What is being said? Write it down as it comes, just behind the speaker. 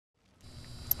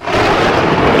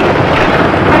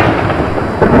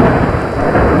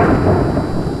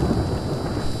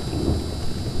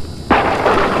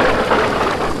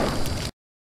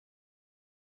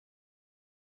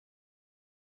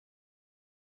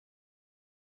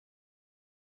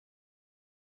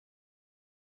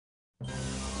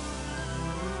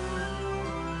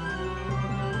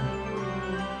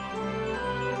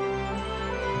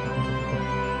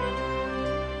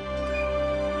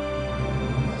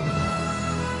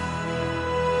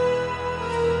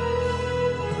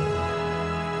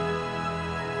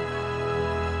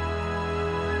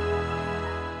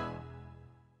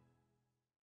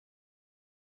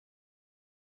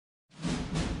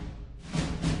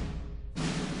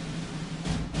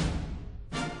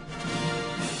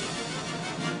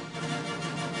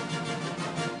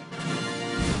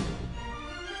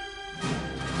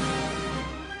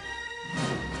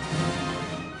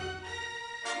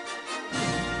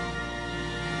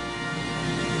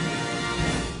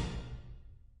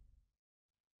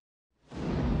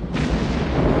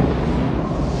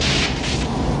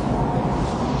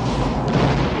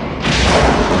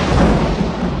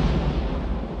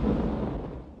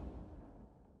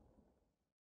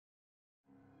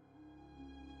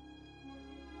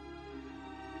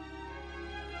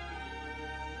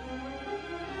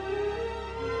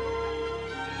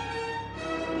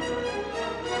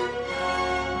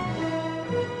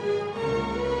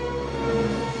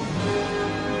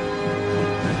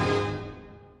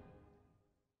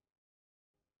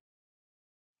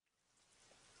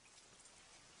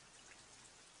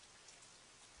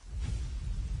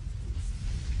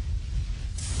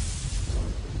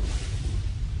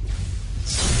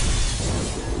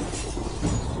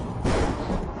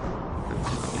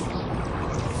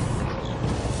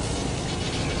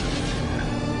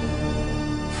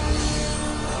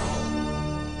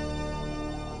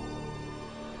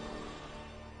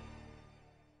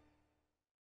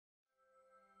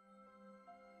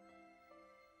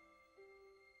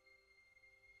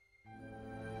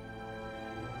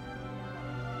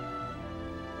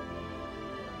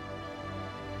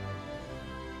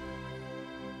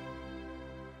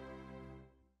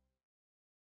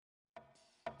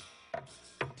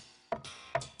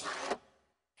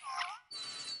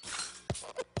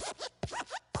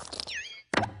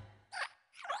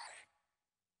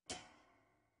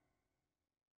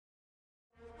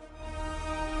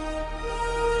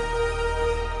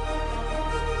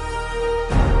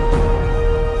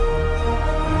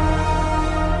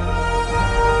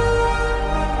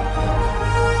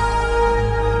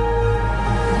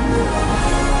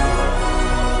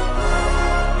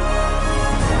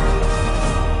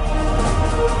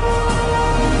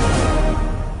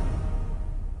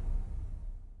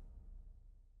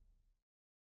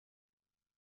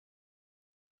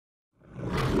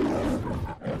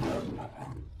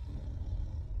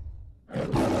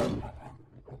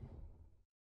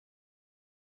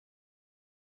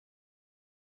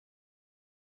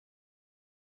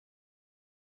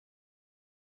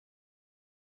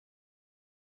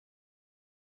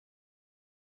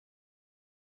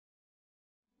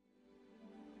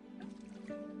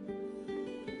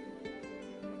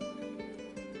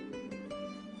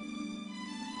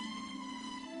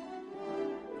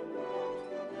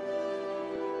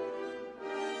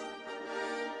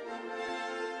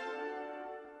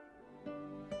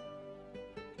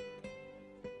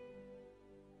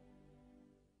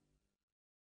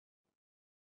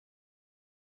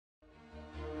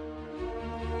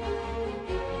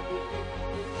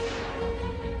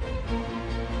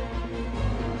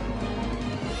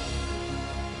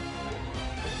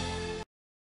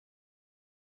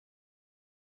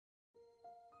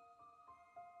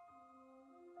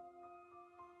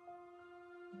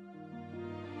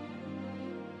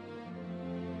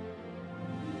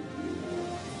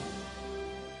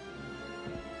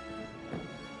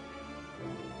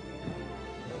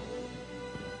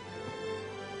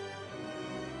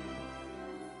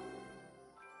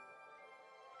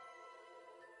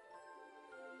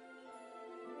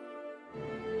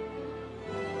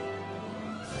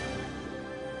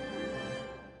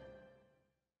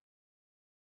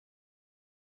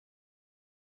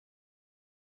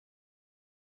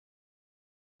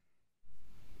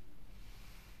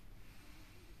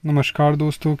नमस्कार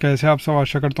दोस्तों, कैसे आप सब।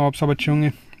 आशा करता हूँ आप सब अच्छे होंगे।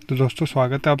 तो दोस्तों,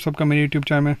 स्वागत है आप सबका मेरे यूट्यूब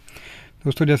चैनल में।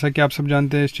 दोस्तों, जैसा कि आप सब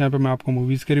जानते हैं, इस चैनल पर मैं आपको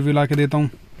मूवीज़ के रिव्यू ला के देता हूँ,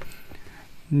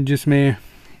 जिसमें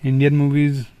Indian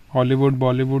movies, Hollywood,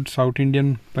 Bollywood, south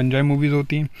Indian, Punjabi movies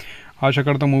होती हैं। आशा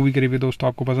करता हूँ मूवी के रिव्यू दोस्तों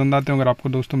आपको पसंद आते हैं। अगर आपको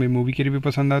दोस्तों मेरी मूवी के रिव्यू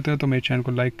पसंद आते हैं तो मेरे चैनल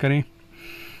को लाइक करें,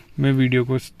 मेरे वीडियो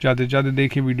को ज़्यादा से ज़्यादा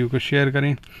देखें, वीडियो को शेयर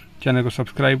करें, चैनल को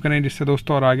सब्सक्राइब करें, जिससे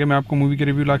दोस्तों और आगे मैं आपको मूवी के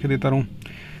रिव्यू ला के देता रहूँ।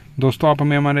 दोस्तों, आप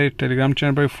हमें हमारे टेलीग्राम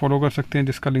चैनल पर फॉलो कर सकते हैं,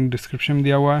 जिसका लिंक डिस्क्रिप्शन में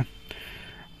दिया हुआ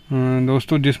है।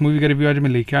 दोस्तों, जिस मूवी का रिव्यू आज मैं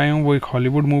लेके आया हूँ वो एक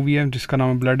हॉलीवुड मूवी है, जिसका नाम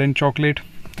है ब्लड एंड चॉकलेट।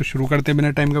 तो शुरू करते हैं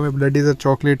बिना टाइम का। Blood is a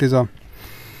chocolate is a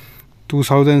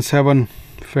 2007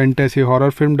 fantasy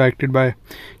horror film directed by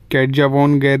Katja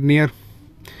von Garnier.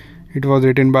 It was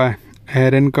written by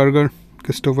Aaron Kurger,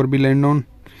 Christopher B. Landon,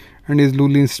 and is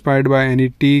loosely inspired by Annie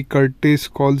T. Curtis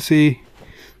Colsey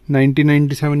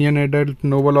 1997 young adult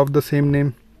novel of the same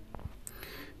name.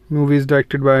 Movie is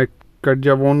directed by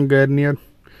Katja von Garnier,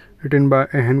 written by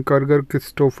Aaron Kurger,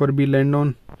 Christopher B.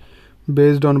 Landon,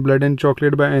 based on Blood and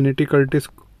Chocolate by Annie T. Curtis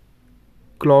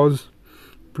Claus,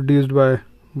 produced by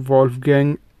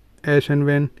Wolfgang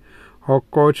Eschenwen,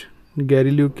 Hawkcoach,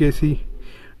 Gary Lucchese,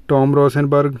 Tom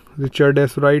Rosenberg, Richard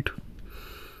S. Wright.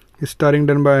 Starring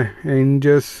done by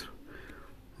Angus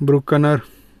Bruckner,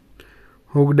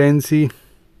 Hugh Dancy,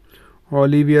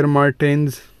 Olivier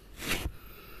Martins,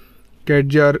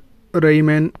 Katja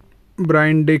Rayman,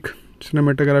 Brian Dick.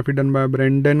 Cinematography done by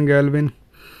Brendan Galvin.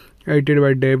 Edited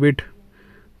by David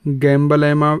Gamble,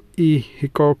 Emma E.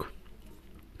 Hickok.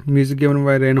 Music given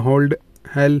by Reinhold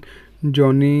Hell,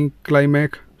 Johnny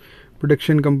Climack.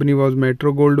 Production company was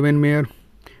Metro Goldwyn Mayer,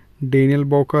 Daniel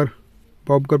Bobker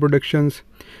Productions,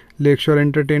 Lakeshore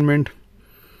Entertainment.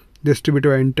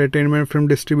 Distributor by Entertainment Film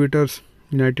Distributors,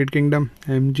 United Kingdom,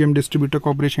 MGM Distributor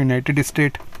Corporation, United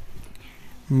States,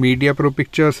 Media Pro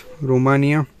Pictures,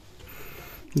 Romania.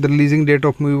 The releasing date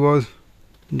of movie was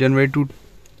January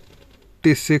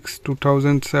 26,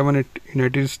 2007 at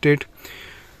United States,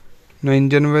 9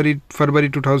 February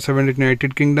 2007 at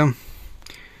United Kingdom,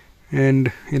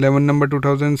 and 11 November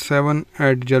 2007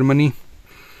 at Germany,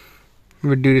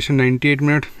 with duration 98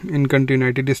 minutes. In country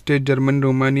United States, Germany,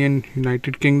 Romania and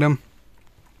United Kingdom.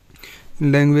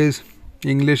 Language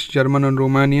English, German and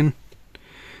Romanian.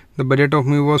 The budget of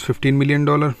movie was $15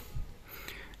 million,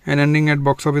 and ending at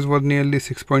box office was nearly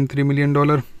 $6.3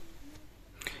 million.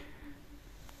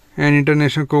 An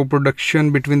international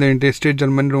co-production between the United States,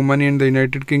 Germany, Romania and the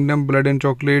United Kingdom, Blood and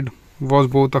Chocolate was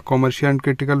both a commercial and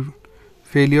critical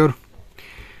failure.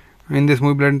 In this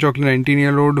movie, Blood and Chocolate,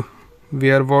 19-year-old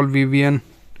werewolf Vivian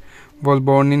was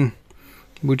born in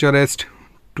Bucharest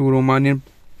to Romanian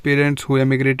parents who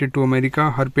emigrated to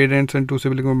America. Her parents and two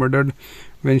siblings were murdered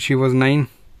when she was 9.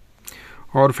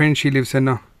 Orphaned, she lives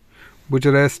in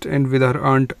Bucharest and with her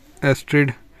aunt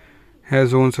Astrid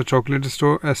owns a chocolate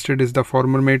store. Astrid is the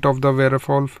former mate of the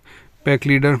werewolf pack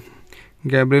leader.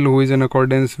 Gabriel, who is in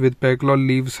accordance with pack law,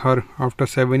 leaves her after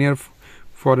 7 years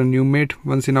for a new mate.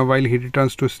 Once in a while, he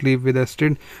returns to sleep with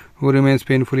Astrid, who remains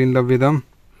painfully in love with him.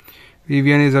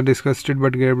 Vivian is disgusted,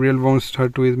 but Gabriel wants her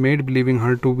to his mate, believing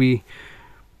her to be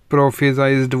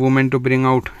prophesized woman to bring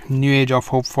out new age of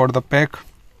hope for the pack.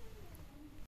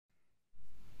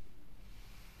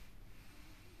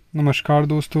 नमस्कार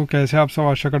दोस्तों, कैसे आप सब?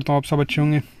 आशा करता हूँ आप सब अच्छे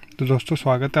होंगे। तो दोस्तों,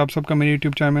 स्वागत है आप सबका मेरे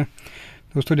यूट्यूब चैनल में।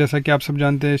 दोस्तों, जैसा कि आप सब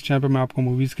जानते हैं, इस चैनल पर मैं आपको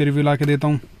मूवीज़ के रिव्यू ला के देता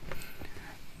हूँ,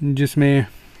 जिसमें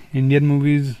Indian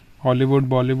movies, Hollywood,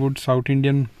 Bollywood, south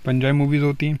Indian, Punjabi movies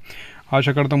होती हैं।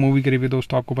 आशा करता हूँ मूवी के रिव्यू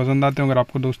दोस्तों आपको पसंद आते हैं। अगर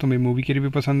आपको दोस्तों मेरी मूवी के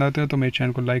रिव्यू पसंद आते हैं तो मेरे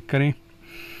चैनल को लाइक करें,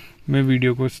 मेरे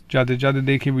वीडियो को ज़्यादा से ज़्यादा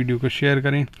देखें, वीडियो को शेयर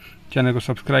करें, चैनल को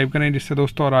सब्सक्राइब करें, जिससे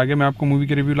दोस्तों और आगे मैं आपको मूवी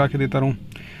के रिव्यू ला के देता रहूँ।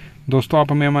 दोस्तों,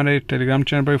 आप हमें हमारे टेलीग्राम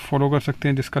चैनल पर फॉलो कर सकते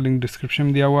हैं, जिसका लिंक डिस्क्रिप्शन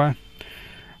में दिया हुआ है।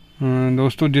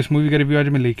 दोस्तों, जिस मूवी का रिव्यू आज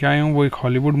मैं लेके आया हूँ वो एक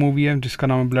हॉलीवुड मूवी है, जिसका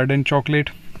नाम है ब्लड एंड चॉकलेट।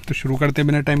 तो शुरू करते हैं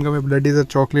बिना टाइम का। Blood is a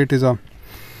chocolate is a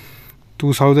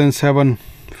 2007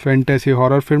 fantasy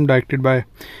horror film directed by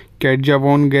Katja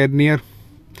von Garnier.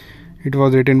 It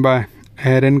was written by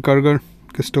Aaron Kurger,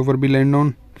 Christopher B.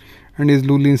 Landon, and is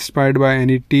loosely inspired by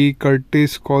Annie T.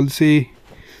 Curtis Colsey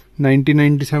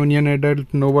 1997 young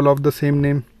adult novel of the same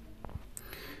name.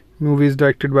 Movie is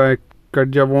directed by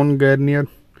Katja von Garnier,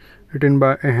 written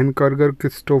by Aaron Kurger,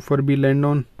 Christopher B.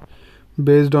 Landon,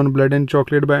 based on Blood and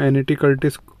Chocolate by Annie T.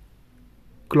 Curtis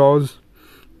Claus,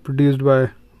 produced by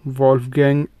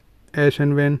Wolfgang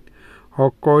Aschenwen,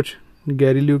 Hawkcoach,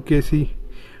 Gary Lucchese,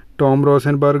 Tom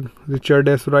Rosenberg, Richard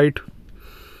S. Wright.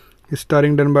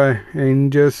 Starring done by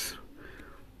Angus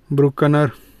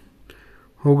Bruckner,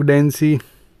 Hugh Dancy,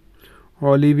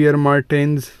 Olivier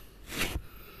Martins,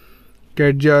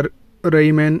 Katja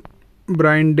Rayman,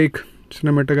 Brian Dick.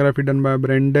 Cinematography done by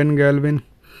Brendan Galvin,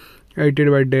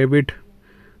 edited by David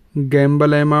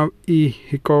Gamble, Emma E.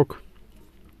 Hickok.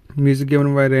 Music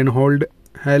given by Reinhold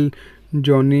Hell,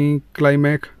 Johnny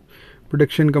Climack.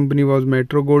 Production company was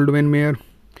Metro Goldwyn Mayer,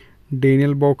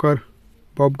 Daniel Bobker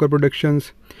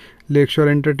Productions, Lakeshore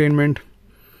Entertainment.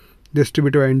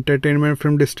 Distributor by Entertainment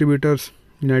Film Distributors,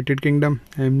 United Kingdom,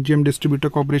 MGM Distributor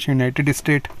Corporation, United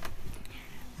States,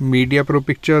 Media Pro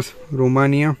Pictures,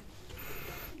 Romania.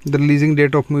 The releasing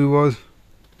date of movie was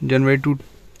January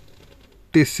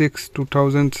 26,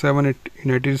 2007 at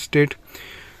United States,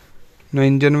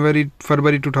 9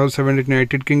 February 2007 at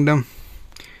United Kingdom,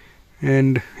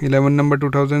 and 11 November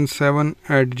 2007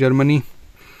 at Germany,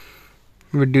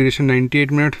 with duration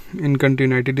 98 minutes. In country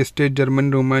United States, Germany,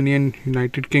 Romania and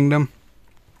United Kingdom.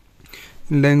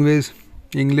 Language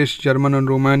English, German and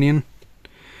Romanian.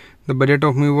 The budget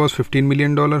of movie was $15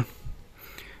 million,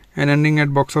 and ending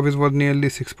at box office was nearly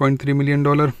 $6.3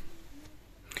 million.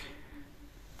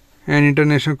 An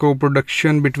international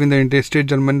co-production between the United States,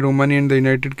 Germany, Romania and the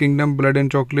United Kingdom. Blood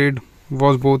and Chocolate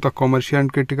was both a commercial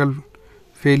and critical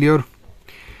failure.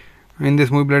 In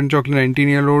this movie, Blood and Chocolate,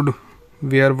 19-year-old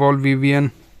werewolf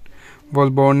Vivian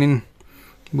was born in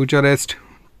Bucharest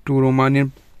to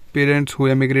Romanian parents who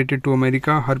emigrated to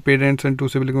America. Her parents and two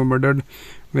siblings were murdered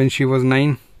when she was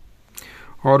 9.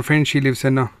 Orphaned, she lives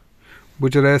in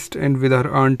Bucharest and with her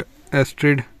aunt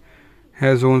Astrid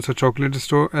owns a chocolate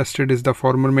store. Astrid is the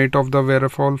former mate of the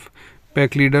werewolf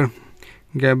pack leader.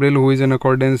 Gabriel, who is in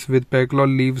accordance with pack law,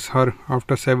 leaves her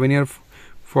after 7 years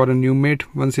for a new mate.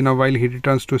 Once in a while, he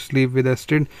returns to sleep with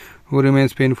Astrid, who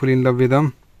remains painfully in love with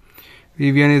him.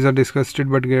 Vivian is disgusted,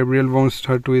 but Gabriel wants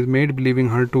her to his mate, believing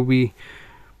her to be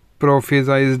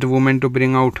prophesized woman to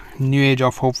bring out new age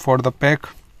of hope for the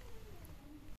pack.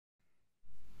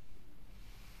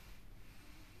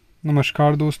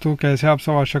 नमस्कार दोस्तों, कैसे आप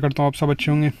सब? आशा करता हूँ आप सब अच्छे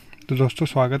होंगे। तो दोस्तों,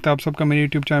 स्वागत है आप सबका मेरे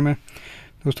यूट्यूब चैनल में।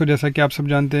 दोस्तों, जैसा कि आप सब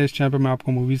जानते हैं, इस चैनल पर मैं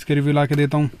आपको मूवीज़ के रिव्यू ला के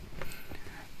देता हूँ,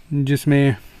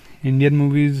 जिसमें Indian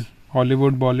movies,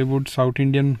 Hollywood, Bollywood, south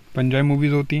Indian, Punjabi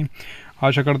movies होती हैं।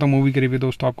 आशा करता हूँ मूवी के रिव्यू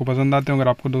दोस्तों आपको पसंद आते हैं। अगर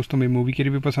आपको दोस्तों मेरी मूवी के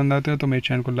रिव्यू पसंद आते हैं तो मेरे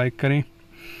चैनल को लाइक करें,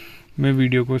 मेरे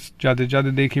वीडियो को ज़्यादा से ज़्यादा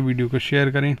देखें, वीडियो को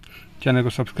शेयर करें, चैनल को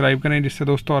सब्सक्राइब करें, जिससे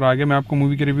दोस्तों और आगे मैं आपको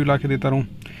मूवी के रिव्यू ला के देता रहूँ।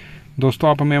 दोस्तों,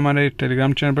 आप हमें हमारे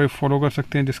टेलीग्राम चैनल पर फॉलो कर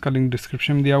सकते हैं, जिसका लिंक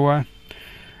डिस्क्रिप्शन में दिया हुआ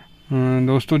है।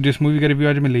 दोस्तों, जिस मूवी का रिव्यू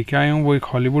आज मैं लेके आया हूँ वो एक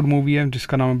हॉलीवुड मूवी है,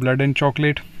 जिसका नाम है ब्लड एंड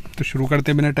चॉकलेट। तो शुरू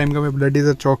करते हैं बिना टाइम का। Blood is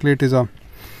a chocolate is a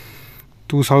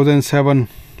 2007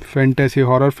 fantasy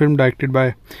horror film directed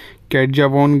by Katja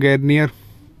von Garnier.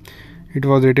 It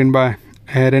was written by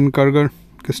Aaron Kurger,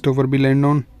 Christopher B.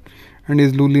 Landon, and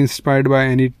is loosely inspired by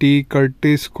Annie T.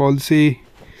 Curtis Colsey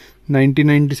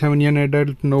 1997 young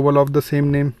adult novel of the same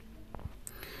name.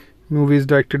 Movie is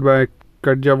directed by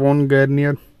Katja von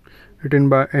Garnier, written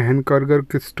by Aaron Kurger,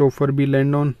 Christopher B.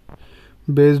 Landon,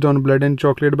 based on Blood and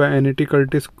Chocolate by Annie T.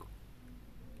 Curtis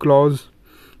Claus,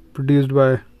 produced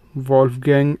by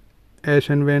Wolfgang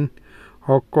Eschenwen,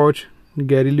 Hawkcoach,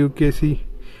 Gary Lucchese,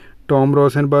 Tom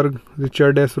Rosenberg,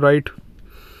 Richard S. Wright,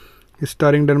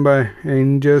 starring done by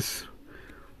Angus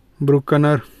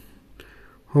Bruckner,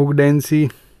 Hugh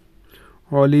Dancy,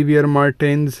 Olivier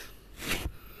Martins,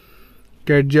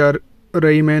 Katja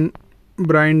Rayman,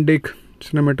 Brian Dick,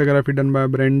 cinematography done by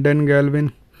Brendan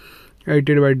Galvin,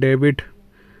 edited by David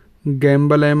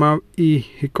Gamble, Emma E.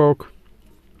 Hickok,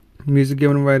 music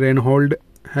given by Reinhold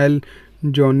Hell,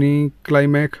 Johnny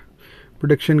Climack.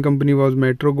 Production company was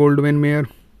Metro Goldwyn Mayer,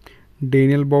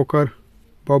 Daniel Bobker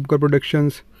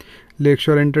Productions,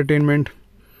 Lakeshore Entertainment,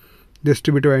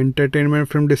 distributor Entertainment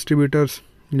Film Distributors,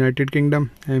 United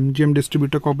Kingdom, MGM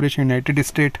Distributor Corporation, United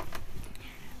States,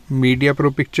 Media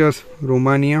Pro Pictures,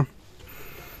 Romania.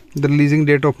 The releasing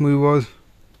date of movie was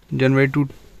January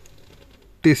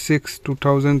 26,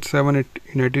 2007 at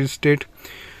United States,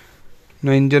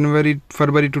 9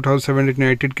 February 2007 at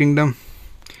United Kingdom,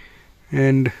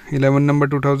 and 11 November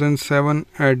 2007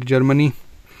 at Germany,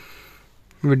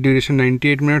 with duration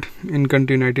 98 minutes. In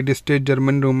country United States,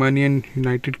 Germany, Romania and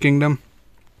United Kingdom.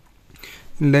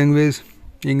 Language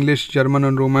English, German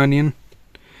and Romanian.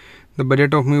 The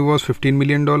budget of movie was $15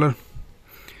 million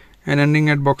and ending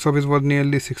at box office was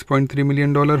nearly $6.3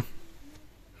 million.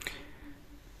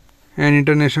 An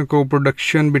international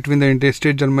co-production between the United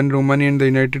States, Germany, Romania and the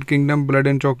United Kingdom, Blood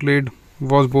and Chocolate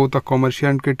was both a commercial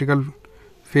and critical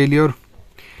failure.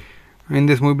 In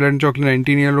this movie, Blood and Chocolate,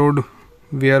 19-year-old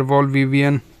werewolf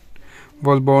Vivian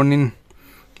was born in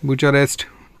Bucharest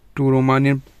to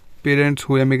Romanian parents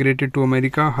who emigrated to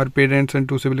America. Her parents and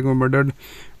two siblings were murdered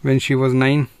when she was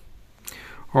 9.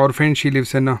 Orphaned, she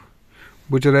lives in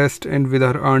Bucharest and with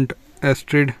her aunt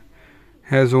Astrid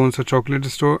owns a chocolate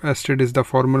store. Astrid is the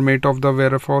former mate of the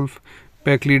werewolf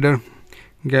pack leader.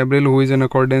 Gabriel, who is in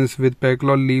accordance with pack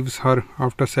law, leaves her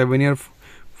after 7 years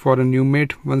for a new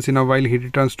mate. Once in a while, he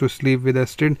returns to sleep with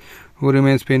Astrid, who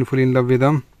remains painfully in love with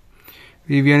him.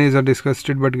 Vivian is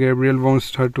disgusted, but Gabriel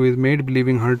wants her to his mate,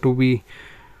 believing her to be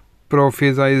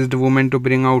prophesized woman to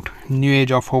bring out new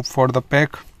age of hope for the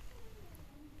pack.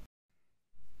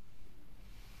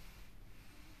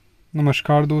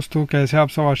 नमस्कार दोस्तों, कैसे आप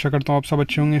सब? आशा करता हूँ आप सब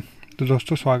अच्छे होंगे। तो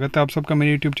दोस्तों, स्वागत है आप सबका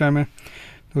मेरे यूट्यूब चैनल में।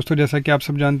 दोस्तों, जैसा कि आप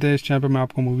सब जानते हैं, इस चैनल पर मैं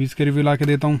आपको मूवीज़ के रिव्यू ला के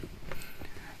देता हूँ,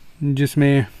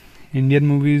 जिसमें Indian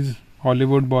movies,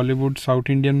 Hollywood, Bollywood, south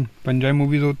Indian, Punjabi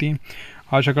movies होती हैं।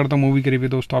 आशा करता हूँ मूवी के रिव्यू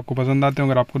दोस्तों आपको पसंद आते हैं।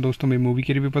 अगर आपको दोस्तों मेरी मूवी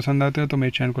के रिव्यू पसंद आते हैं तो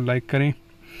मेरे चैनल को लाइक करें,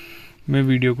 मेरे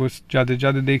वीडियो को ज़्यादा से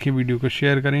ज़्यादा देखें, वीडियो को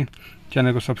शेयर करें,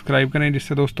 चैनल को सब्सक्राइब करें,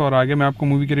 जिससे दोस्तों और आगे मैं आपको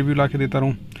मूवी के रिव्यू ला के देता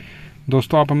रहूँ।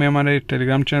 दोस्तों, आप हमें हमारे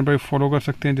टेलीग्राम चैनल पर फॉलो कर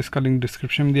सकते हैं, जिसका लिंक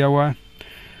डिस्क्रिप्शन में दिया हुआ है।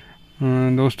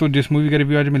 दोस्तों, जिस मूवी का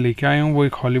रिव्यू आज मैं लेके आया हूँ वो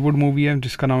एक हॉलीवुड मूवी है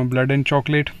जिसका नाम है ब्लड एंड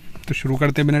चॉकलेट। तो शुरू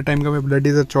करते हैं बिना टाइम का। Blood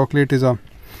is a chocolate is a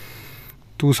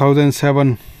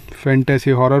 2007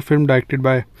 fantasy horror film directed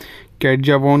by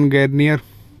Katja von Garnier.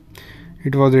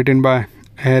 It was written by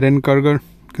Aaron Kurger,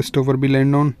 Christopher B.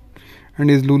 Landon,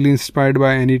 and is loosely inspired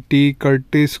by Annie T.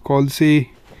 Curtis Colsey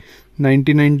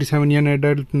 1997 young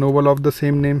adult novel of the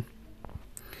same name.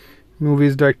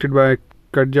 Movie is directed by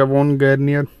Katja von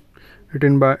Garnier,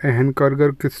 written by Aaron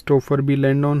Kurger, Christopher B.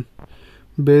 Landon,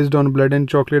 based on Blood and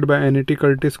Chocolate by Annie T.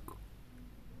 Curtis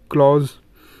Claus,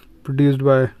 produced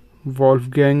by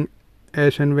Wolfgang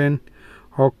Eschenwen,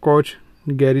 Hawkcoach,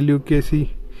 Gary Lucchese,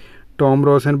 Tom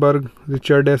Rosenberg,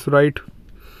 Richard S. Wright,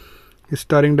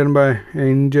 starring done by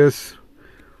Angus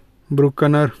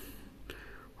Bruckner,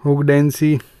 Hugh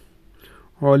Dancy,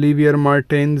 Olivier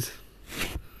Martins,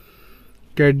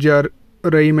 Katja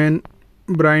Rayman,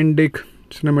 Brian Dick,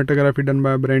 cinematography done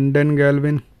by Brendan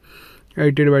Galvin,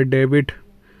 edited by David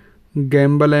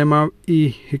Gamble, Emma E.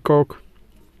 Hickok,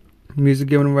 music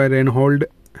given by Reinhold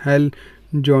Hell,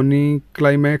 Johnny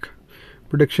Climack.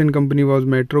 Production company was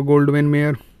Metro Goldwyn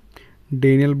Mayer,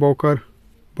 Daniel Bobker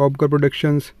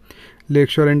Productions,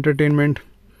 Lakeshore Entertainment,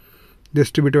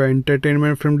 distributor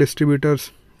Entertainment Film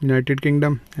Distributors, United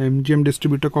Kingdom, MGM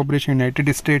Distributor Corporation,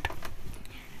 United States,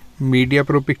 Media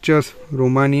Pro Pictures,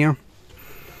 Romania.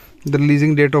 The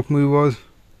releasing date of movie was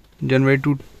January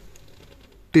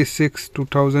 26,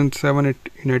 2007 at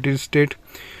United States,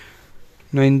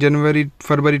 9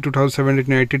 February 2007 at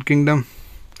United Kingdom,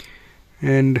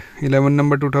 and 11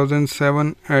 November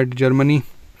 2007 at Germany,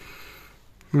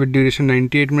 with duration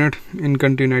 98 minutes. In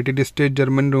country United States,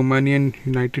 Germany, Romania and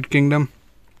United Kingdom.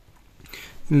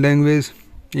 Language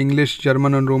English,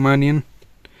 German and Romanian.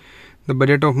 The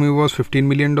budget of movie was $15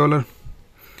 million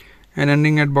and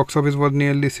ending at box office was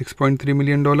nearly $6.3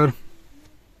 million.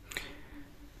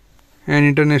 An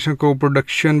international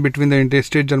co-production between the United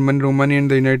States, Germany, Romania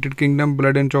and the United Kingdom,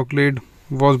 Blood and Chocolate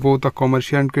was both a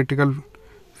commercial and critical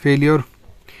failure.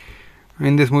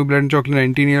 In this movie, Blood and Chocolate,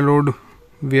 19-year-old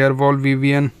werewolf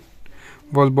Vivian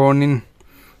was born in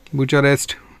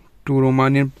Bucharest to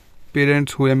Romanian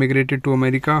parents who emigrated to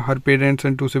America. Her parents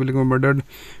and two siblings were murdered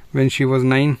when she was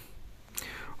 9.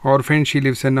 Orphaned, she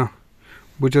lives in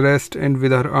Bucharest and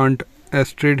with her aunt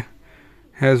Astrid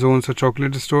owns a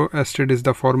chocolate store. Astrid is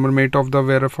the former mate of the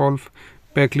werewolf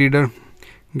pack leader.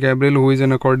 Gabriel, who is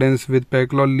in accordance with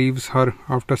pack law, leaves her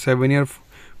after 7 years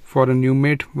for a new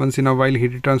mate. Once in a while, he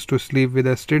returns to sleep with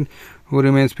Astrid, who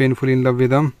remains painfully in love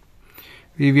with him.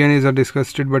 Vivian is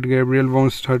disgusted, but Gabriel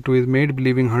wants her to his mate,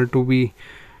 believing her to be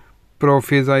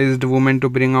prophesized woman to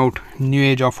bring out new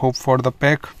age of hope for the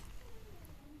pack.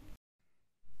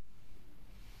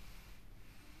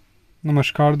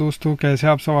 नमस्कार दोस्तों, कैसे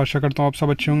आप सब? आशा करता हूँ आप सब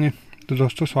अच्छे होंगे। तो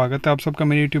दोस्तों, स्वागत है आप सबका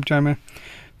मेरे यूट्यूब चैनल में।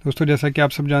 दोस्तों, जैसा कि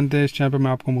आप सब जानते हैं, इस चैनल पर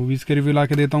मैं आपको मूवीज़ के रिव्यू ला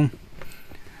के देता हूँ,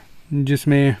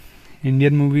 जिसमें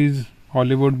Indian movies,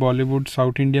 Hollywood, Bollywood,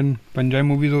 south Indian, Punjabi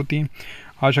movies होती हैं।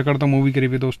 आशा करता हूँ मूवी के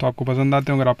रिव्यू दोस्तों आपको पसंद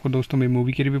आते हैं। अगर आपको दोस्तों मेरी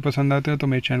मूवी के रिव्यू पसंद आते हैं तो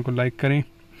मेरे चैनल को लाइक करें,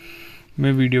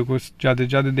 मेरे वीडियो को ज़्यादा से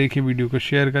ज़्यादा देखें, वीडियो को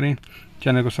शेयर करें,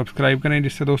 चैनल को सब्सक्राइब करें,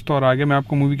 जिससे दोस्तों और आगे मैं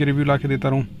आपको मूवी के रिव्यू ला के देता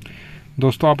रहूँ।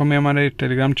 दोस्तों, आप हमें हमारे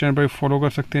टेलीग्राम चैनल पर फॉलो कर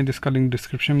सकते हैं, जिसका लिंक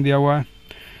डिस्क्रिप्शन में दिया हुआ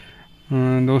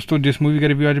है। दोस्तों, जिस मूवी का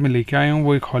रिव्यू आज मैं लेके आया हूँ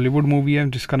वो एक हॉलीवुड मूवी है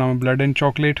जिसका नाम है ब्लड एंड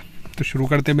चॉकलेट। तो शुरू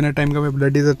करते हैं बिना टाइम का।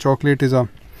 Blood is a chocolate is a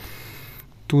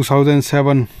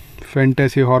 2007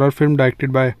 fantasy horror film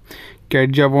directed by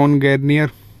कैटजा von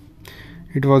गैर्नियर.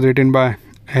 It was written by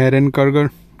Aaron Kurger,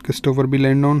 Christopher B.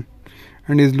 Landon,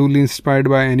 and is loosely inspired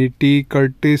by Annie T.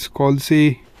 Curtis Colsey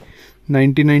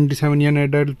 1997 young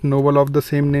adult novel of the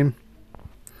same name.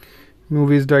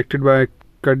 Movie is directed by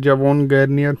Katja von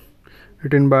Garnier,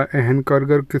 written by Aaron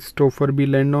Kurger, Christopher B.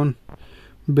 Landon,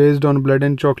 based on Blood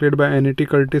and Chocolate by Annie T.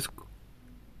 Curtis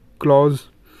Claus,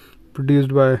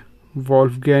 produced by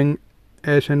Wolfgang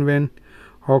Eschenwen,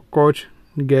 Hawk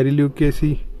Gary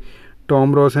Lucchese,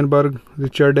 Tom Rosenberg,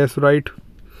 Richard S. Wright,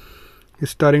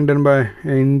 starring done by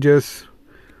Angus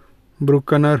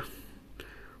Bruckner,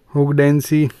 Hugh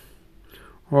Dancy,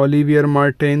 Olivier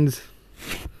Martins,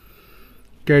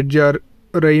 Katja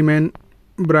Rayman,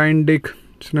 Brian Dick,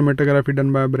 cinematography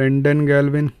done by Brendan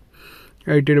Galvin,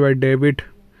 edited by David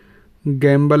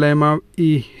Gamble, Emma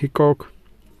E. Hickok,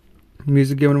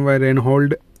 music given by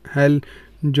Reinhold Hell,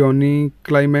 Johnny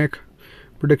Climack.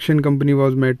 Production company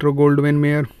was Metro Goldwyn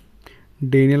Mayer,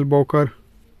 Daniel Bobker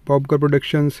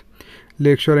Productions,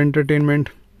 Lakeshore Entertainment,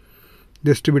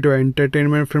 distributor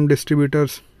Entertainment Film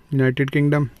Distributors, United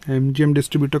Kingdom, MGM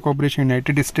Distributor Corporation,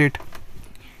 United States,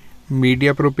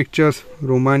 Media Pro Pictures,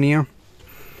 Romania.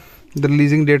 The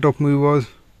releasing date of movie was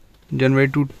January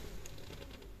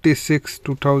 26,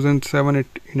 2007 at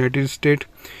United States,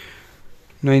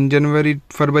 9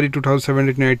 February 2007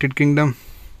 at United Kingdom,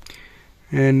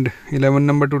 and 11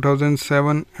 November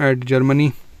 2007 at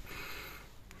Germany,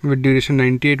 with duration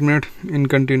 98 minutes. In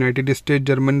country United States,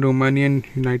 Germany, Romania and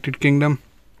United Kingdom.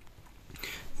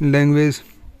 Language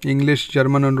English,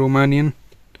 German and Romanian.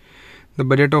 The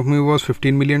budget of movie was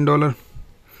 $15 million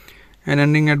and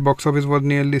ending at box office was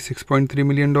nearly $6.3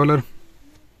 million.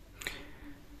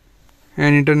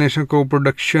 An international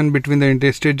co-production between the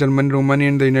United States, Germany, Romania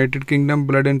and the United Kingdom,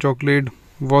 Blood and Chocolate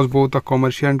was both a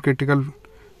commercial and critical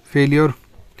failure.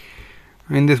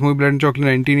 In this movie, Blood and Chocolate,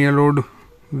 19-year-old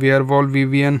werewolf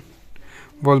Vivian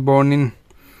was born in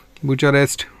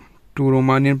Bucharest to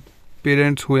Romanian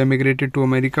parents who emigrated to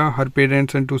America. Her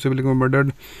parents and two siblings were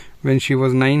murdered when she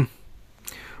was 9.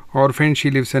 Orphaned,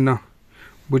 she lives in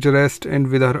Bucharest and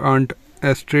with her aunt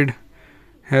Astrid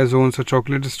owns a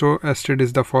chocolate store. Astrid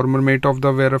is the former mate of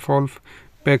the werewolf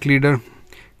pack leader.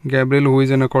 Gabriel, who is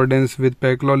in accordance with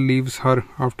pack law, leaves her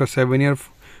after 7 years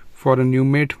for a new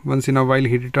mate. Once in a while,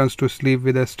 he returns to sleep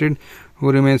with Astrid,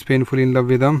 who remains painfully in love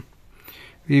with him.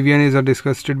 Vivian is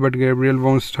disgusted, but Gabriel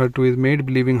wants her to his mate,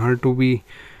 believing her to be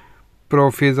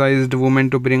prophesized woman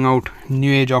to bring out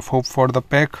new age of hope for the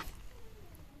pack.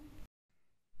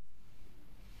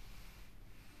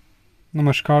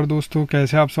 नमस्कार दोस्तों,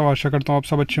 कैसे आप सब? आशा करता हूँ आप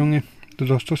सब अच्छे होंगे। तो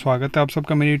दोस्तों, स्वागत है आप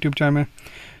सबका मेरे यूट्यूब चैनल में।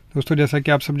 दोस्तों, जैसा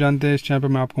कि आप सब जानते हैं, इस चैनल पर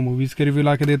मैं आपको मूवीज़ के रिव्यू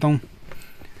ला के देता हूँ,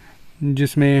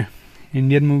 जिसमें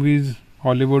Indian movies,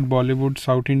 Hollywood, Bollywood,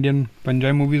 south Indian,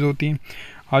 Punjabi movies होती हैं।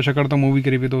 आशा करता हूँ मूवी के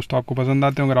रिव्यू दोस्तों आपको पसंद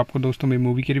आते हैं। अगर आपको दोस्तों मेरी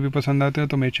मूवी के रिव्यू पसंद आते हैं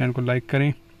तो मेरे चैनल को लाइक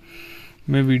करें,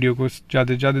 मेरे वीडियो को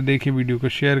ज़्यादा से ज़्यादा देखें, वीडियो को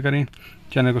शेयर करें,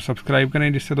 चैनल को सब्सक्राइब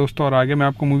करें, जिससे दोस्तों और आगे मैं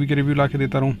आपको मूवी के रिव्यू ला के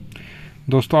देता रहूँ।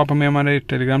 दोस्तों आप हमें हमारे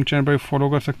टेलीग्राम चैनल पर फॉलो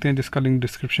कर सकते हैं, जिसका लिंक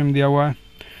डिस्क्रिप्शन में दिया हुआ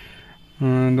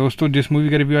है। दोस्तों जिस मूवी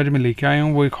का रिव्यू आज मैं लेके आया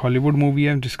हूँ वो एक हॉलीवुड मूवी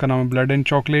है जिसका नाम है ब्लड एंड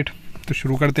चॉकलेट। तो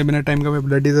शुरू करते हैं बिना टाइम का।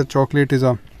 Blood is a chocolate is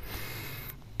a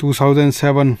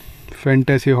 2007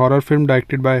 fantasy horror film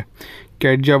directed by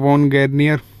Katja von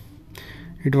Garnier.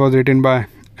 It was written by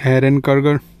Aaron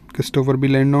Kurger, Christopher B.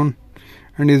 Landon,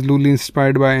 and is loosely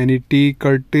inspired by Annie T.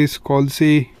 Curtis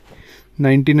Colsey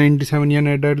 1997 young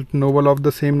adult novel of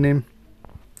the same name.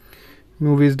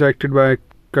 Movie is directed by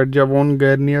Katja von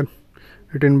Garnier,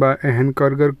 written by Aaron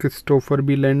Kurger, Christopher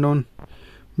B. Landon,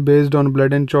 based on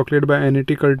Blood and Chocolate by Annie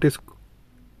T. Curtis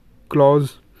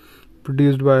Claus,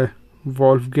 produced by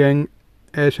Wolfgang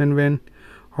Eschenwen,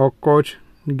 Hawkcoach,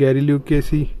 Gary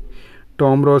Lucchese,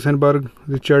 Tom Rosenberg,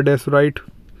 Richard S. Wright.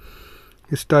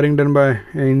 Starring done by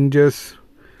Angus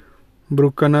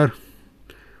Bruckner,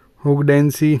 Hugh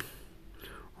Dancy,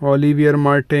 Olivier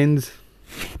Martins,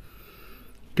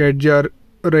 Katja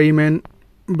Rayman,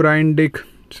 Brian Dick.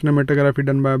 Cinematography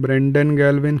done by Brendan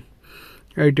Galvin.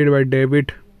 Edited by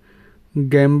David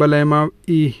Gamble, Emma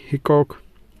E. Hickok.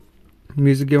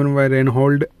 Music given by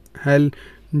Reinhold Hell,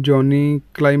 Johnny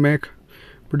Climack.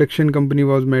 Production company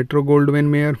was Metro Goldwyn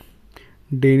Mayer,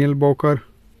 Daniel Bobker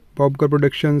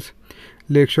Productions,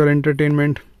 Lakeshore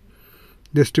Entertainment.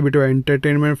 Distributor by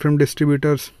Entertainment Film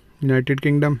Distributors, United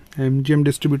Kingdom, MGM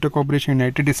Distributor Corporation,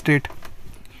 United States,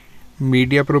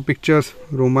 Media Pro Pictures,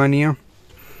 Romania.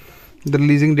 The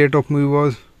releasing date of movie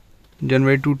was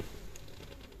January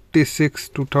 26,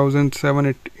 2007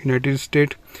 at United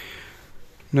States,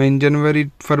 9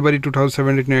 February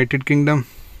 2007 at United Kingdom,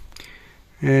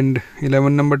 and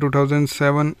 11 November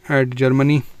 2007 at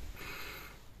Germany,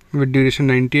 with duration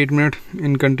 98 minutes.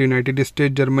 In country United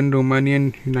States, Germany, Romania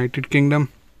and United Kingdom.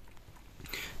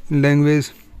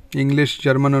 Language English,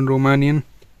 German and Romanian.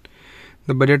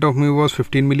 The budget of movie was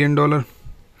 $15 million,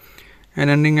 and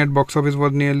ending at box office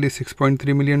was nearly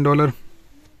 $6.3 million.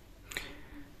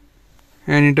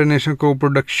 An international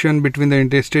co-production between the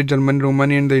United States, Germany,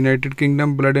 Romania and the United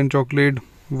Kingdom. Blood and Chocolate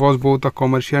was both a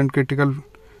commercial and critical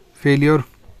failure.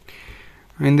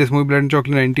 In this movie, Blood and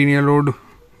Chocolate, 19-year-old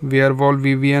werewolf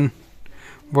Vivian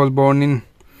was born in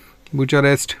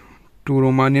Bucharest to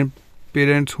Romanian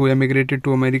parents who emigrated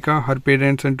to America. Her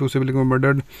parents and two siblings were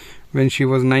murdered when she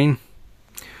was 9.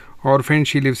 Orphaned,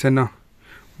 she lives in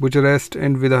Bucharest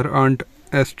and with her aunt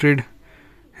Astrid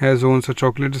owns a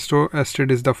chocolate store.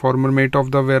 Astrid is the former mate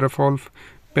of the werewolf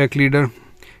pack leader.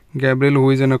 Gabriel,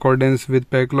 who is in accordance with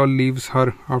pack law, leaves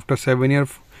her after 7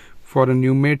 years for a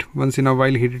new mate. Once in a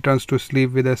while, he returns to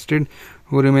sleep with Astrid,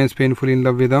 who remains painfully in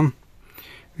love with him.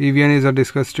 Vivian is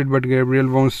disgusted, but Gabriel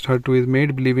wants her to his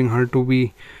mate, believing her to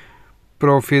be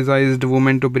prophesized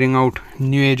woman to bring out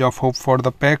new age of hope for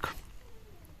the pack.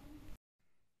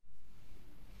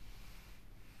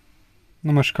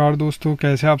 नमस्कार दोस्तों,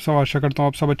 कैसे आप सब? आशा करता हूँ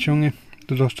आप सब अच्छे होंगे।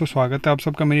 तो दोस्तों स्वागत है आप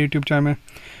सबका मेरे यूट्यूब चैनल में।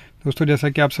 दोस्तों जैसा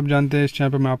कि आप सब जानते हैं, इस चैनल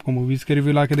पर मैं आपको मूवीज़ के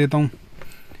रिव्यू ला के देता हूँ,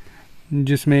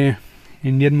 जिसमें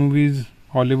Indian movies,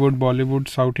 Hollywood, Bollywood,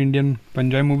 south Indian,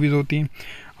 Punjabi movies होती हैं।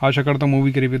 आशा करता हूँ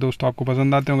मूवी के रिव्यू दोस्तों आपको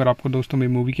पसंद आते हैं। अगर आपको दोस्तों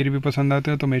मेरी मूवी के रिव्यू पसंद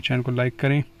आते हैं तो मेरे चैनल को लाइक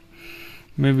करें,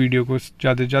 मेरे वीडियो को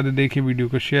ज़्यादा से ज़्यादा देखें, वीडियो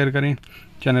को शेयर करें,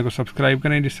 चैनल को सब्सक्राइब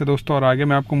करें, जिससे दोस्तों और आगे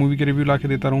मैं आपको मूवी के रिव्यू ला के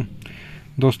देता रहूँ।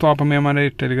 दोस्तों आप हमें हमारे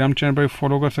टेलीग्राम चैनल पर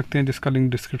फॉलो कर सकते हैं, जिसका लिंक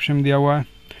डिस्क्रिप्शन में दिया हुआ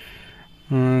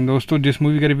है। दोस्तों जिस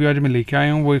मूवी का रिव्यू आज मैं लेके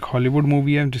आया हूँ वो एक हॉलीवुड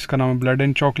मूवी है जिसका नाम है ब्लड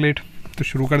एंड चॉकलेट। तो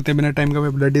शुरू करते हैं बिना टाइम का।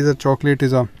 Blood is a chocolate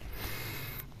is a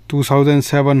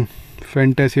 2007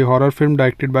 fantasy horror film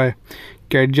directed by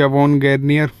Katja von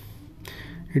Garnier.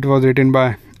 It was written by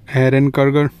Aaron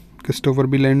Kurger, Christopher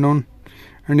B. Landon,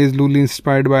 and is loosely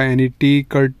inspired by Annie T.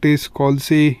 Curtis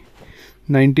Colsey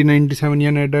 1997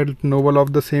 young adult novel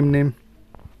of the same name.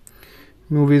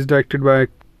 Movie is directed by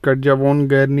Katja von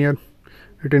Garnier,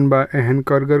 written by Aaron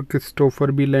Kurger,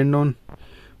 Christopher B. Landon,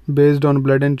 based on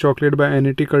Blood and Chocolate by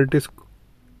Annie T. Curtis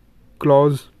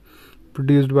Claus,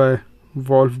 produced by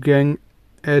Wolfgang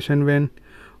Eschenwen,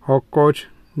 Hawkcoach,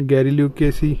 Gary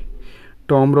Lucchese,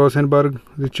 Tom Rosenberg,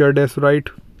 Richard S. Wright.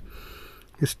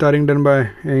 Starring done by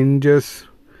Angus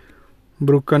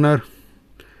Bruckner,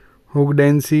 Hugh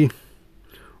Dancy,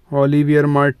 Olivier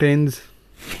Martins,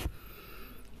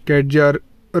 Katja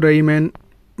Rayman,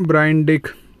 Brian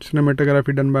Dick.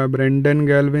 Cinematography done by Brendan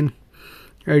Galvin.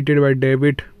 Edited by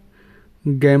David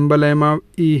Gamble, Emma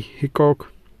E. Hickok.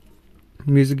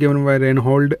 Music given by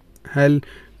Reinhold Hell,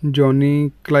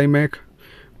 Johnny Climack.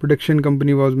 Production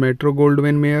company was Metro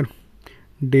Goldwyn Mayer,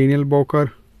 Daniel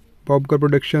Bobker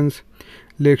Productions,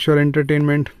 Lakeshore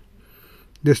Entertainment,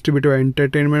 Distributor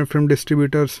Entertainment Film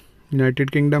Distributors,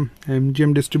 United Kingdom,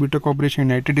 MGM Distributor Corporation,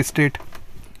 United States,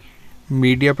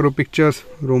 Media Pro Pictures,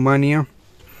 Romania.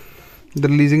 The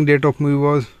releasing date of movie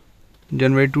was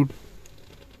January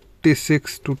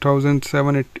 26,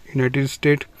 2007 at United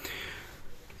States,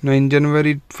 9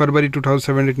 February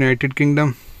 2007 at United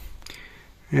Kingdom,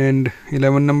 and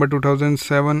 11 November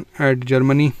 2007 at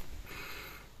Germany,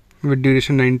 with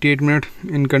duration 98 minutes.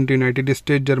 In country United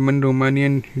States, Germany, Romania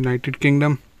and United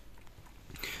Kingdom.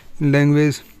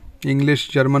 Language English,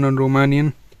 German and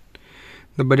Romanian.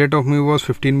 The budget of movie was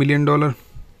 $15 million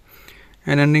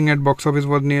and ending at box office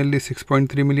was nearly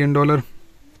 $6.3 million.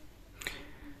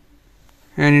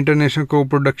 An international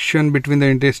co-production between the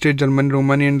United States, Germany,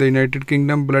 Romania and the United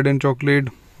Kingdom, Blood and Chocolate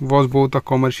was both a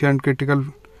commercial and critical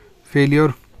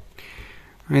failure.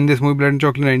 In this movie, Blood and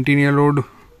Chocolate, 19-year-old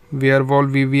werewolf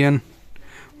Vivian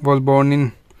was born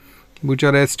in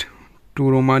Bucharest to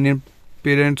Romanian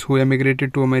parents who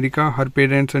emigrated to America. Her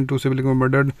parents and two siblings were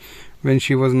murdered when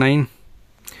she was 9.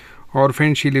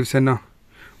 Orphaned, she lives in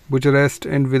Bucharest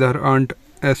and with her aunt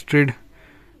Astrid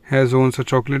owns a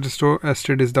chocolate store.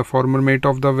 Astrid is the former mate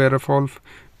of the werewolf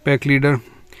pack leader.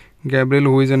 Gabriel,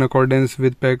 who is in accordance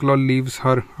with pack law, leaves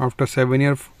her after 7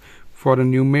 years for a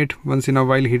new mate. Once in a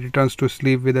while, he returns to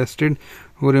sleep with Astrid,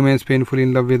 who remains painfully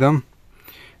in love with him.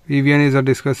 Vivian is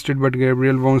disgusted, but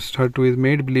Gabriel wants her to his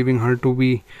mate, believing her to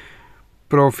be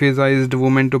prophesized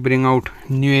woman to bring out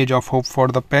new age of hope for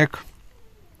the pack.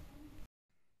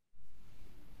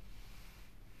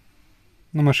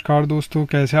 नमस्कार दोस्तों,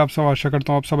 कैसे आप सब? आशा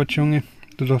करता हूँ आप सब अच्छे होंगे।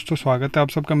 तो दोस्तों, स्वागत है आप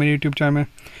सबका मेरे यूट्यूब चैनल में।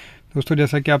 दोस्तों,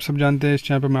 जैसा कि आप सब जानते हैं, इस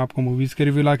चैनल पर मैं आपको मूवीज़ के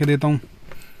रिव्यू ला के देता हूँ,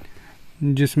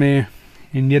 जिसमें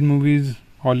Indian movies,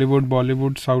 Hollywood,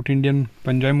 Bollywood, south Indian,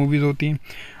 Punjabi movies होती हैं।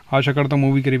 आशा करता हूँ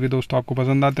मूवी के रिव्यू दोस्तों आपको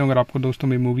पसंद आते हैं। अगर आपको दोस्तों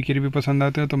मेरी मूवी के रिव्यू पसंद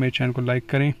आते हैं तो मेरे चैनल को लाइक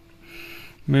करें,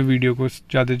 मेरे वीडियो को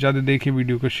ज़्यादा से ज़्यादा देखें,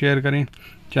 वीडियो को शेयर करें,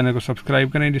 चैनल को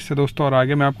सब्सक्राइब करें, जिससे दोस्तों और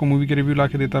आगे मैं आपको मूवी के रिव्यू ला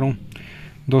के देता रहूँ।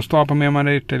 दोस्तों, आप हमें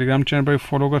हमारे टेलीग्राम चैनल पर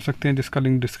फॉलो कर सकते हैं, जिसका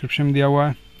लिंक डिस्क्रिप्शन में दिया हुआ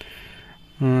है।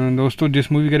 दोस्तों,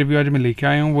 जिस मूवी का रिव्यू आज मैं लेके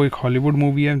आया हूँ वो एक हॉलीवुड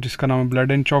मूवी है जिसका नाम है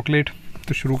ब्लड एंड चॉकलेट।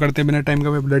 तो शुरू करते हैं बिना टाइम का।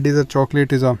 Blood is a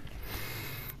chocolate is a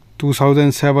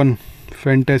 2007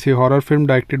 fantasy horror film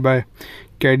directed by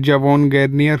Katja von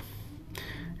Garnier.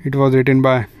 It was written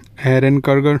by Aaron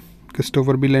Kurger,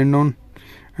 Christopher B. Landon,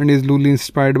 and is loosely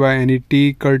inspired by Annie T.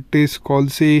 Curtis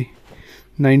Colsey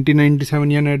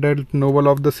 1997 young adult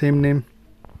novel of the same name.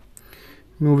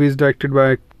 Movie is directed by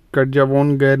Katja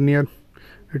von Garnier,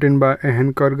 written by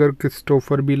Aaron Kurger,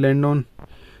 Christopher B. Landon,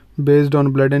 based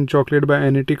on Blood and Chocolate by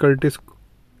Annie T. Curtis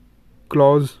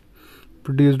Claus,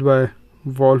 produced by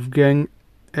Wolfgang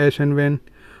Aschenweiss,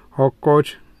 Hawk,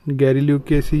 Gary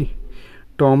Lucchese,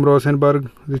 Tom Rosenberg,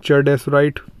 Richard S.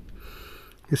 Wright.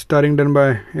 Starring done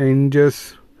by Angus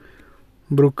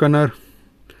Bruckner,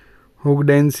 Hugh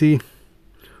Dancy,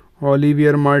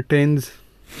 Olivier Martins,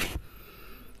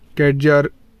 Katja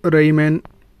Rayman,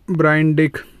 Brian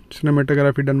Dick.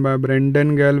 Cinematography done by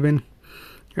Brendan Galvin,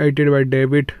 edited by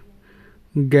David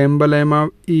Gamble, Emma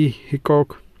E.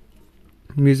 Hickok.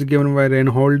 Music given by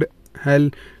Reinhold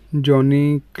Hell,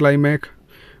 Johnny Climack.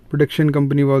 Production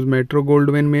company was Metro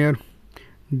Goldwyn Mayer,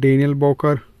 Daniel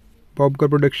Bobker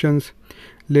Productions,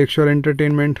 Lakeshore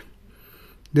Entertainment,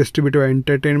 Distributor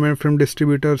Entertainment Film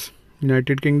Distributors,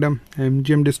 United Kingdom,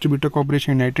 MGM Distributor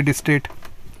Corporation, United States,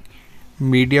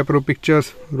 Media Pro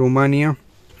Pictures, Romania.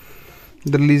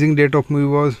 The releasing date of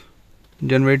movie was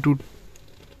January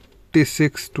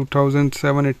 26,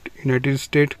 2007 at United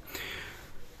States,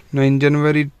 9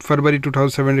 February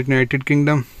 2007 at United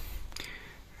Kingdom,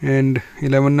 and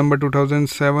 11 November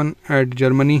 2007 at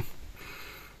Germany,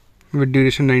 with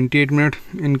duration 98 minutes.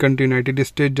 In country United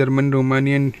States, Germany,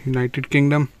 Romania and United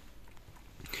Kingdom.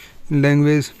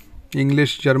 Language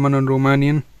English, German and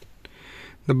Romanian.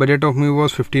 The budget of movie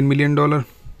was $15 million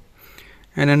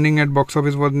and ending at box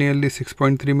office was nearly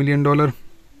 $6.3 million.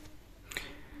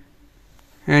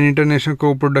 An international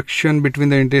co-production between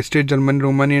the United States, Germany,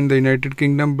 Romania and the United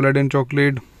Kingdom, Blood and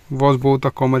Chocolate was both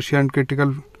a commercial and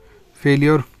critical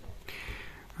failure.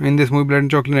 In this movie, Blood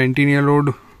and Chocolate,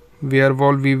 19-year-old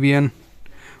werewolf Vivian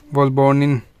was born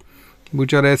in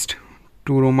Bucharest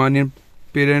to Romanian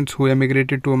parents who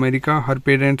emigrated to America. Her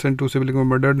parents and two siblings were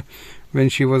murdered when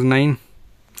she was 9.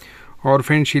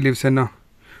 Orphaned, she lives in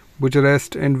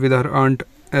Bucharest and with her aunt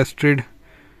Astrid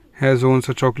owns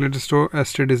a chocolate store.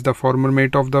 Astrid is the former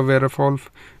mate of the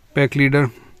werewolf pack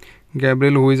leader.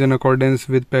 Gabriel, who is in accordance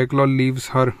with pack law, leaves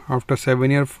her after 7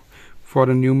 years for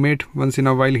a new mate. Once in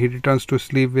a while, he returns to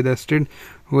sleep with Astrid,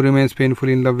 who remains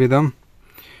painfully in love with him.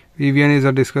 Vivian is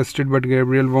disgusted, but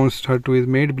Gabriel wants her to his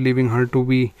maid, believing her to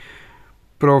be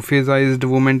prophesized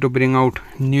woman to bring out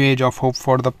new age of hope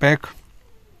for the pack.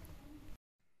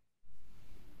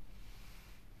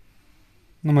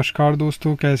 नमस्कार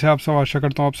दोस्तों, कैसे आप सब? आशा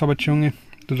करता हूँ आप सब अच्छे होंगे।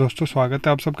 तो दोस्तों, स्वागत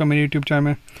है आप सबका मेरे यूट्यूब चैनल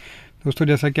में। दोस्तों,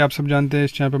 जैसा कि आप सब जानते हैं,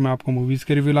 इस चैनल पर मैं आपको मूवीज़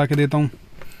के रिव्यू ला के देता हूँ,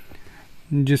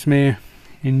 जिसमें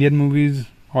Indian movies,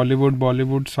 Hollywood,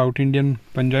 Bollywood, south Indian,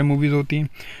 Punjabi movies होती हैं।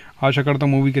 आशा करता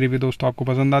हूँ मूवी के रिव्यू दोस्तों आपको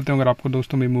पसंद आते हैं। अगर आपको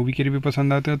दोस्तों मेरी मूवी के रिव्यू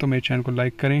पसंद आते हैं तो मेरे चैनल को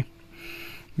लाइक करें,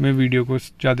 मेरे वीडियो को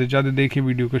ज़्यादा से ज़्यादा देखें,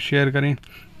 वीडियो को शेयर करें,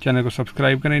 चैनल को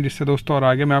सब्सक्राइब करें, जिससे दोस्तों और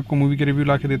आगे मैं आपको मूवी के रिव्यू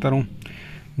ला के देता रहूँ।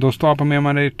 दोस्तों, आप हमें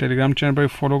हमारे टेलीग्राम चैनल पर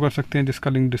फॉलो कर सकते हैं,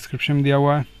 जिसका लिंक डिस्क्रिप्शन में दिया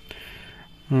हुआ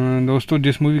है। दोस्तों,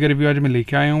 जिस मूवी का रिव्यू आज मैं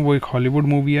लेके आया हूँ वो एक हॉलीवुड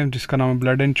मूवी है, जिसका नाम है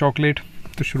ब्लड एंड चॉकलेट।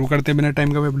 तो शुरू करते हैं बिना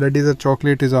टाइम का। Blood is a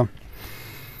chocolate is a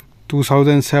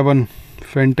 2007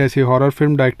 fantasy horror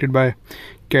film directed by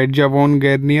Katja von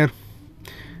Garnier.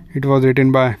 It was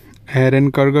written by Aaron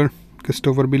Kurger,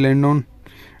 Christopher B. Landon,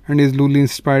 and is loosely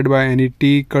inspired by Annie T.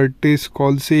 Curtis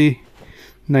Colsey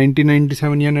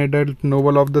 1997 young adult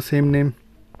novel of the same name.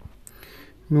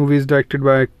 Movie is directed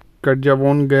by Katja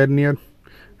von Garnier,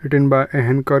 written by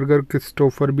Aaron Kurger,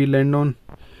 Christopher B. Landon,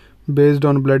 based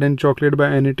on Blood and Chocolate by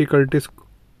Annie T. Curtis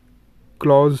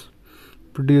Claus,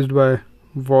 produced by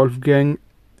Wolfgang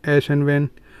Eschenwen,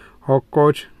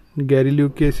 Hawkcoach, Gary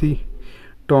Lucchese,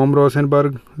 Tom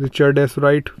Rosenberg, Richard S.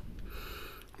 Wright.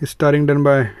 Starring done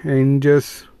by Angus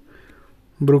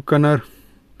Bruckner,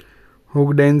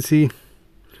 Hugh Dancy,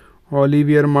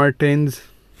 Olivier Martins,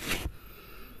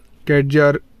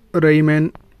 Katja Rayman,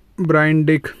 Brian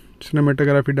Dick.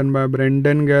 Cinematography done by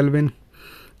Brendan Galvin,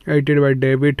 edited by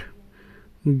David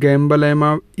Gamble,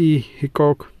 Emma E.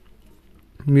 Hickok.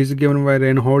 Music given by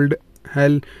Reinhold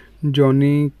Hell,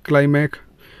 Johnny Climack.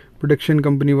 Production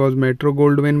company was Metro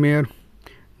Goldwyn Mayer,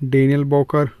 Daniel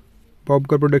Bobker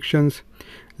Productions,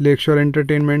 Lakeshore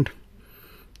Entertainment.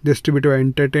 Distributor by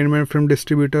Entertainment Film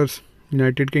Distributors,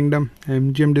 United Kingdom,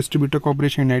 MGM Distributor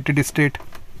Corporation, United States,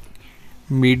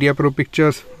 Media Pro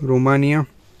Pictures, Romania.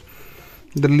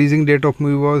 The releasing date of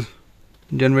movie was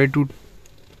January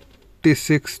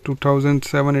 26,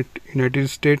 2007 at United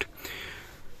States,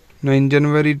 9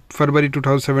 February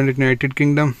 2007 at United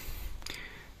Kingdom,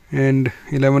 and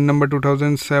 11 November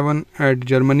 2007 at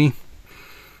Germany,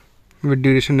 with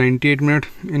duration 98 minutes.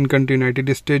 In country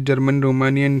United States, Germany,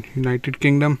 Romania and United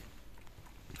Kingdom.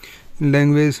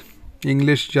 Language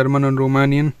English, German and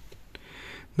Romanian.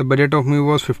 The budget of movie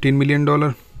was $15 million,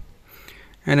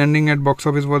 and ending at box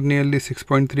office was nearly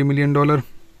 $6.3 million.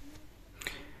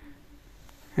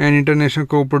 An international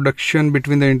co-production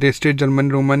between the United States,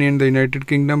 Germany, Romania and the United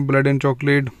Kingdom. Blood and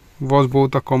Chocolate was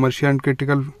both a commercial and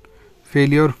critical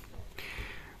failure.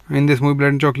 In this movie,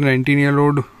 Blood and Chocolate,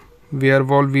 19-year-old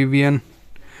werewolf Vivian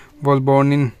was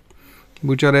born in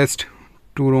Bucharest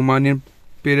to Romanian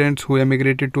parents who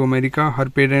emigrated to America. Her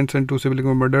parents and two siblings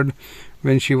were murdered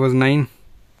when she was 9.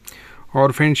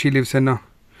 Orphaned, she lives in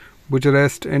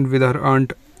Bucharest and with her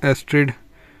aunt Astrid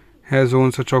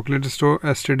owns a chocolate store.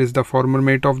 Astrid is the former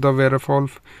mate of the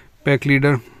werewolf pack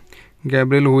leader.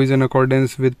 Gabriel, who is in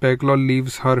accordance with pack law,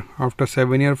 leaves her after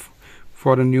 7 years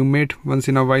for a new mate. Once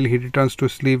in a while, he returns to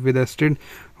sleep with Astrid,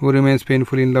 who remains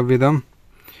painfully in love with him.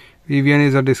 Vivian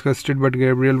is disgusted, but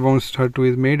Gabriel wants her to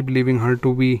his maid, believing her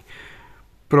to be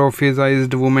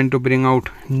prophesized woman to bring out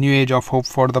new age of hope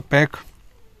for the pack.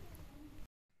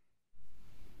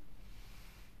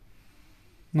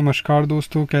 नमस्कार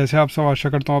दोस्तों, कैसे आप सब? आशा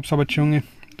करता हूँ आप सब अच्छे होंगे।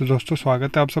 तो दोस्तों,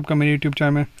 स्वागत है आप सबका मेरे यूट्यूब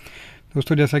चैनल में।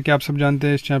 दोस्तों, जैसा कि आप सब जानते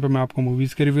हैं, इस चैनल पर मैं आपको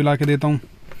मूवीज़ के रिव्यू ला के देता हूँ,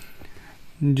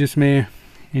 जिसमें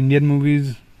Indian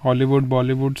movies, Hollywood,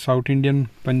 Bollywood, south Indian,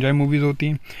 Punjabi movies होती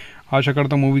हैं। आशा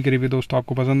करता हूँ मूवी के रिव्यू दोस्तों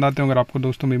आपको पसंद आते हैं। अगर आपको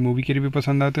दोस्तों मेरी मूवी के रिव्यू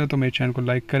पसंद आते हैं तो मेरे चैनल को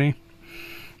लाइक करें,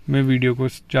 मेरे वीडियो को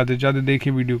ज़्यादा से ज़्यादा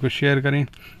देखें, वीडियो को शेयर करें,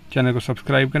 चैनल को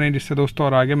सब्सक्राइब करें, जिससे दोस्तों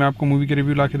और आगे मैं आपको मूवी के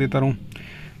रिव्यू ला के देता रहूँ।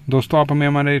 दोस्तों, आप हमें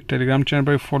हमारे टेलीग्राम चैनल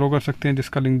पर फॉलो कर सकते हैं,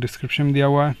 जिसका लिंक डिस्क्रिप्शन में दिया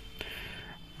हुआ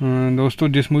है। दोस्तों,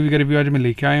 जिस मूवी का रिव्यू आज मैं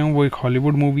लेके आया हूँ वो एक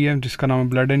हॉलीवुड मूवी है, जिसका नाम है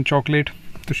ब्लड एंड चॉकलेट।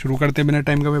 तो शुरू करते हैं बिना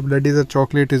टाइम का। Blood is a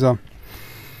chocolate is a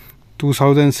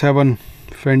 2007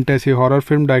 fantasy horror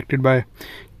film directed by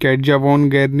Katja von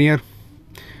Garnier.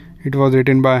 It was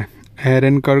written by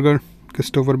Aaron Kurger,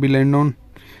 Christopher B. Landon,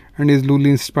 and is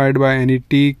loosely inspired by Annie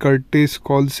T. Curtis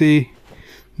Colsey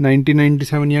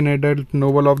 1997 young adult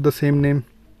novel of the same name.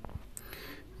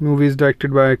 Movie is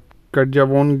directed by Katja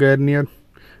von Garnier,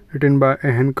 written by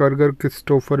Aaron Kurger,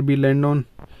 Christopher B. Landon,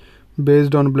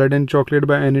 based on Blood and Chocolate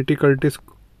by Annie T. Curtis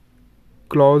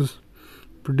Claus,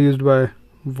 produced by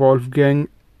Wolfgang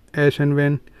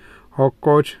Eschenwen,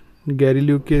 Hawkcoach, Gary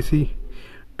Lucchese,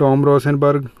 Tom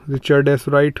Rosenberg, Richard S.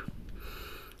 Wright,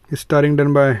 starring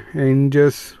done by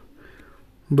Angus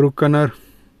Bruckner,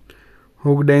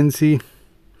 Hugh Dancy,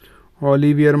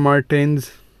 Olivier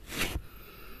Martins,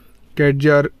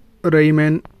 Kedjar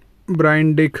Rayman,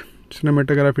 Brian Dick,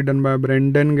 cinematography done by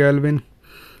Brendan Galvin,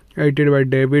 edited by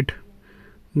David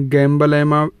Gamble,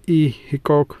 Emma E.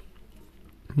 Hickok,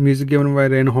 music given by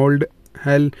Reinhold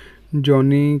Hell,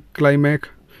 Johnny Climack.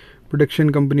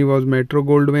 Production company was Metro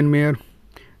Goldwyn Mayer,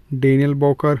 Daniel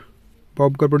Bobker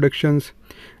Productions,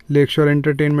 Lakeshore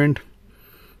Entertainment,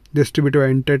 distributor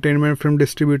Entertainment Film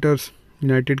Distributors,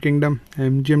 United Kingdom,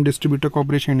 MGM Distributor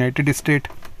Corporation, United States,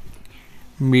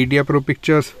 Media Pro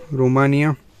Pictures,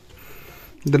 Romania.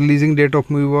 The releasing date of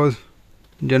movie was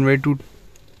January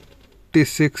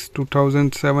 26,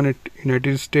 2007 at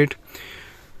United States,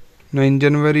 9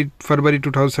 February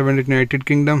 2007 at United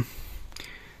Kingdom,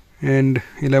 and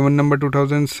 11 November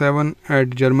 2007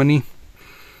 at Germany,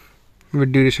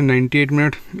 with duration 98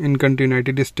 minutes. In country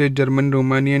United States, Germany,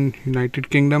 Romania and United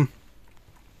Kingdom.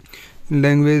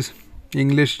 Language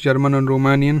English, German and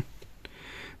Romanian.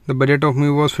 The budget of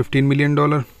movie was $15 million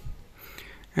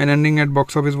and ending at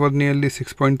box office was nearly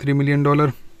 $6.3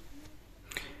 million.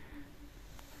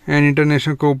 An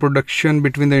international co-production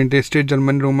between the United States,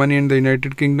 Germany, Romania and the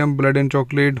United Kingdom, Blood and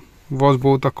Chocolate was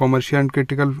both a commercial and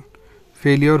critical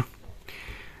failure.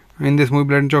 In this movie,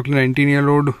 Blood and Chocolate,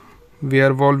 19-year-old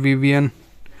werewolf Vivian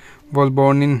was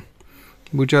born in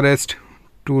Bucharest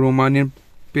to Romanian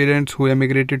parents who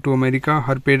emigrated to America.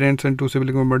 Her parents and two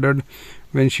siblings were murdered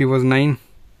when she was 9.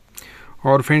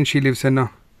 Orphaned, she lives in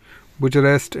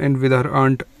Bucharest and with her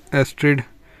aunt Astrid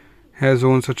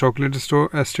owns a chocolate store.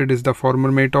 Astrid is the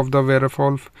former mate of the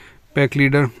werewolf pack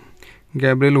leader.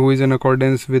 Gabriel, who is in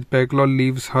accordance with pack law,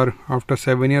 leaves her after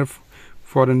 7 years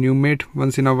for a new mate.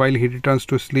 Once in a while, he returns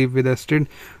to sleep with Astrid,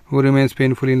 who remains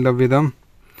painfully in love with him.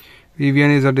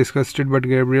 Vivian is disgusted, but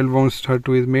Gabriel wants her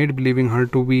to his mate, believing her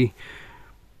to be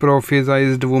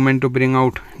prophesized woman to bring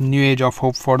out new age of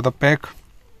hope for the pack.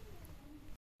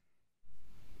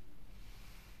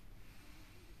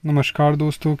 नमस्कार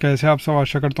दोस्तों, कैसे आप सब?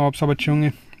 आशा करता हूँ आप सब अच्छे होंगे।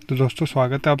 तो दोस्तों,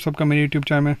 स्वागत है आप सबका मेरे यूट्यूब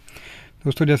चैनल में।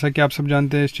 दोस्तों, जैसा कि आप सब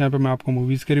जानते हैं, इस चैनल पर मैं आपको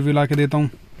मूवीज़ के रिव्यू ला के देता हूँ,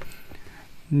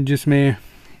 जिसमें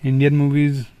Indian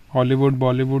movies, Hollywood,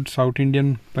 Bollywood, south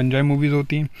Indian, Punjabi movies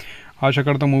होती हैं। आशा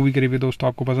करता हूँ मूवी के रिव्यू दोस्तों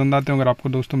आपको पसंद आते हैं। अगर आपको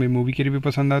दोस्तों मेरी मूवी के रिव्यू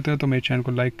पसंद आते हैं तो मेरे चैनल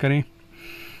को लाइक करें,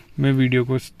 मेरे वीडियो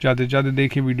को ज़्यादा से ज़्यादा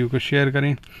देखें, वीडियो को शेयर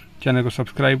करें, चैनल को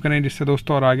सब्सक्राइब करें, जिससे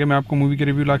दोस्तों और आगे मैं आपको मूवी के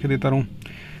रिव्यू ला के देता रहूँ।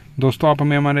 दोस्तों, आप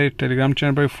हमें हमारे टेलीग्राम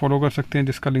चैनल पर फॉलो कर सकते हैं,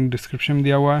 जिसका लिंक डिस्क्रिप्शन में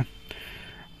दिया हुआ है।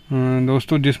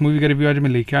 दोस्तों, जिस मूवी का रिव्यू आज मैं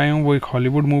लेके आया हूँ वो एक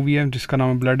हॉलीवुड मूवी है जिसका नाम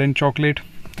है ब्लड एंड चॉकलेट।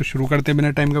 तो शुरू करते हैं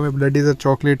बिना टाइम का। Blood is a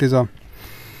chocolate is a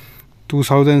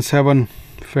 2007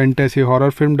 fantasy horror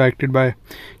film directed by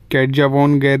कैटजा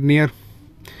von गैर्नियर.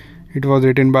 It was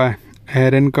written by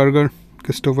Aaron Kurger,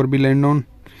 Christopher B. Landon,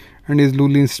 and is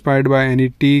loosely inspired by Annie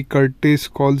T. Curtis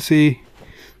Colsey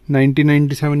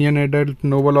 1997 young adult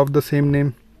novel of the same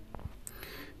name.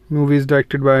 Movie is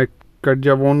directed by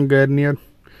Katja von Garnier,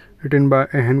 written by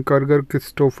Aaron Kurger,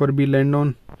 Christopher B.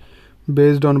 Landon,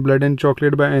 based on Blood and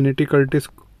Chocolate by Annie T. Curtis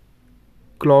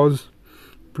Claus,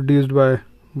 produced by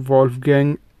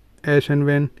Wolfgang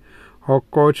Eschenwen,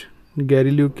 Hawk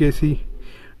Gary Lucchese,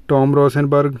 Tom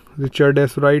Rosenberg, Richard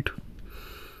S. Wright,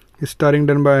 starring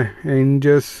done by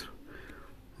Angus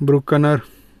Bruckner,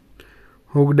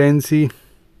 Hugh Dancy,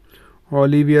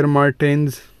 Olivier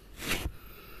Martins,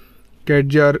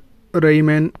 Kedjar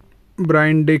Rayman,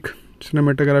 Brian Dick,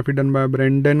 cinematography done by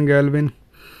Brendan Galvin,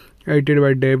 edited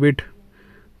by David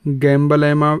Gamble,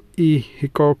 Emma E.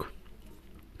 Hickok,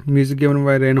 music given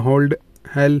by Reinhold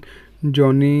Hell,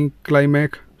 Johnny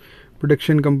Climack.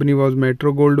 Production company was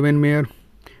Metro Goldwyn Mayer,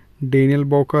 Daniel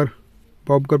Bobker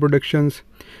Productions,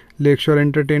 Lakeshore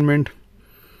Entertainment,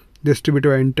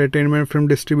 distributor Entertainment Film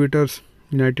Distributors,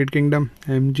 United Kingdom,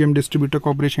 MGM Distributor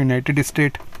Corporation, United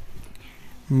States,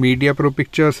 Media Pro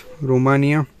Pictures,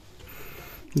 Romania.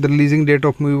 The releasing date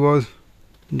of movie was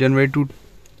January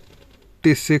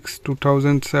 26,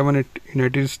 2007 at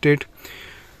United States,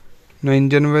 9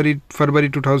 February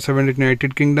 2007 at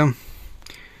United Kingdom,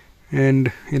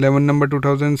 and 11 November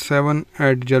 2007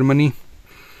 at Germany,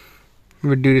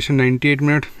 with duration 98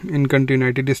 minutes. In country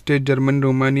United States, Germany,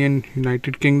 Romania and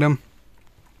United Kingdom.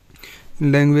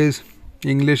 Language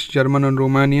English, German and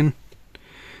Romanian.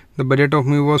 The budget of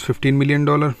movie was $15 million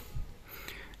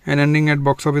and ending at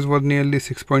box office was nearly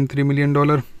 $6.3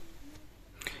 million.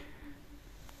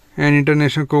 An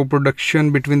international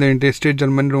co-production between the United States,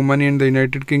 Germany, Romania and the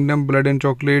United Kingdom, Blood and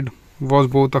Chocolate was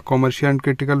both a commercial and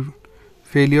critical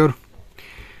failure.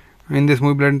 In this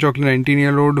movie, Blood and Chocolate,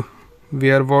 19-year-old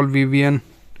werewolf Vivian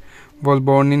was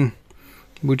born in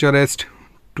Bucharest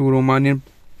to Romanian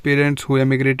parents who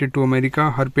emigrated to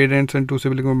America. Her parents and two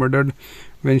siblings were murdered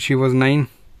when she was 9.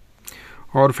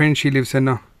 Orphaned, she lives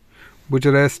in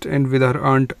Bucharest and with her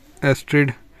aunt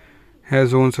Astrid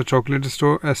owns a chocolate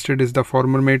store. Astrid is the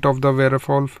former mate of the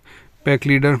werewolf pack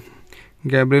leader.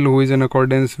 Gabriel, who is in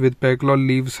accordance with pack law,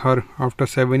 leaves her after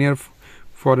 7 years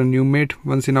for a new mate.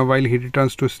 Once in a while, he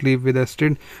returns to sleep with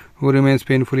Astrid, who remains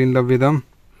painfully in love with him.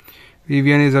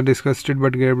 Vivian is disgusted,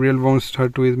 but Gabriel wants her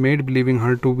to his mate, believing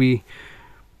her to be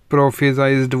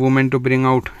prophesized woman to bring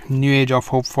out new age of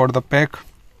hope for the pack.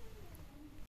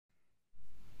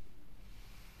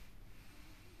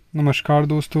 नमस्कार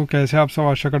दोस्तों, कैसे आप सब?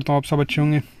 आशा करता हूँ आप सब अच्छे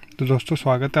होंगे। तो दोस्तों,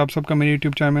 स्वागत है आप सबका मेरे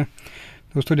यूट्यूब चैनल में।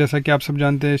 दोस्तों, जैसा कि आप सब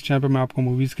जानते हैं, इस चैनल पर मैं आपको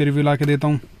मूवीज़ के रिव्यू ला के देता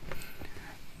हूँ,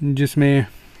 जिसमें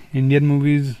Indian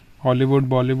movies, Hollywood,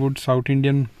 Bollywood, south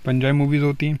Indian, Punjabi movies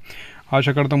होती हैं।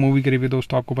 आशा करता हूँ मूवी के रिव्यू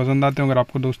दोस्तों आपको पसंद आते हैं। अगर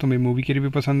आपको दोस्तों मेरी मूवी के रिव्यू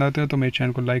पसंद आते हैं तो मेरे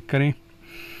चैनल को लाइक करें,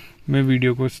 मेरे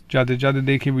वीडियो को ज़्यादा से ज़्यादा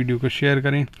देखें, वीडियो को शेयर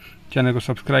करें, चैनल को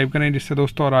सब्सक्राइब करें, जिससे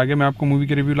दोस्तों और आगे मैं आपको मूवी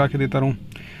के रिव्यू ला के देता रहूँ।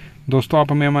 दोस्तों,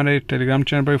 आप हमें हमारे टेलीग्राम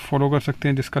चैनल पर फॉलो कर सकते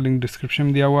हैं, जिसका लिंक डिस्क्रिप्शन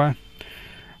में दिया हुआ है।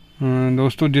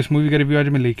 दोस्तों, जिस मूवी का रिव्यू आज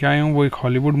मैं लेके आया हूँ वो एक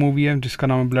हॉलीवुड मूवी है, जिसका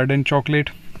नाम है ब्लड एंड चॉकलेट।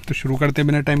 तो शुरू करते हैं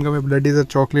बिना टाइम का। Blood is a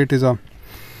chocolate is a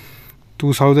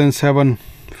 2007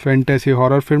 fantasy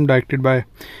horror film directed by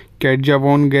Katja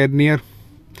von Garnier.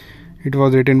 It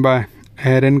was written by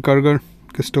Aaron Kurger,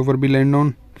 Christopher B.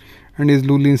 Landon, and is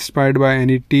loosely inspired by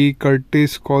Annie T.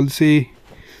 Curtis Colsey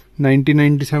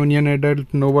 1997 young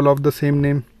adult novel of the same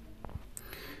name.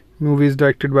 Movie is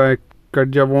directed by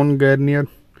Katja von Garnier,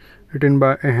 written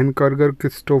by Aaron Kurger,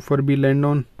 Christopher B.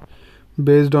 Landon,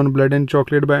 based on Blood and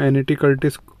Chocolate by Annie T.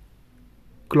 Curtis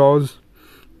Claus,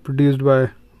 produced by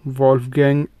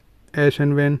Wolfgang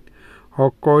Aschenwen,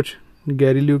 Hawkcoach,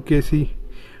 Gary Lucchese,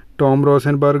 Tom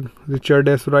Rosenberg, Richard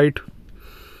S. Wright.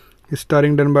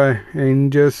 Starring done by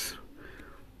Angus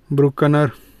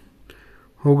Bruckner,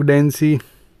 Hugh Dancy,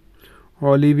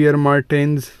 Olivier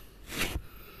Martins,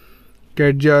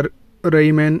 Katja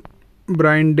Rayman,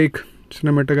 Brian Dick.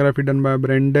 Cinematography done by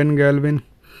Brendan Galvin,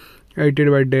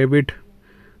 edited by David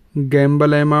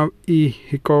Gamble, Emma E.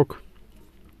 Hickok.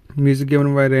 Music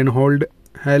given by Reinhold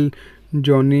Hell,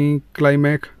 Johnny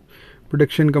Climack.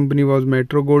 Production company was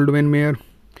Metro Goldwyn Mayer,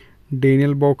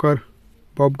 Daniel Bobker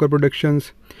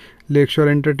Productions, Lakeshore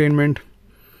Entertainment.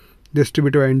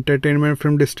 Distributor by Entertainment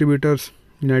Film Distributors,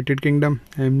 United Kingdom,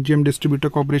 MGM Distributor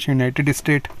Corporation, United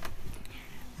States,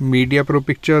 Media Pro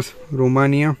Pictures,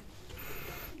 Romania.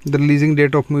 The releasing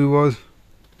date of movie was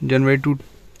January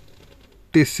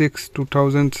 26,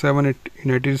 2007 at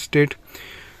United States,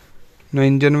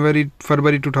 9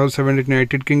 February 2007 at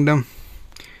United Kingdom,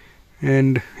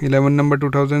 and 11 November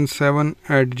 2007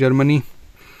 at Germany,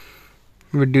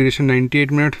 with duration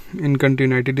 98 minutes. In country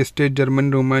United States, Germany,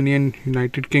 Romania and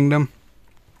United Kingdom.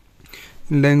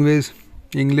 Language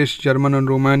English, German and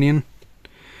Romanian.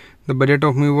 The budget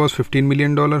of movie was $15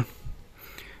 million,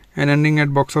 and ending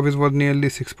at box office was nearly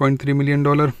 $6.3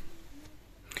 million.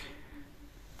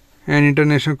 An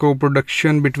international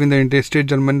co-production between the United States,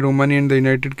 Germany, Romania and the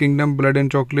United Kingdom. Blood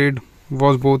and Chocolate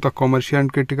was both a commercial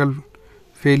and critical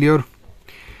failure.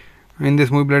 In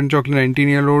this movie, Blood and Chocolate,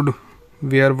 19-year-old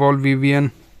werewolf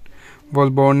Vivian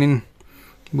was born in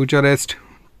Bucharest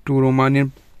to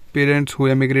Romanian parents who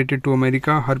emigrated to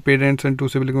America. Her parents and two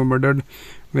siblings were murdered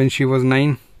when she was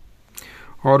 9.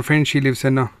 Orphaned, she lives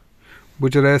in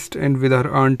Bucharest and with her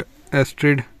aunt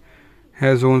Astrid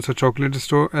owns a chocolate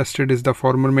store. Astrid is the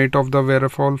former mate of the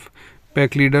werewolf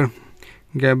pack leader.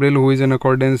 Gabriel, who is in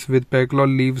accordance with pack law,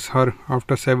 leaves her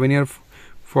after 7 years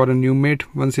for a new mate.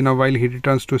 Once in a while, he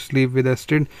returns to sleep with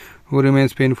Astrid, who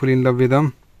remains painfully in love with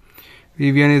him.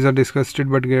 Vivian is disgusted,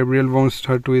 but Gabriel wants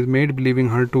her to his mate, believing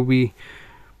her to be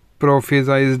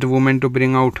prophesized woman to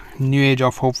bring out new age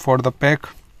of hope for the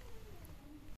pack.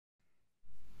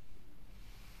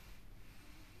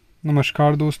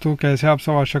 नमस्कार दोस्तों, कैसे आप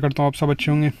सब? आशा करता हूँ आप सब अच्छे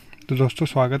होंगे। तो दोस्तों,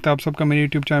 स्वागत है आप सबका मेरे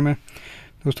यूट्यूब चैनल में।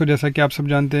 दोस्तों, जैसा कि आप सब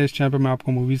जानते हैं, इस चैनल पर मैं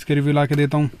आपको मूवीज़ के रिव्यू ला के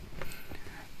देता हूँ,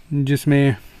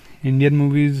 जिसमें Indian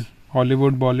movies,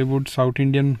 Hollywood, Bollywood, south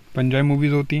Indian, Punjabi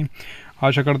movies होती हैं।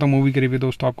 आशा करता हूँ मूवी के रिव्यू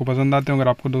दोस्तों आपको पसंद आते हैं। अगर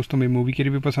आपको दोस्तों मेरी मूवी के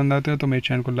रिव्यू पसंद आते हैं तो मेरे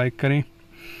चैनल को लाइक करें,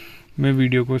 मेरे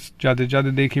वीडियो को ज़्यादा से ज़्यादा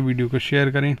देखें, वीडियो को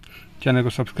शेयर करें, चैनल को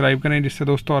सब्सक्राइब करें, जिससे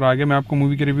दोस्तों और आगे मैं आपको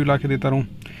मूवी के रिव्यू ला के देता रहूँ।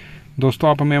 दोस्तों,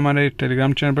 आप हमें हमारे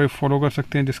टेलीग्राम चैनल पर फॉलो कर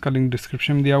सकते हैं, जिसका लिंक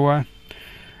डिस्क्रिप्शन में दिया हुआ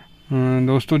है।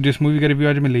 दोस्तों, जिस मूवी का रिव्यू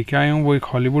आज मैं लेके आया हूँ वो एक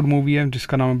हॉलीवुड मूवी है,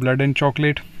 जिसका नाम है ब्लड एंड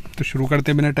चॉकलेट। तो शुरू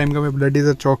करते हैं बिना टाइम का। Blood is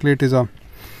a chocolate is a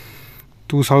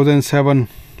 2007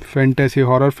 fantasy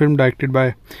horror film directed by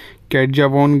Katja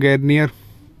von Garnier.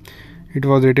 It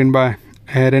was written by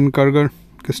Aaron Kurger,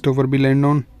 Christopher B.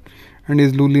 Landon, and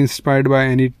is loosely inspired by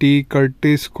Annie T.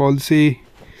 Curtis Colsey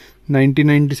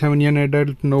 1997 young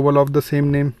adult novel of the same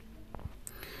name.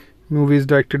 Movie is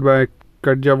directed by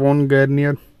Katja von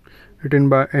Garnier, written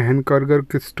by Aaron Kurger,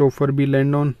 Christopher B.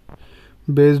 Landon,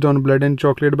 based on Blood and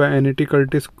Chocolate by Annie T.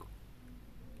 Curtis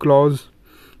Claus,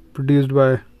 produced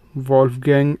by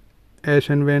Wolfgang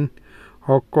Eschenwen,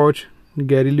 Hawkcoach,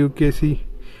 Gary Lucchese,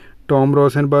 Tom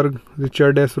Rosenberg,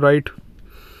 Richard S. Wright,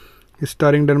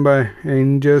 starring done by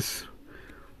Angus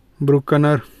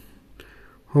Bruckner,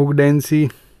 Hugh Dancy,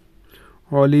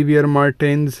 Olivier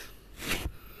Martins,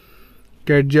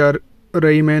 Katja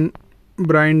Rayman,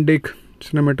 Brian Dick,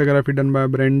 cinematography done by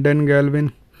Brendan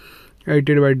Galvin,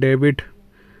 edited by David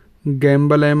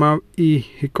Gamble, Emma E.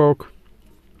 Hickok,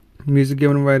 music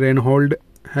given by Reinhold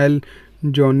Hell,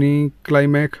 Johnny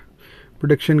Climack.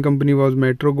 Production company was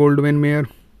Metro Goldwyn Mayer,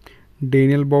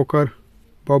 Daniel Bobker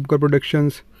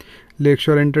Productions,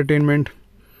 Lakeshore Entertainment,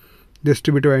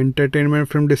 distributor Entertainment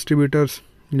Film Distributors,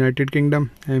 United Kingdom,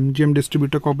 MGM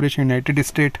Distributor Corporation, United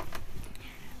States,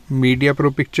 Media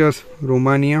Pro Pictures,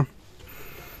 Romania.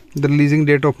 The releasing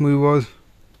date of movie was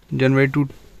January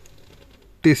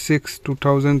 26,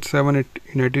 2007 at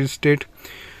United States,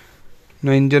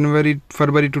 9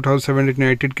 February 2007 at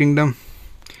United Kingdom,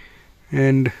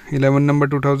 and 11 November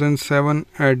 2007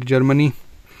 at Germany,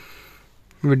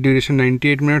 with duration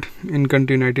 98 minutes. In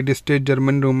country United States,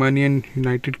 Germany, Romania and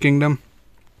United Kingdom.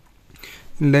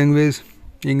 Language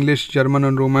English, German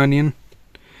and Romanian.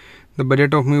 The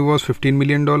budget of movie was $15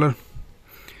 million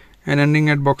and ending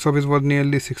at box office was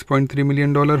nearly $6.3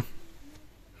 million.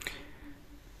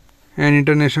 An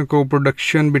international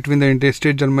co-production between the United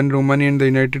States, Germany, Romania and the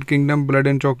United Kingdom, Blood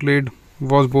and Chocolate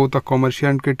was both a commercial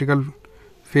and critical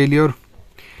failure.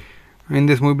 In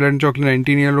this movie, Blood and Chocolate,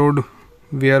 19-year-old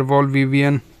werewolf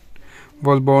Vivian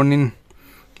was born in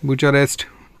Bucharest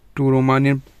to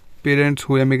Romanian parents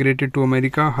who emigrated to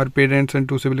America. Her parents and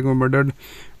two siblings were murdered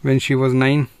when she was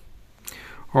 9.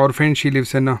 Orphaned, she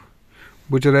lives in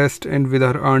Bucharest and with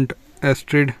her aunt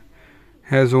Astrid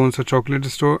owns a chocolate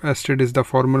store. Astrid is the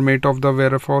former mate of the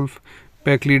werewolf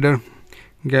pack leader.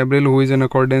 Gabriel, who is in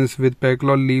accordance with pack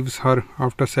law, leaves her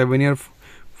after 7 years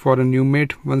for a new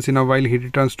mate. Once in a while, he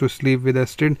returns to sleep with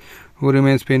Astrid, who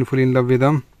remains painfully in love with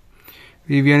him.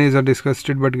 Vivian is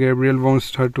disgusted, but Gabriel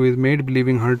wants her to his mate,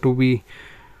 believing her to be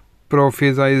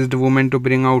prophesized woman to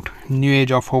bring out new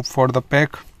age of hope for the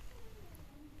pack.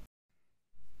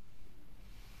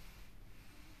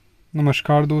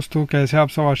 नमस्कार दोस्तों, कैसे आप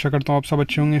सब? आशा करता हूँ आप सब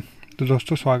अच्छे होंगे। तो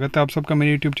दोस्तों, स्वागत है आप सबका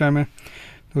मेरे यूट्यूब चैनल में।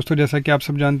 दोस्तों, जैसा कि आप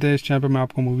सब जानते हैं, इस चैनल पर मैं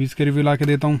आपको मूवीज़ के रिव्यू ला के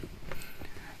देता हूँ,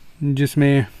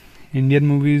 जिसमें Indian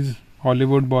movies,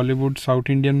 Hollywood, Bollywood, south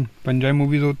Indian, Punjabi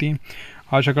movies होती हैं।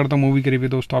 आशा करता हूँ मूवी के रिव्यू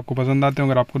दोस्तों आपको पसंद आते हैं।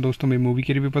 अगर आपको दोस्तों मेरी मूवी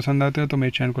के रिव्यू पसंद आते हैं तो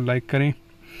मेरे चैनल को लाइक करें,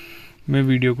 मेरे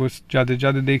वीडियो को ज़्यादा से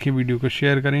ज़्यादा देखें, वीडियो को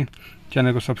शेयर करें,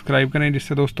 चैनल को सब्सक्राइब करें,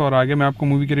 जिससे दोस्तों और आगे मैं आपको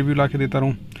मूवी के रिव्यू ला के देता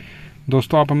रहूँ।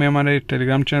 दोस्तों, आप हमें हमारे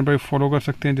टेलीग्राम चैनल पर फॉलो कर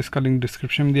सकते हैं, जिसका लिंक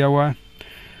डिस्क्रिप्शन में दिया हुआ है।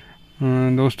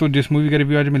 दोस्तों, जिस मूवी का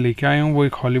रिव्यू आज मैं लेके आया हूँ वो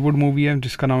एक हॉलीवुड मूवी है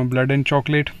जिसका नाम है ब्लड एंड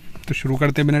चॉकलेट। तो शुरू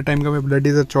करते हैं बिना टाइम का। Blood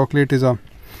is a chocolate is a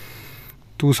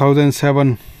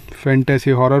 2007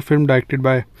 fantasy horror film directed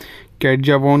by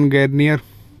Katja von Garnier.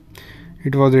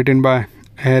 It was written by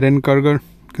Aaron Kurger,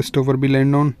 Christopher B.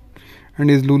 Landon,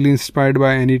 and is loosely inspired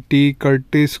by Annie T.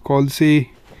 Curtis Colsey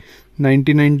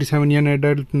 1997 young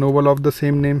adult novel of the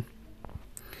same name.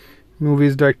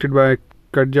 Movie is directed by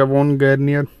Katja von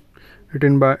Garnier,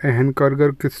 written by Aaron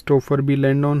Kurger, Christopher B.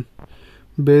 Landon,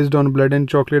 based on Blood and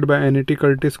Chocolate by Annie T.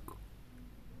 Curtis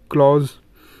Claus,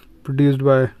 produced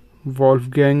by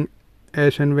Wolfgang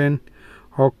Eschenwen,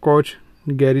 Hawkcoach,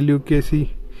 Gary Lucchese,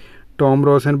 Tom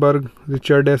Rosenberg,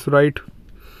 Richard S. Wright,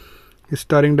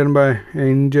 starring done by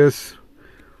Angus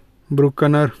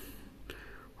Bruckner,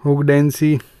 Hugh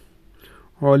Dancy,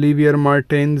 Olivier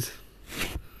Martins,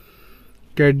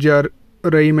 Katja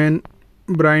Rayman,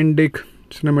 Brian Dick,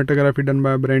 cinematography done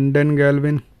by Brendan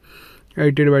Galvin,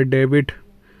 edited by David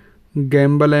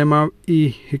Gamble, Emma E.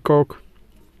 Hickok,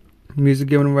 music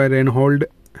given by Reinhold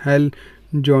Hell,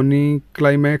 Johnny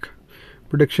Climack.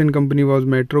 Production company was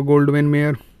Metro Goldwyn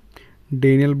Mayer,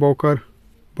 Daniel Bobker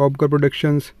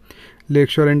Productions,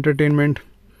 Lakeshore Entertainment,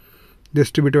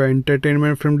 distributor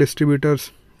Entertainment Film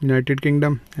Distributors, United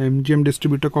Kingdom, MGM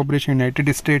Distributor Corporation,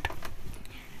 United States,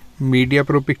 Media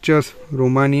Pro Pictures,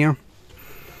 Romania.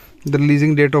 The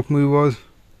releasing date of movie was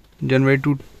January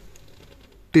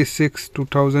 26,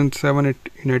 2007 at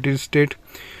United States,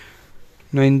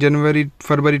 9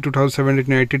 February 2007 at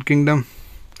United Kingdom,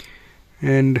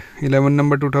 and 11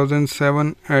 November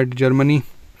 2007 at Germany,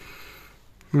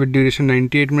 with duration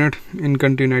 98 minutes. In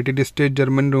country United States,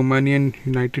 Germany, Romania and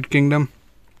United Kingdom.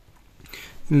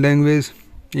 Language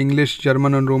English,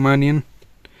 German and Romanian.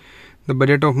 The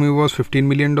budget of movie was $15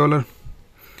 million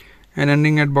and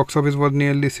ending at box office was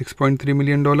nearly $6.3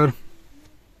 million.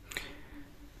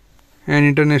 An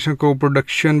international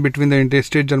co-production between the United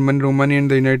States, Germany, Romania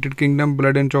and the United Kingdom,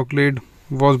 Blood and Chocolate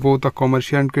was both a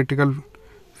commercial and critical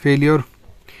failure.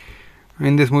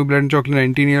 In this movie, Blood and Chocolate,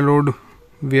 19-year-old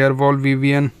werewolf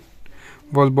Vivian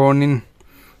was born in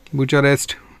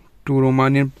Bucharest to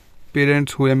Romanian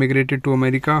parents who emigrated to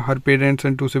America. Her parents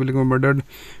and two siblings were murdered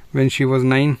when she was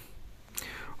 9.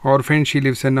 Orphaned, she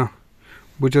lives in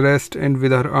Bucharest and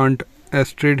with her aunt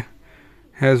Astrid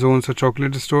owns a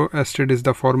chocolate store. Astrid is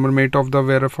the former mate of the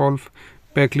werewolf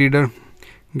pack leader.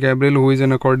 Gabriel, who is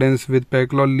in accordance with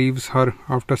pack law, leaves her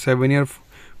after 7 years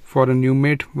for a new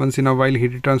mate. Once in a while, he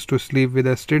returns to sleep with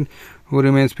Astrid, who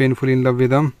remains painfully in love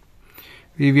with him.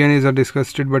 Vivian is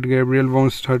disgusted, but Gabriel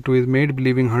wants her to his mate,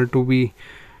 believing her to be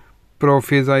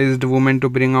prophesized woman to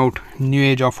bring out new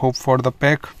age of hope for the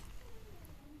pack.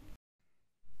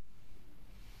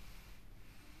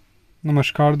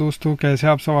 नमस्कार दोस्तों, कैसे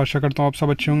आप सब? आशा करता हूँ आप सब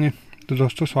अच्छे होंगे। तो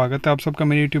दोस्तों, स्वागत है आप सबका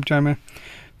मेरे यूट्यूब चैनल में।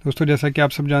 दोस्तों, जैसा कि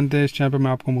आप सब जानते हैं, इस चैनल पर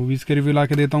मैं आपको मूवीज़ के रिव्यू ला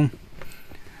के देता हूँ,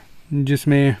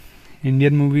 जिसमें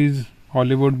Indian movies,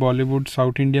 Hollywood, Bollywood,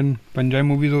 south Indian, Punjabi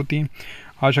movies होती हैं।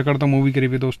 आशा करता हूँ मूवी के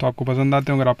रिव्यू दोस्तों आपको पसंद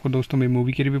आते हैं। अगर आपको दोस्तों मेरी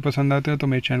मूवी के रिव्यू पसंद आते हैं तो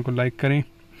मेरे चैनल को लाइक करें,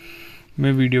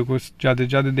 मेरे वीडियो को ज़्यादा से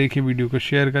ज़्यादा देखें, वीडियो को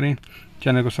शेयर करें,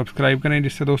 चैनल को सब्सक्राइब करें,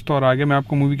 जिससे दोस्तों और आगे मैं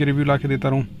आपको मूवी के रिव्यू ला के देता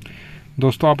रहूँ।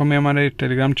 दोस्तों, आप हमें हमारे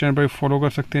टेलीग्राम चैनल पर फॉलो कर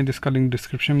सकते हैं, जिसका लिंक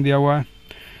डिस्क्रिप्शन में दिया हुआ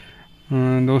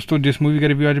है। दोस्तों, जिस मूवी का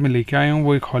रिव्यू आज मैं लेके आया हूँ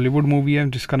वो एक हॉलीवुड मूवी है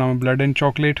जिसका नाम है ब्लड एंड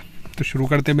चॉकलेट। तो शुरू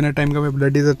करते हैं बिना टाइम का।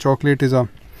 Blood is a chocolate is a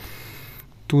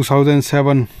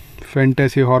 2007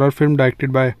 fantasy horror film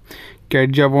directed by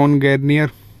कैटजा von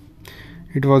गैर्नियर.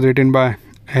 It was written by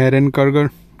Aaron Kurger,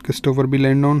 Christopher B.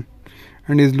 Landon,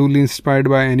 and is loosely inspired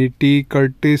by Annie T.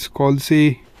 Curtis Colsey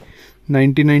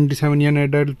 1997 young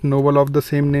adult novel of the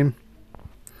same name.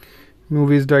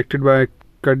 Movie is directed by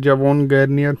Katja von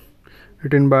Garnier,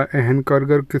 written by Aaron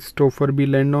Kurger, Christopher B.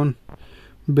 Landon,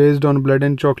 based on Blood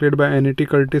and Chocolate by Annie T.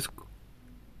 Curtis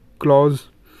Claus,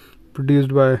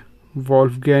 produced by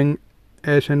Wolfgang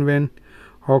Eschenwen,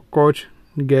 Hawk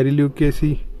Gary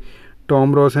Lucchese,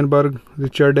 Tom Rosenberg,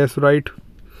 Richard S. Wright,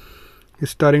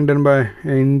 starring done by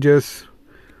Angus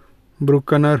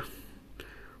Bruckner,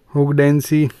 Hugh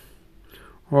Dancy,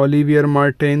 Olivier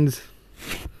Martins,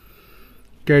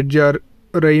 Katja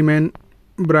Rayman,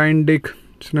 Brian Dick,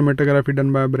 cinematography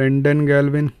done by Brendan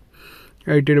Galvin,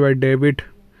 edited by David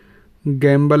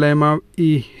Gamble, Emma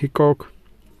E. Hickok,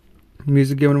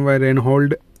 music given by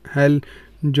Reinhold Hell,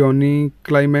 Johnny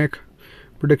Climack.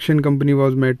 Production company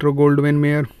was Metro Goldwyn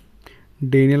Mayer,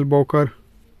 Daniel Bobker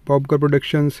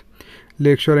Productions,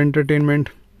 Lakeshore Entertainment,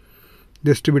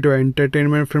 distributor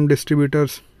Entertainment Film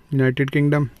Distributors, United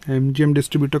Kingdom, MGM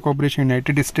Distributor Corporation,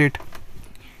 United States,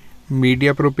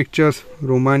 Media Pro Pictures,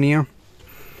 Romania.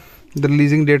 The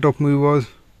releasing date of movie was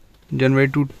January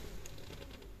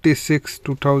 26,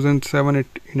 2007 at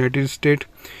United States,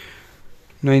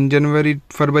 9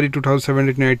 February 2007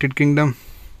 at United Kingdom,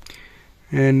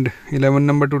 and 11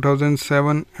 November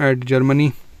 2007 at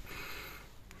Germany,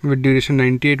 with duration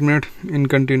 98 minutes. In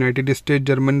country United States,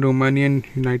 Germany, Romania and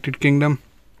United Kingdom.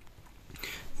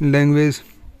 Language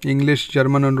English,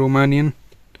 German and Romanian.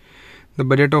 The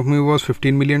budget of movie was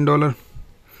 $15 million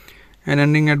and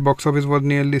ending at box office was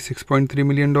nearly $6.3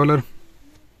 million.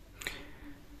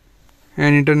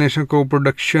 An international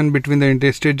co-production between the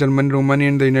United States, Germany, Romania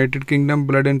and the United Kingdom,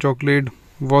 Blood and Chocolate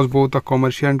was both a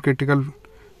commercial and critical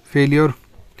failure.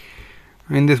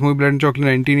 In this movie, Blood and Chocolate,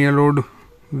 19-year-old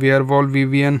werewolf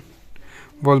Vivian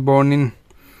was born in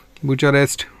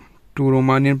Bucharest to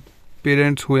Romanian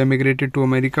parents who emigrated to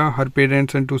America. Her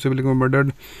parents and two siblings were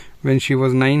murdered when she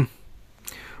was 9.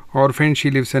 Orphaned,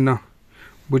 she lives in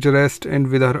Bucharest and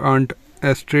with her aunt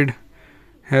Astrid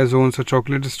owns a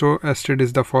chocolate store. Astrid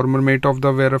is the former mate of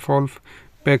the werewolf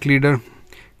pack leader.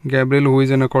 Gabriel, who is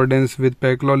in accordance with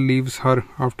pack law, leaves her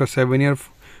after 7 years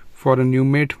for a new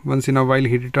mate. Once in a while,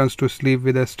 he returns to sleep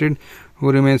with Astrid,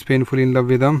 who remains painfully in love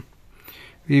with him.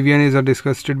 Vivian is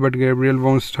disgusted, but Gabriel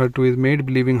wants her to his mate,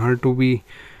 believing her to be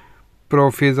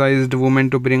prophesized woman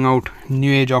to bring out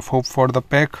new age of hope for the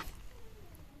pack.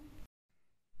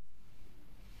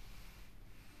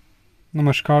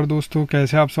 नमस्कार दोस्तों,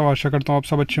 कैसे आप सब? आशा करता हूँ आप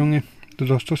सब अच्छे होंगे। तो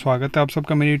दोस्तों, स्वागत है आप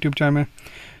सबका मेरे यूट्यूब चैनल में।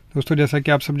 दोस्तों, जैसा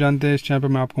कि आप सब जानते हैं, इस चैनल पर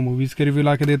मैं आपको मूवीज़ के रिव्यू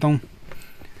ला के देता हूँ,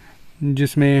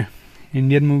 जिसमें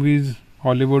Indian movies,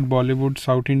 Hollywood, Bollywood,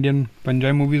 south Indian,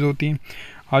 Punjabi movies होती हैं।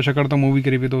 आशा करता हूँ मूवी के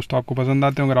रिव्यू दोस्तों आपको पसंद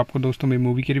आते हैं। अगर आपको दोस्तों मेरी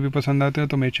मूवी के रिव्यू पसंद आते हैं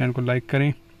तो मेरे चैनल को लाइक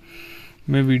करें,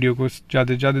 मेरे वीडियो को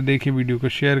ज़्यादा से ज़्यादा देखें, वीडियो को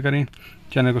शेयर करें,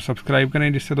 चैनल को सब्सक्राइब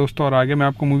करें, जिससे दोस्तों और आगे मैं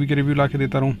आपको मूवी के रिव्यू ला के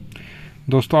देता रहूँ।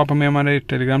 दोस्तों आप हमें हमारे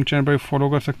टेलीग्राम चैनल पर फॉलो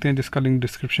कर सकते हैं, जिसका लिंक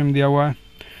डिस्क्रिप्शन में दिया हुआ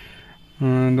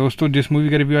है। दोस्तों जिस मूवी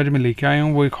का रिव्यू आज मैं लेके आया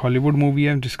हूँ वो एक हॉलीवुड मूवी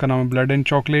है जिसका नाम है ब्लड एंड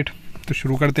चॉकलेट। तो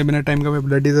शुरू करते हैं बिना टाइम का।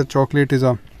 Blood is a chocolate is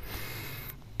a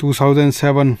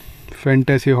 2007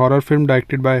 fantasy horror film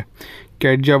directed by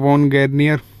Katja von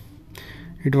Garnier.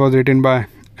 It was written by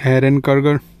Aaron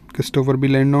Kurger, Christopher B.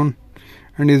 Landon,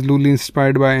 and is loosely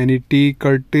inspired by Annie T.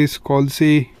 Curtis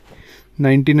Colsey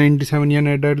 1997 young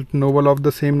adult novel of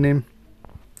the same name.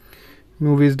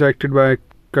 Movie is directed by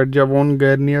Katja von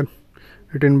Garnier,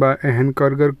 written by Aaron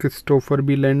Kurger, Christopher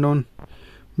B. Landon,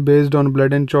 based on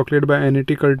Blood and Chocolate by Annie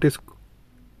T. Curtis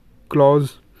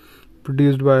Claus,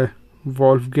 produced by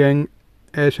Wolfgang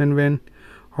Eschenwen,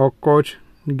 Hawkcoach,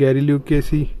 Gary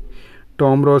Lucchese,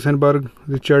 Tom Rosenberg,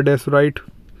 Richard S. Wright.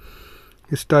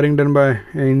 Starring done by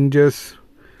Angus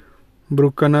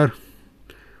Bruckner,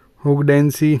 Hugh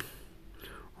Dancy,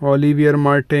 Olivier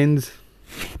Martins,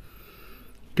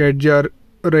 Katja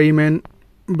Rayman,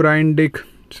 Brian Dick.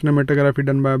 Cinematography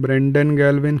done by Brendan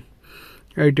Galvin.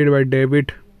 Edited by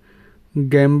David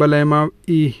Gamble, Emma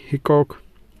E. Hickok.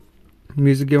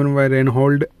 Music given by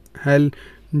Reinhold Hell,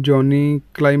 Johnny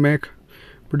Climack.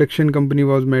 Production company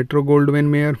was Metro Goldwyn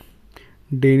Mayer,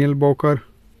 Daniel Bobker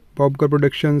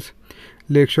Productions,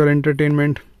 Lakeshore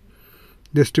Entertainment.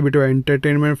 Distributor by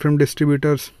Entertainment Film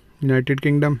Distributors, United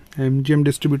Kingdom, MGM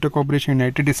Distributor Corporation,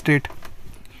 United States,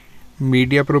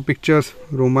 Media Pro Pictures,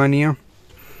 Romania.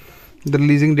 The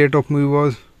releasing date of movie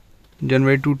was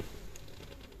January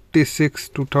 26,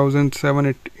 2007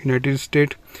 at United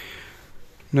States,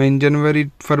 9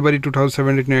 February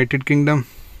 2007 at United Kingdom,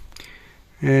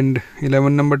 and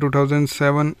 11 November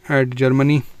 2007 at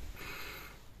Germany,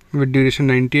 with duration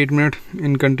 98 minutes.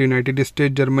 In country United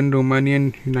States, Germany, Romania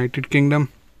and United Kingdom.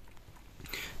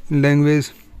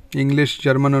 Language English,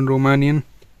 German and Romanian.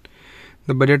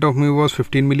 The budget of movie was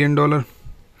 $15 million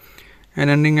and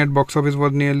ending at box office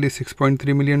was nearly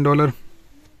 $6.3 million.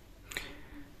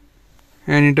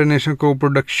 An international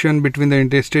co-production between the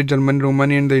United States, Germany,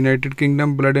 Romania and the United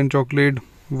Kingdom. Blood and Chocolate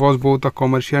was both a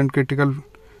commercial and critical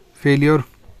failure.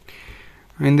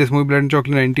 In this movie, Blood and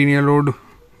Chocolate, 19-year-old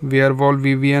werewolf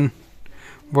Vivian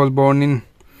was born in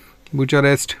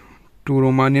Bucharest to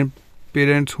Romanian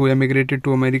parents who emigrated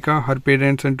to America. Her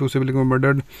parents and two siblings were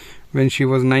murdered when she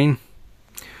was 9.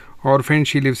 Orphaned,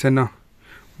 she lives in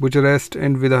Bucharest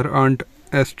and with her aunt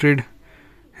Astrid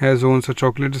owns a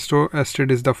chocolate store.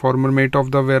 Astrid is the former mate of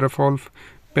the werewolf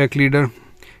pack leader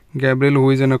Gabriel,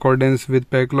 who is in accordance with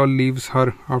pack law, leaves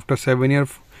her after 7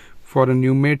 years for a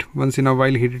new mate. Once in a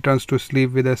while he returns to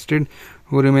sleep with Astrid,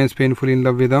 who remains painfully in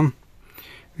love with him.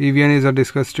 Vivian is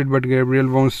disgusted, but Gabriel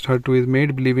wants her to his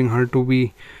mate, believing her to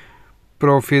be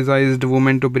prophesized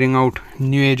woman to bring out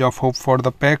new age of hope for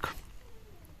the pack.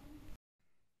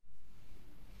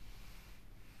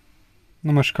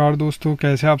 नमस्कार दोस्तों,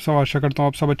 कैसे आप सब? आशा करता हूँ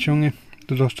आप सब अच्छे होंगे।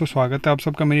 तो दोस्तों स्वागत है आप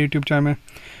सबका मेरे यूट्यूब चैनल में।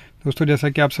 दोस्तों जैसा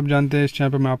कि आप सब जानते हैं, इस चैनल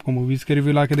पर मैं आपको मूवीज़ के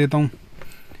रिव्यू ला के देता हूँ,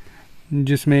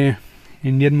 जिसमें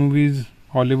Indian movies,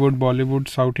 Hollywood, Bollywood,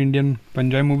 south Indian,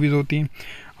 Punjabi movies होती हैं।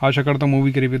 आशा करता हूँ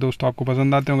मूवी के रिव्यू दोस्तों आपको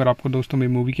पसंद आते हैं। अगर आपको दोस्तों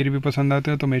मेरी मूवी के रिव्यू पसंद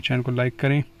आते हैं तो मेरे चैनल को लाइक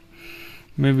करें,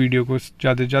 मेरे वीडियो को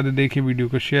ज़्यादा से ज़्यादा देखें, वीडियो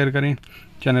को शेयर करें,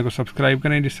 चैनल को सब्सक्राइब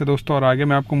करें, जिससे दोस्तों और आगे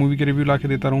मैं आपको मूवी के रिव्यू ला के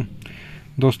देता रहूँ।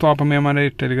 दोस्तों आप हमें हमारे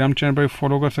टेलीग्राम चैनल पर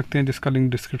फॉलो कर सकते हैं, जिसका लिंक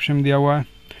डिस्क्रिप्शन में दिया हुआ है।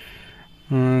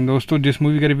 दोस्तों जिस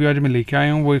मूवी का रिव्यू आज मैं लेके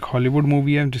आया हूँ वो एक हॉलीवुड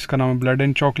मूवी है जिसका नाम है ब्लड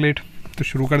एंड चॉकलेट। तो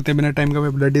शुरू करते हैं बिना टाइम का।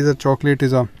 Blood is a chocolate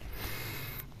is a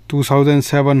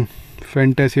 2007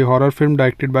 fantasy horror film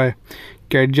directed by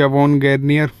Katja von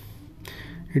Garnier.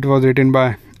 It was written by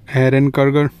Aaron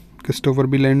Kurger, Christopher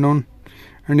B. Landon,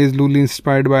 and is loosely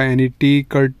inspired by Annie T.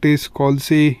 Curtis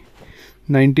Colsey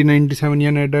 1997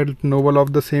 young adult novel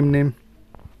of the same name.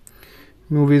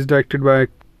 Movie is directed by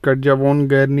Katja von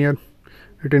Garnier,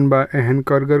 written by Aaron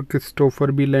Kurger,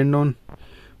 Christopher B. Landon,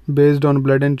 based on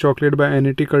Blood and Chocolate by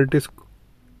Annie T. Curtis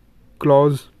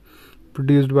Claus,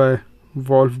 produced by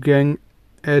Wolfgang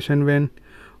Eschenwen,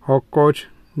 Hawkcoach,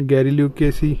 Gary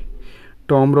Lucchese,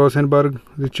 Tom Rosenberg,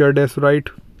 Richard S. Wright.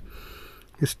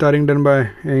 Starring done by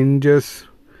Angus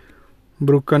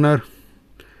Bruckner,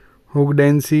 Hugh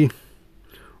Dancy,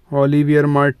 Olivier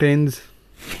Martins,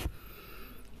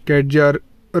 Katja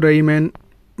Rayman,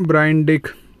 Brian Dick.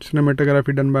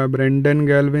 Cinematography done by Brendan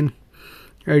Galvin.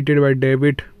 Edited by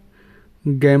David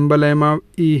Gamble, Emma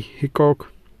E. Hickok.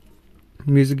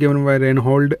 Music given by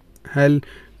Reinhold Hell,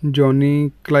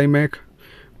 Johnny Climack.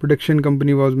 Production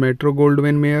company was Metro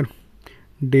Goldwyn Mayer,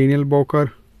 Daniel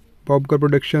Bobker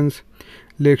Productions,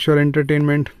 Lakeshore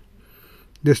Entertainment,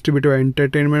 Distributor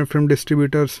Entertainment Film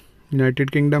Distributors,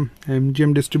 United Kingdom,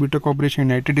 MGM Distributor Corporation,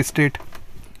 United States,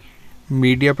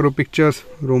 Media Pro Pictures,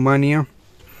 Romania.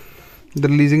 The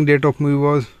releasing date of movie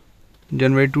was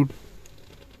January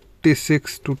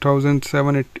 26,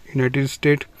 2007 at United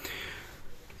States,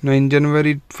 9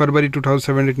 February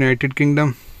 2007 at United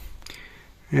Kingdom,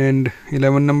 and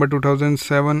 11 November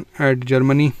 2007 at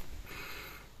Germany,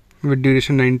 with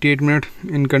duration 98 minutes.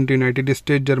 In country United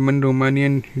States, Germany, Romania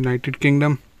and United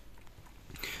Kingdom.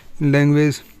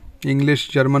 Language English,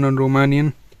 German and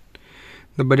Romanian.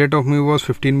 The budget of movie was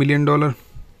 $15 million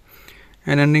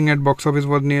and ending at box office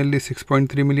was nearly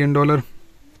 $6.3 million.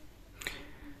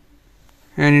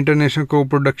 An international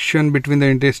co-production between the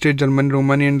United States, Germany,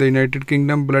 Romania and the United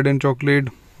Kingdom, Blood and Chocolate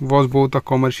was both a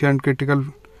commercial and critical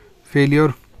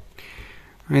failure.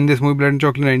 In this movie, Blood and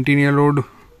Chocolate, 19-year-old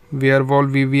werewolf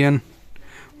Vivian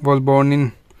was born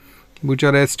in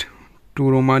Bucharest to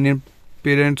Romanian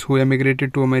parents who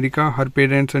emigrated to America. Her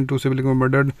parents and two siblings were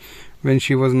murdered when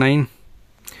she was 9.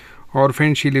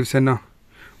 Orphaned, she lives in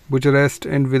Bucharest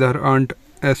and with her aunt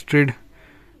Astrid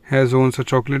owns a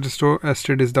chocolate store.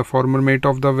 Astrid is the former mate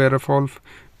of the werewolf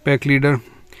pack leader.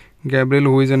 Gabriel,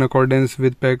 who is in accordance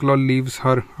with pack law, leaves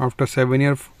her after 7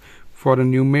 years for a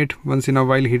new mate. Once in a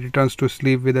while, he returns to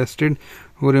sleep with Astrid,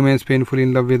 who remains painfully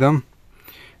in love with him.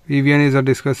 Vivian is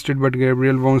disgusted, but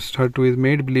Gabriel wants her to his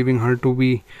mate, believing her to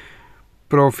be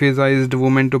prophesized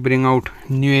woman to bring out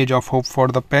new age of hope for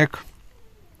the pack.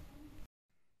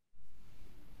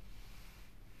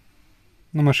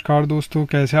 नमस्कार दोस्तों,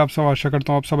 कैसे आप सब? आशा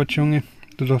करता हूँ आप सब अच्छे होंगे।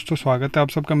 तो दोस्तों, स्वागत है आप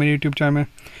सबका मेरे यूट्यूब चैनल में।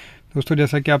 दोस्तों,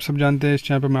 जैसा कि आप सब जानते हैं, इस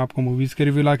चैनल पर मैं आपको मूवीज़ के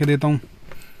रिव्यू ला के देता हूँ,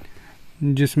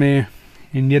 जिसमें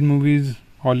Indian movies,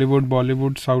 Hollywood,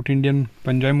 Bollywood, south Indian,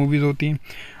 Punjabi movies होती हैं।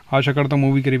 आशा करता हूँ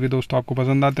मूवी के रिव्यू दोस्तों आपको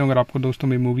पसंद आते हैं। अगर आपको दोस्तों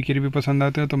मेरी मूवी के रिव्यू पसंद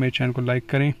आते हैं तो मेरे चैनल को लाइक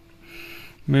करें,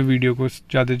 मेरे वीडियो को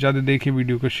ज़्यादा से ज़्यादा देखें,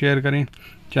 वीडियो को शेयर करें,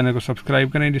 चैनल को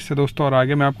सब्सक्राइब करें, जिससे दोस्तों और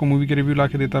आगे मैं आपको मूवी के रिव्यू ला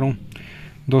के देता रहूँ।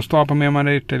 दोस्तों, आप हमें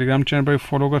हमारे टेलीग्राम चैनल पर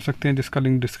फॉलो कर सकते हैं, जिसका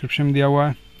लिंक डिस्क्रिप्शन में दिया हुआ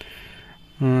है।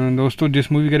 दोस्तों,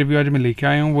 जिस मूवी का रिव्यू आज मैं लेके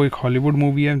आया हूँ वो एक हॉलीवुड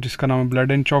मूवी है जिसका नाम है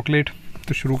ब्लड एंड चॉकलेट।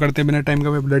 तो शुरू करते हैं बिना टाइम का।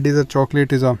 Blood is a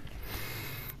chocolate is a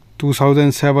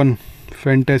 2007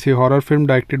 fantasy horror film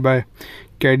directed by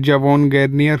Katja von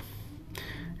Garnier.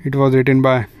 It was written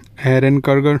by Aaron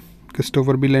Kurger,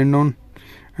 Christopher B. Landon,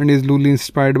 and is loosely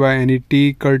inspired by Annie T.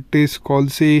 Curtis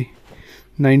Colsey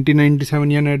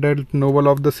 1997 young adult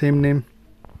novel of the same name.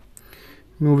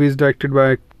 Movie is directed by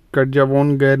Katja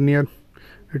von Garnier,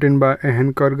 written by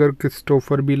Aaron Kurger,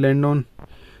 Christopher B. Landon,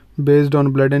 based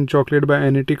on Blood and Chocolate by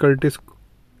Annie T. Curtis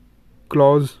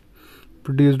Claus,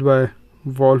 produced by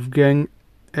Wolfgang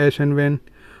Aschenweiss,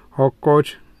 Hawk,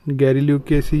 Gary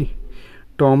Lucchese,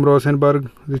 Tom Rosenberg,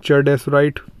 Richard S.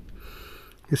 Wright.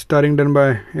 Starring done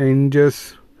by Angus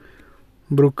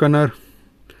Bruckner,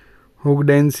 Hugh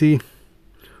Dancy,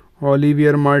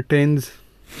 Olivier Martins,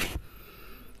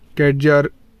 Katja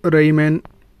Rayman,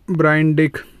 Brian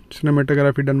Dick.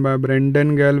 Cinematography done by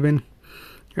Brendan Galvin,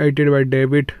 edited by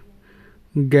David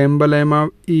Gamble, Emma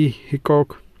E.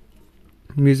 Hickok.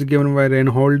 Music given by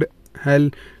Reinhold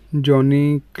Hell,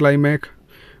 Johnny Climack.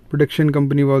 Production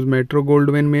company was Metro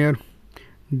Goldwyn Mayer,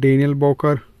 Daniel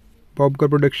Bobker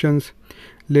Productions,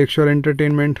 Lakeshore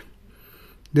Entertainment,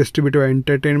 Distributor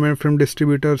Entertainment Film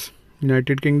Distributors,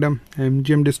 United Kingdom,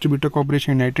 MGM Distributor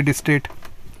Corporation, United States,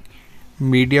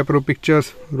 Media Pro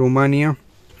Pictures, Romania.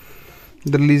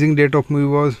 The releasing date of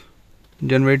movie was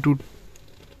January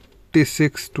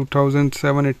 26,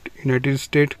 2007 at United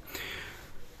States,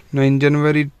 9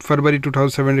 February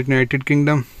 2007 at United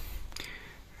Kingdom,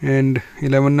 and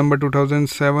 11 November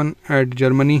 2007 at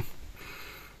Germany,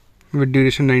 with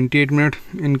duration 98 minutes.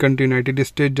 In country United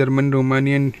States, Germany,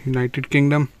 Romania and United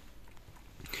Kingdom.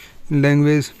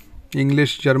 Language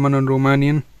English, German and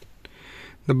Romanian.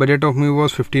 The budget of movie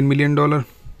was $15 million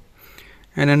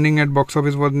and ending at box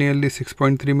office was nearly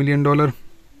 $6.3 million.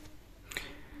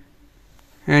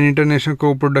 An international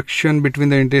co-production between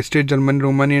the United States, Germany,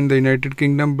 Romania and the United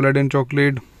Kingdom, Blood and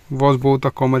Chocolate was both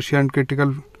a commercial and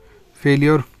critical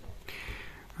failure.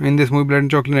 In this movie, Blood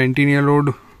and Chocolate,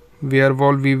 19-year-old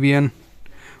werewolf Vivian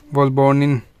was born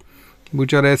in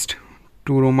Bucharest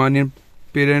to Romanian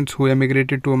parents who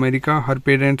emigrated to America. Her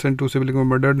parents and two siblings were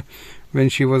murdered when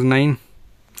she was 9.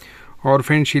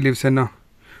 Orphaned, she lives in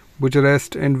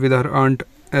Bucharest and with her aunt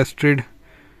Astrid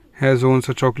owns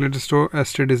a chocolate store.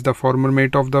 Astrid is the former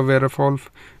mate of the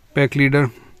werewolf pack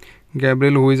leader.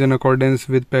 Gabriel, who is in accordance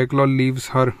with pack law, leaves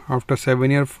her after 7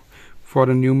 years for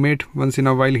a new mate. Once in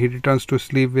a while, he returns to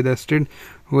sleep with Astrid,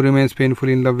 who remains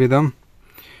painfully in love with him.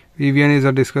 Vivian is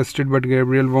disgusted, but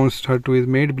Gabriel wants her to his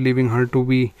maid, believing her to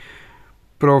be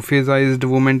prophesized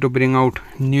woman to bring out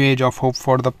new age of hope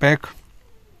for the pack.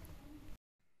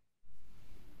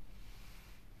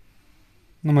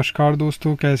 नमस्कार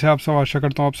दोस्तों, कैसे आप सब? आशा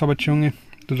करता हूँ आप सब अच्छे होंगे।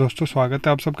 तो दोस्तों, स्वागत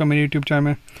है आप सबका मेरे यूट्यूब चैनल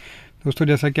में। दोस्तों,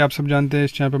 जैसा कि आप सब जानते हैं,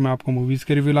 इस चैनल पर मैं आपको मूवीज़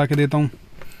के रिव्यू ला के देता हूँ,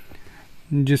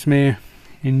 जिसमें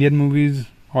Indian movies,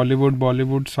 Hollywood,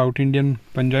 Bollywood, south Indian,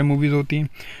 Punjabi movies होती हैं।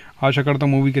 आशा करता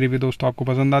हूँ मूवी के रिव्यू दोस्तों आपको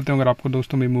पसंद आते हैं। अगर आपको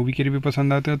दोस्तों मेरी मूवी के रिव्यू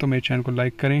पसंद आते हैं तो मेरे चैनल को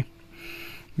लाइक करें,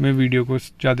 मेरे वीडियो को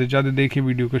ज़्यादा से ज़्यादा देखें,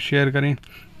 वीडियो को शेयर करें,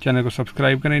 चैनल को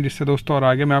सब्सक्राइब करें, जिससे दोस्तों और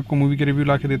आगे मैं आपको मूवी के रिव्यू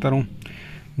ला के देता रहूँ।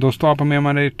 दोस्तों, आप हमें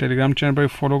हमारे टेलीग्राम चैनल पर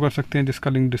फॉलो कर सकते हैं,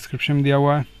 जिसका लिंक डिस्क्रिप्शन में दिया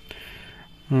हुआ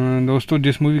है। दोस्तों,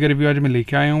 जिस मूवी का रिव्यू आज मैं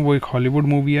लेके आया हूँ वो एक हॉलीवुड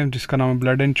मूवी है, जिसका नाम है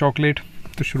ब्लड एंड चॉकलेट।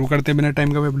 तो शुरू करते हैं बिना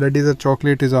टाइम का। Blood is a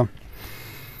chocolate is a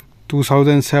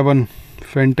 2007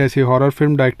 fantasy horror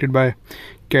film directed by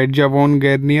Katja von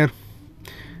Garnier.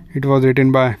 It was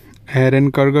written by Aaron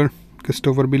Kurger,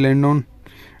 Christopher B. Landon,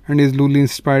 and is loosely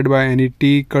inspired by Annie T.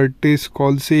 Curtis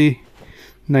Colsey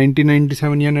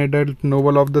 1997 young adult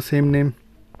novel of the same name.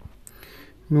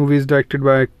 Movie is directed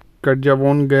by Katja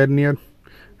von Garnier,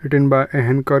 written by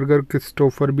Aaron Kurger,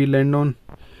 Christopher B. Landon,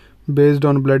 based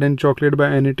on Blood and Chocolate by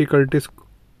Annie T. Curtis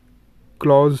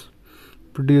Claus,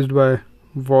 produced by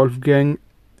Wolfgang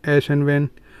Aschenwen,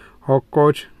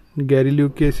 Hawkcoach, Gary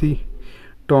Lucchese,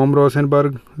 Tom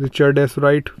Rosenberg, Richard S.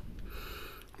 Wright.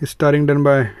 Starring done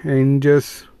by Angus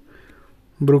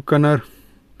Bruckner,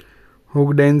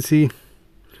 Hugh Dancy,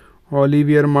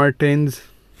 Olivier Martins,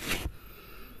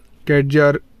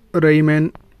 Katja Rayman,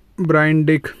 Brian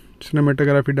Dick.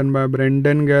 Cinematography done by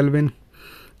Brendan Galvin,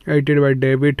 edited by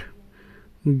David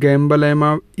Gamble,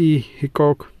 Emma E.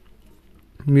 Hickok.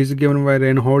 Music given by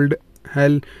Reinhold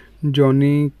Hell,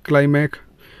 Johnny Climack.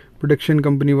 Production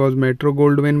company was Metro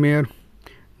Goldwyn Mayer,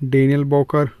 Daniel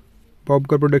Bobker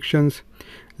Productions,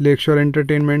 Lakeshore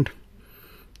Entertainment.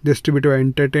 Distributed by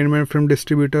Entertainment Film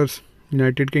Distributors,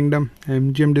 United Kingdom,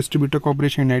 MGM Distributor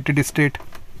Corporation, United States,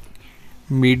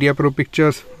 Media Pro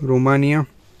Pictures, Romania.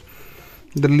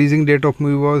 The releasing date of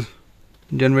movie was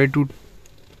January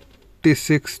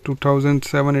 26,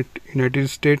 2007 at United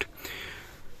States,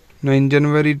 9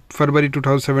 February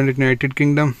 2007 at United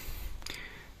Kingdom,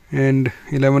 and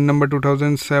 11 November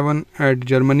 2007 at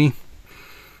Germany,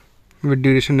 with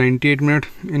duration 98 minutes.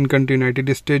 In country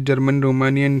United States, Germany,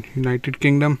 Romania and United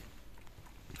Kingdom.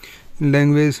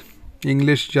 Language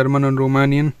English, German and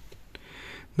Romanian.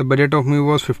 The budget of movie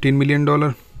was $15 million,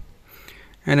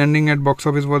 and ending at box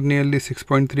office was nearly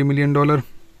 $6.3 million.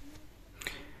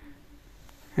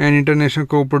 An international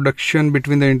co-production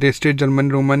between the United States,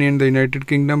 Germany, Romania and the United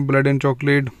Kingdom. Blood and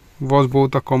Chocolate was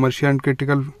both a commercial and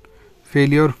critical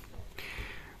failure.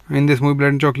 In this movie,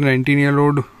 Blood and Chocolate,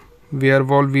 19-year-old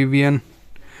werewolf Vivian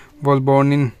was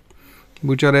born in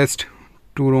Bucharest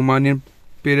to Romanian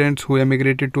parents who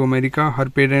emigrated to America. Her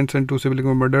parents and two siblings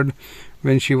were murdered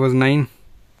when she was 9.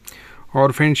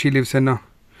 Orphaned, she lives in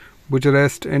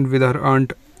Bucharest and with her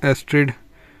aunt Astrid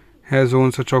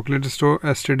owns a chocolate store.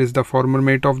 Astrid is the former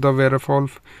mate of the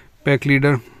werewolf pack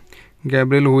leader.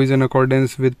 Gabriel, who is in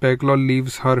accordance with pack law,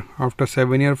 leaves her after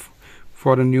 7 years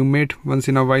for a new mate. Once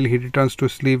in a while, he returns to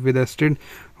sleep with Astrid,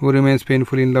 who remains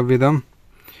painfully in love with him.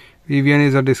 Vivian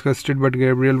is disgusted, but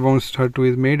Gabriel wants her to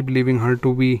his maid, believing her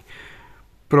to be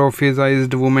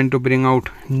prophesized woman to bring out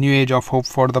new age of hope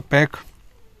for the pack.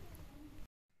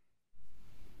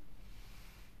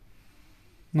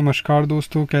 नमस्कार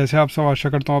दोस्तों, कैसे आप सब? आशा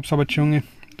करता हूँ आप सब अच्छे होंगे।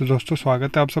 तो दोस्तों,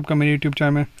 स्वागत है आप सबका मेरे यूट्यूब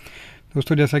चैनल में।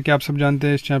 दोस्तों, जैसा कि आप सब जानते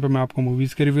हैं, इस चैनल पर मैं आपको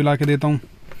मूवीज़ के रिव्यू ला के देता हूँ,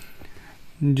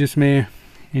 जिसमें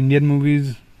Indian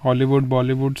movies, Hollywood,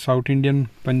 Bollywood, south Indian,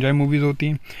 Punjabi movies होती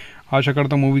हैं। आशा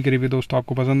करता हूँ मूवी के रिव्यू दोस्तों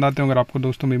आपको पसंद आते हैं। अगर आपको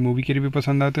दोस्तों मेरी मूवी के रिव्यू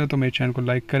पसंद आते हैं तो मेरे चैनल को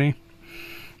लाइक करें,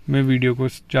 मेरे वीडियो को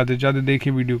ज़्यादा से ज़्यादा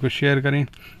देखें, वीडियो को शेयर करें,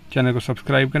 चैनल को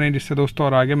सब्सक्राइब करें, जिससे दोस्तों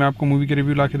और आगे मैं आपको मूवी के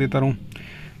रिव्यू ला के देता रहूँ।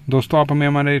 दोस्तों, आप हमें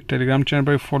हमारे टेलीग्राम चैनल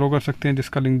पर फॉलो कर सकते हैं,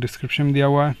 जिसका लिंक डिस्क्रिप्शन में दिया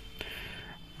हुआ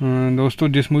है। दोस्तों,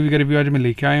 जिस मूवी का रिव्यू आज मैं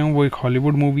लेके आया हूँ वो एक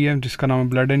हॉलीवुड मूवी है, जिसका नाम है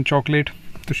ब्लड एंड चॉकलेट।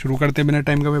 तो शुरू करते हैं बिना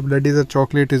टाइम का। Blood is a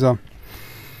chocolate is a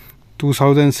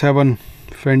 2007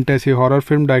 fantasy horror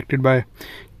film directed by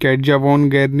Katja von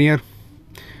Garnier.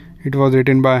 It was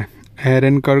written by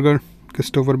Aaron Kurger,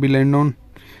 Christopher B. Landon,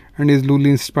 and is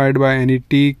loosely inspired by Annie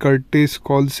T. Curtis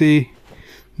Colsey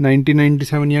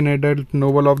 1997 young adult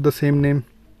novel of the same name.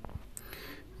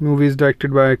 Movie is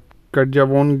directed by Katja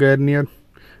von Garnier,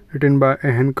 written by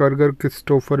Aaron Kurger,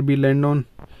 Christopher B. Landon,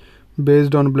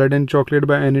 based on Blood and Chocolate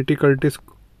by Annie T. Curtis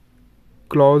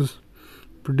Claus,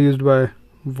 produced by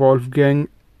Wolfgang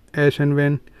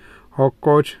Aschenwen,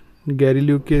 Hawkcoach, Gary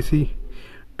Lucchese,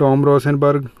 Tom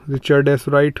Rosenberg, Richard S.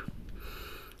 Wright,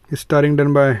 starring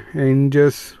done by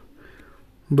Angus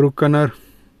Bruckner,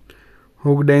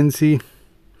 Hugh Dancy,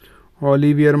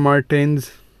 Olivier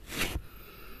Martins,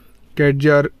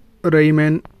 Kedjar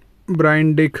Rayman,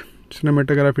 Brian Dick,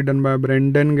 cinematography done by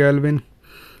Brendan Galvin,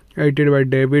 edited by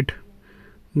David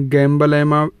Gamble,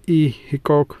 Emma E.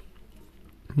 Hickok,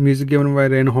 music given by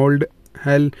Reinhold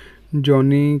Hell,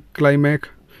 Johnny Climack.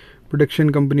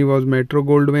 Production company was Metro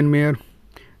Goldwyn Mayer,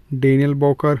 Daniel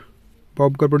Bobker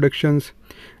Productions,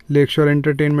 Lakeshore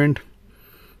Entertainment,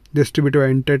 distributor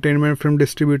Entertainment Film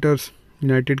Distributors,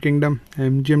 United Kingdom,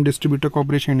 MGM Distributor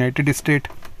Corporation, United States,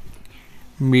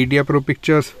 Media Pro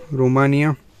Pictures,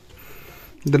 Romania.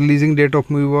 The releasing date of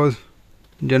movie was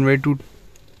January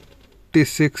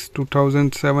 26,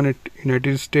 2007 at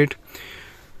United States,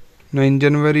 9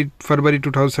 February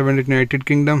 2007 at United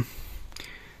Kingdom,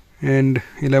 and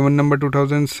 11 November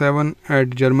 2007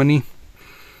 at Germany,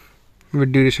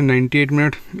 with duration 98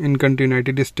 minutes. In country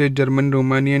United States, Germany,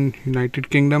 Romania and United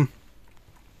Kingdom.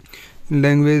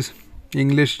 Language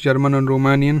English, German and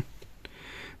Romanian.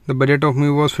 The budget of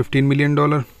movie was $15 million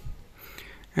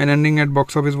and ending at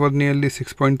box office was nearly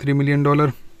 $6.3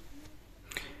 million.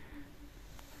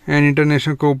 An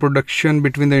international co-production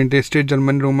between the United States,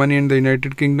 Germany, Romania and the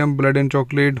United Kingdom, Blood and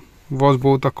Chocolate was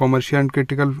both a commercial and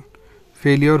critical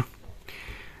failure.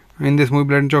 In this movie,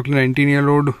 Blood and Chocolate,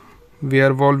 19-year-old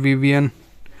werewolf Vivian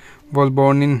was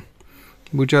born in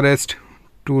Bucharest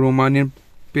to Romanian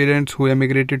parents who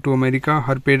emigrated to America.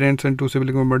 Her parents and two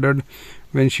siblings were murdered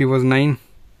when she was 9.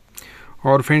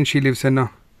 Orphaned, she lives in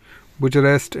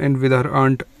Bucharest and with her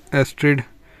aunt Astrid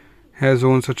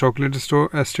owns a chocolate store.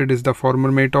 Astrid is the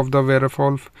former mate of the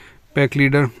werewolf pack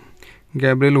leader.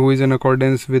 Gabriel, who is in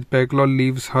accordance with pack law,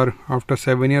 leaves her after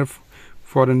 7 years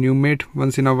for a new mate.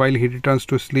 Once in a while, he returns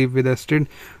to sleep with Astrid,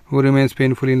 who remains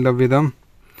painfully in love with him.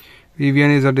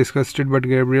 Vivian is disgusted, but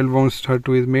Gabriel wants her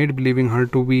to his mate, believing her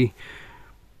to be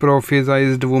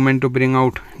prophesized woman to bring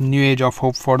out new age of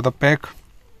hope for the pack.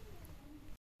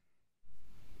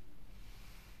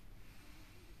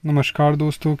 नमस्कार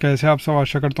दोस्तों, कैसे आप सब?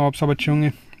 आशा करता हूँ आप सब अच्छे होंगे।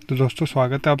 तो दोस्तों,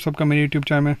 स्वागत है आप सबका मेरे यूट्यूब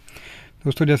चैनल में।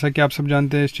 दोस्तों, जैसा कि आप सब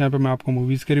जानते हैं, इस चैनल पर मैं आपको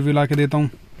मूवीज़ के रिव्यू ला के देता हूँ,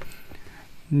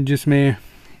 जिसमें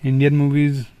Indian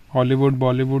movies, Hollywood,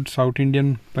 Bollywood, south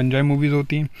Indian, Punjabi movies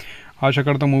होती हैं। आशा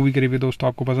करता हूँ मूवी के रिव्यू दोस्तों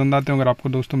आपको पसंद आते हैं। अगर आपको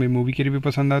दोस्तों मेरी मूवी के रिव्यू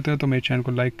पसंद आते हैं तो मेरे चैनल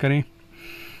को लाइक करें,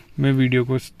 मेरे वीडियो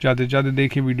को ज़्यादा से ज़्यादा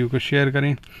देखें, वीडियो को शेयर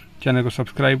करें, चैनल को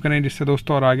सब्सक्राइब करें, जिससे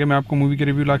दोस्तों और आगे मैं आपको मूवी के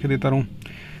रिव्यू ला के देता रहूँ।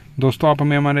 दोस्तों, आप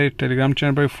हमें हमारे टेलीग्राम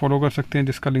चैनल पर फॉलो कर सकते हैं,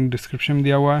 जिसका लिंक डिस्क्रिप्शन में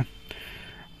दिया हुआ है।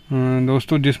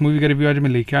 दोस्तों, जिस मूवी का रिव्यू आज मैं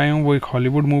लेके आया हूँ वो एक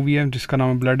हॉलीवुड मूवी है जिसका नाम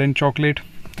है ब्लड एंड चॉकलेट।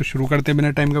 तो शुरू करते हैं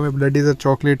बिना टाइम का। Blood is a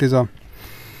chocolate is a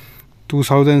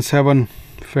 2007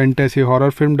 fantasy horror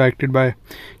film directed by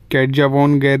Katja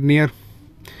von Garnier.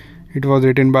 It was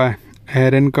written by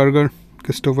Aaron Kurger,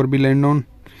 Christopher B. Landon,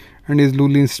 and is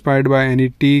loosely inspired by Annie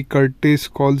T. Curtis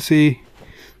Colsey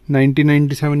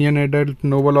 1997 young adult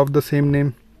novel of the same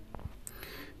name.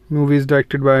 Movie is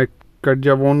directed by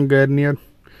Katja von Garnier,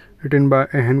 written by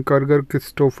Aaron Kurger,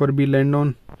 Christopher B.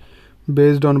 Landon,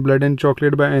 based on Blood and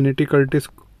Chocolate by Annie T.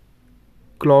 Curtis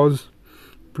Claus,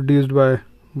 produced by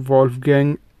Wolfgang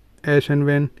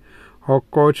Aschenweiss,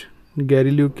 Hawkcoach,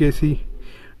 Gary Lucchese,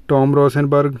 Tom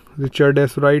Rosenberg, Richard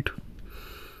S. Wright,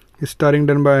 starring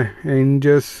done by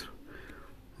Angus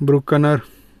Bruckner,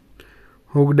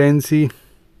 Hugh Dancy,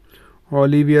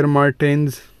 Olivier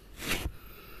Martins,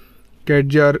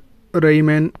 Kedjar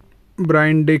Rayman,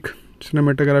 Brian Dick,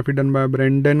 cinematography done by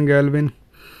Brendan Galvin,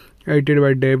 edited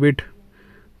by David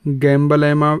Gamble,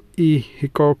 Emma E.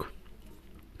 Hickok,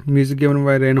 music given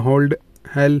by Reinhold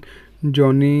Hell,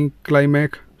 Johnny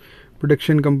Climack.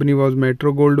 Production company was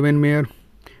Metro Goldwyn Mayer,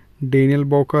 Daniel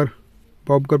Bobker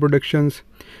Productions,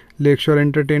 Lakeshore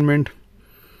Entertainment,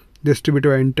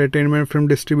 distributor Entertainment Film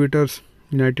Distributors,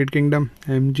 United Kingdom,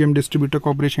 MGM Distributor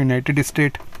Corporation, United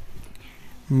States,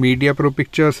 Media Pro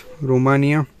Pictures,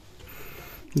 Romania.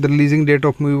 The releasing date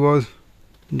of movie was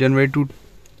January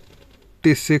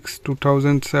 26,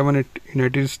 2007 at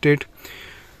United States,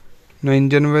 9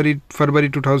 February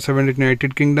 2007 at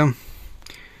United Kingdom,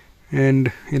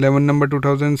 and 11 November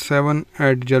 2007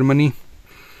 at Germany,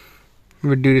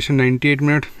 with duration 98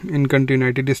 minutes. In country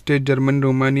United States, Germany,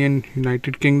 Romania and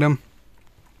United Kingdom.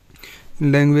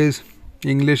 Language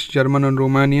English, German and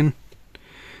Romanian.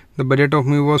 The budget of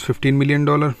movie was $15 million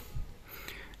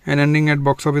and ending at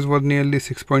box office was nearly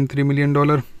 $6.3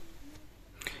 million.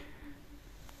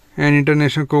 An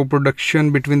international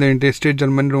co-production between the United States,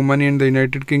 Germany, Romania and the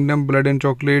United Kingdom, Blood and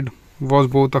Chocolate was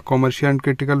both a commercial and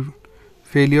critical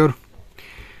failure.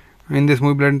 In this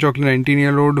movie, Blood and Chocolate,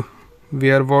 19-year-old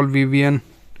werewolf Vivian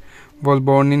was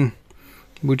born in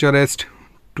Bucharest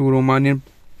to Romanian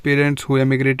parents who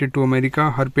emigrated to America.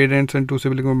 Her parents and two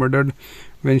siblings were murdered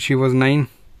when she was 9.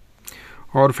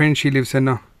 Orphaned, she lives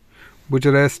in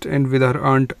Bucharest and with her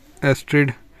aunt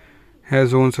Astrid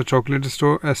has owns a chocolate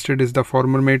store. Astrid is the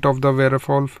former mate of the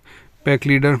werewolf pack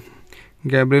leader.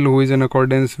 Gabriel, who is in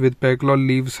accordance with pack law,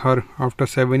 leaves her after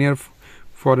 7 years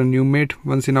for a new mate.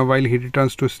 Once in a while, he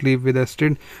returns to sleep with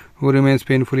Astrid, who remains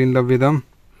painfully in love with him.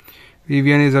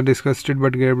 Vivian is disgusted,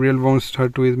 but Gabriel wants her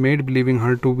to his mate, believing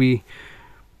her to be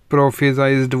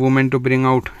prophesized woman to bring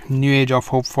out new age of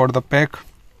hope for the pack.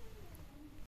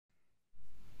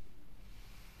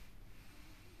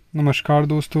 नमस्कार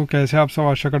दोस्तों, कैसे आप सब?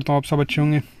 आशा करता हूँ आप सब अच्छे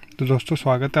होंगे। तो दोस्तों,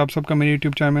 स्वागत है आप सबका मेरे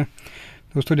यूट्यूब चैनल में।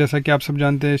 दोस्तों, जैसा कि आप सब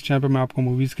जानते हैं, इस चैनल पर मैं आपको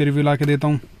मूवीज़ के रिव्यू ला के देता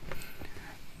हूँ,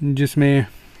 जिसमें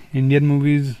Indian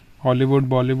movies, Hollywood,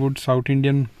 Bollywood, south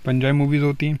Indian, Punjabi movies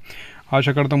होती हैं।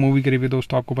 आशा करता हूँ मूवी के रिव्यू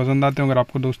दोस्तों आपको पसंद आते हैं। अगर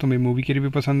आपको दोस्तों मेरी मूवी के रिव्यू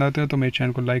पसंद आते हैं तो मेरे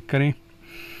चैनल को लाइक करें,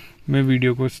 मेरे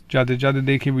वीडियो को ज़्यादा से ज़्यादा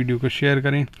देखें, वीडियो को शेयर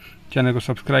करें, चैनल को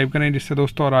सब्सक्राइब करें, जिससे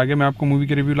दोस्तों और आगे मैं आपको मूवी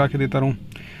के रिव्यू ला के देता रहूँ।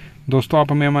 दोस्तों,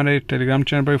 आप हमें हमारे टेलीग्राम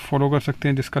चैनल पर फॉलो कर सकते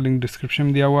हैं, जिसका लिंक डिस्क्रिप्शन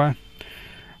में दिया हुआ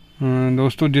है।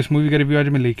 दोस्तों, जिस मूवी का रिव्यू आज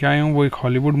मैं लेके आया हूँ वो एक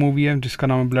हॉलीवुड मूवी है, जिसका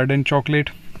नाम है ब्लड एंड चॉकलेट।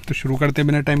 तो शुरू करते हैं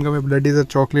बिना टाइम का। Blood is a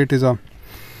chocolate is a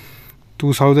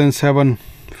 2007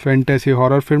 fantasy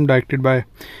horror film directed by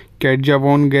Katja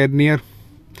von Garnier.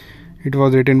 It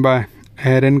was written by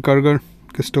Aaron Kurger,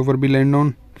 Christopher B.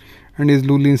 Landon, and is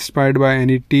loosely inspired by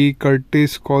Annie T.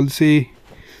 Curtis Colsey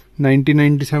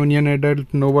 1997 young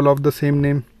adult novel of the same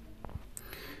name.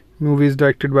 Movie is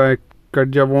directed by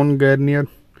Katja von Garnier,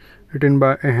 written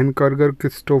by Aaron Kurger,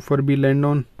 Christopher B.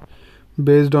 Landon,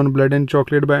 based on Blood and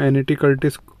Chocolate by Annie T.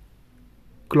 Curtis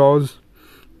Claus,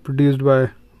 produced by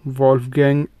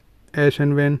Wolfgang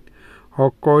Aschenwen,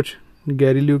 Hawkcoach,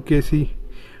 Gary Lucchese,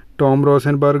 Tom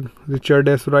Rosenberg, Richard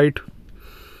S. Wright.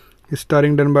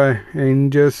 Starring done by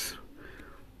Angus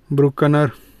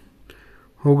Bruckner,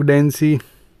 Hugh Dancy,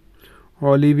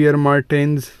 Olivier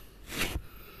Martins,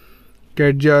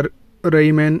 Katja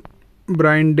Rayman,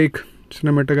 Brian Dick.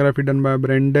 Cinematography done by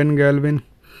Brendan Galvin,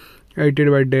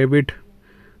 edited by David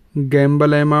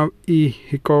Gamble, Emma E.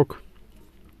 Hickok.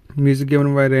 Music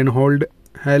given by Reinhold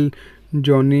Hell,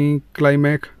 Johnny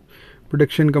Climack.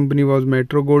 Production company was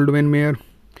Metro Goldwyn Mayer,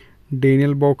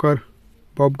 Daniel Bobker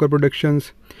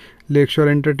Productions, Lakeshore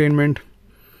Entertainment.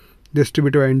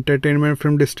 Distributor by Entertainment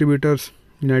Film Distributors,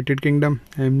 United Kingdom,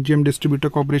 MGM Distributor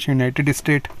Corporation, United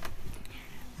States,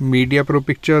 Media Pro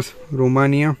Pictures,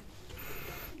 Romania.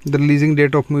 The releasing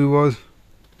date of movie was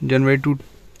January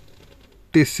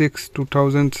 26,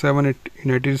 2007 at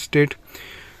United States,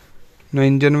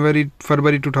 9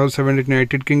 February 2007 at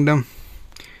United Kingdom,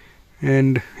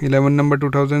 and 11 November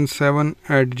 2007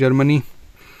 at Germany,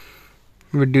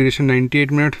 with duration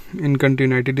 98 minutes. In country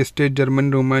United States, Germany,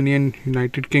 Romania and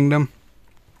United Kingdom.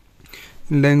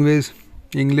 Language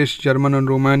English, German and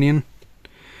Romanian.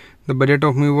 The budget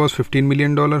of movie was $15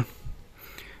 million,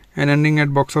 and ending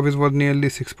at box office was nearly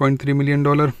 $6.3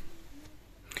 million.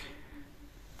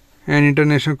 An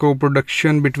international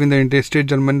co-production between the United States,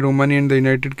 Germany, Romania and the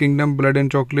United Kingdom. Blood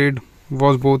and Chocolate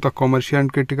was both a commercial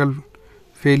and critical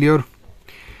failure.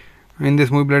 In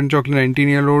this movie, Blood and Chocolate,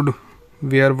 19-year-old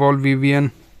werewolf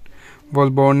Vivian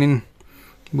was born in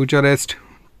Bucharest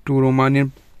to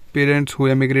Romanian parents who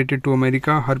emigrated to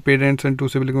America. Her parents and two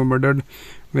siblings were murdered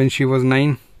when she was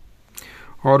 9.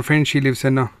 Orphaned, she lives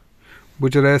in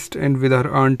Bucharest and with her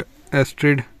aunt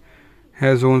Astrid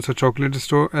has owns a chocolate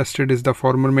store. Astrid is the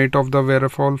former mate of the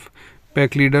werewolf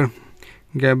pack leader.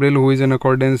 Gabriel, who is in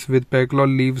accordance with pack law,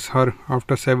 leaves her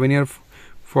after 7 years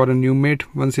for a new mate.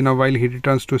 Once in a while, he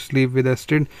returns to sleep with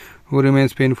Astrid, who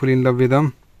remains painfully in love with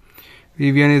him.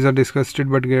 Vivian is disgusted,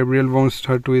 but Gabriel wants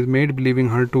her to his mate, believing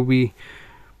her to be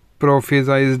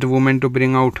prophesized woman to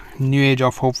bring out new age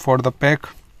of hope for the pack.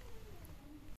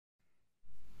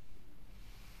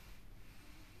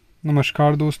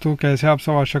 नमस्कार दोस्तों, कैसे आप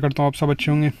सब? आशा करता हूँ आप सब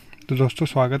अच्छे होंगे। तो दोस्तों,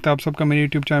 स्वागत है आप सबका मेरे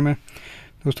यूट्यूब चैनल में।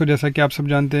 दोस्तों, जैसा कि आप सब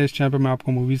जानते हैं, इस चैनल पर मैं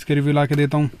आपको मूवीज़ के रिव्यू ला के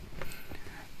देता हूँ,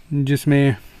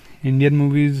 जिसमें Indian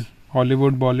movies,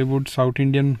 Hollywood, Bollywood, south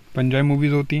Indian, Punjabi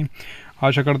movies होती हैं।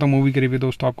 आशा करता हूँ मूवी के रिव्यू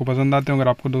दोस्तों आपको पसंद आते हैं। अगर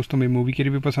आपको दोस्तों मेरी मूवी के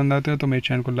रिव्यू पसंद आते हैं तो मेरे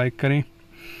चैनल को लाइक करें,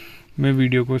 मेरे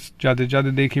वीडियो को ज़्यादा से ज़्यादा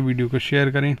देखें, वीडियो को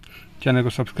शेयर करें, चैनल को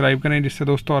सब्सक्राइब करें, जिससे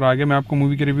दोस्तों और आगे मैं आपको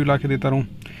मूवी के रिव्यू ला के देता रहूँ।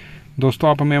 दोस्तों,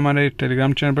 आप हमें हमारे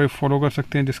टेलीग्राम चैनल पर फॉलो कर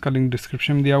सकते हैं, जिसका लिंक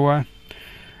डिस्क्रिप्शन में दिया हुआ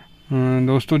है।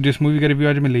 दोस्तों, जिस मूवी का रिव्यू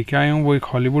आज मैं लेके आया हूँ वो एक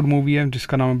हॉलीवुड मूवी है,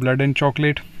 जिसका नाम है ब्लड एंड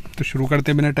चॉकलेट। तो शुरू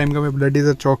करते हैं बिना टाइम का। Blood is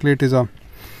a chocolate is a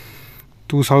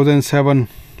 2007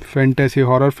 fantasy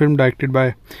horror film directed by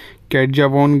Katja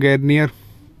von Garnier.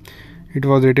 It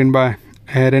was written by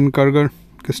Aaron Kurger,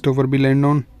 Christopher B.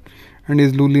 Landon, and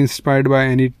is loosely inspired by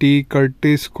Annie T.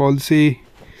 Curtis Colsey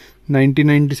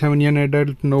 1997 young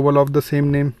adult novel of the same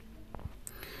name.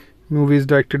 Movie is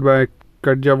directed by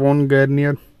Katja von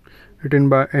Garnier, written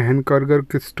by Aaron Kurger,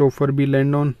 Christopher B.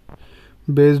 Landon,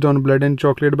 based on Blood and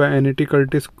Chocolate by Annie T.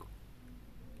 Curtis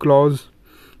Claus,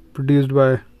 produced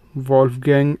by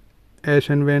Wolfgang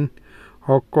Aschenwen,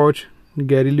 Hawkcoach,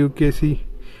 Gary Lucchese,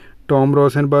 Tom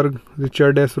Rosenberg,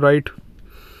 Richard S. Wright,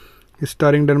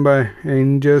 starring done by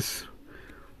Angus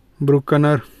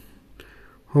Bruckner,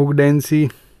 Hugh Dancy,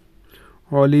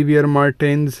 Olivier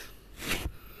Martins,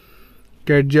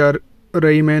 Katja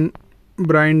Rayman,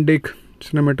 Brian Dick,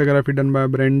 cinematography done by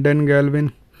Brendan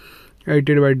Galvin,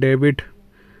 edited by David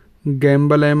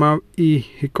Gamble, Emma E.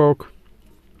 Hickok,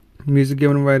 music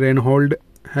given by Reinhold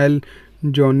Hell,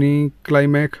 Johnny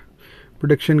Climack.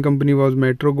 Production company was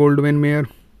Metro Goldwyn Mayer,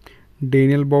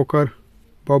 Daniel Bobker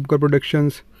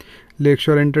Productions,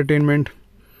 Lakeshore Entertainment,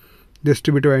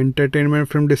 distributor Entertainment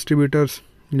Film Distributors,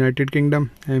 United Kingdom,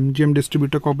 MGM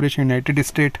Distributor Corporation, United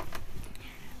States,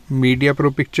 Media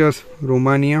Pro Pictures,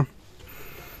 Romania.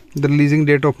 The releasing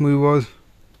date of movie was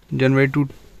January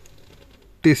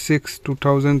 26,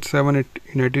 2007 at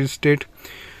United States,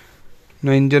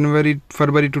 9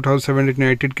 February 2007 at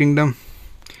United Kingdom,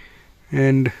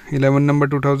 and 11 November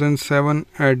 2007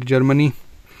 at Germany,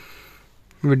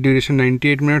 with duration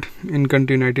 98 minutes. In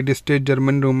country United States,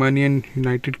 Germany, Romania and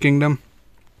United Kingdom.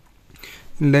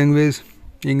 Language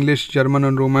English, German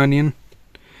and Romanian.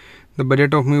 The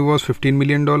budget of movie was $15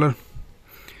 million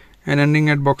and ending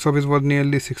at box office was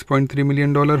nearly $6.3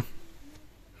 million.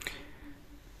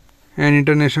 An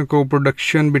international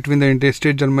co-production between the United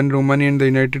States, Germany, Romania and the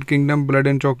United Kingdom, Blood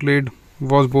and Chocolate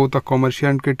was both a commercial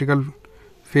and critical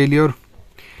failure.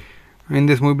 In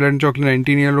this movie, Blood and Chocolate,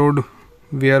 19-year-old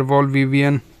werewolf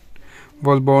Vivian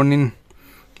was born in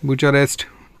Bucharest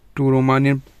to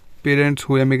Romanian parents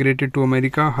who emigrated to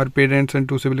America. Her parents and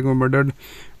two siblings were murdered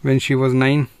when she was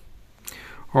 9.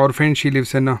 Orphaned, she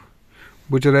lives in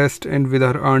Bucharest and with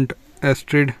her aunt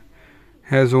Astrid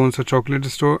owns a chocolate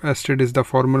store. Astrid is the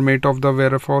former mate of the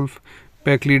werewolf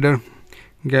pack leader.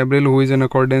 Gabriel, who is in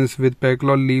accordance with pack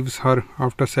law, leaves her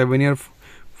after 7 years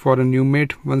for a new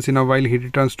mate. Once in a while, he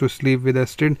returns to sleep with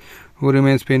Astrid, who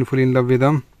remains painfully in love with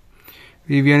him.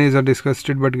 Vivian is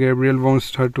disgusted, but Gabriel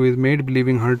wants her to his mate,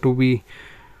 believing her to be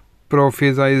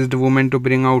prophesized woman to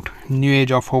bring out new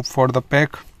age of hope for the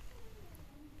pack.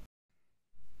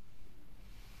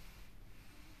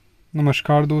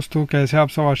 नमस्कार दोस्तों, कैसे आप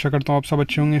सब? आशा करता हूँ आप सब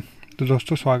अच्छे होंगे। तो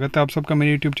दोस्तों, स्वागत है आप सबका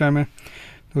मेरे यूट्यूब चैनल में।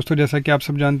 दोस्तों, जैसा कि आप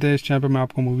सब जानते हैं, इस चैनल पर मैं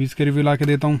आपको मूवीज़ के रिव्यू ला के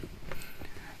देता हूँ,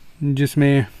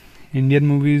 जिसमें Indian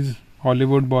movies,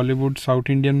 Hollywood, Bollywood, south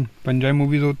Indian, Punjabi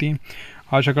movies होती हैं।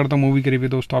 आशा करता हूँ मूवी के रिव्यू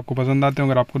दोस्तों आपको पसंद आते हैं।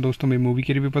 अगर आपको दोस्तों मेरी मूवी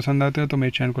के रिव्यू पसंद आते हैं तो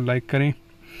मेरे चैनल को लाइक करें,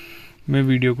 मेरे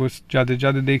वीडियो को ज़्यादा से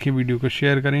ज़्यादा देखें, वीडियो को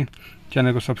शेयर करें,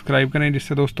 चैनल को सब्सक्राइब करें,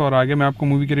 जिससे दोस्तों और आगे मैं आपको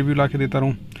मूवी के रिव्यू ला के देता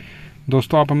रहूँ।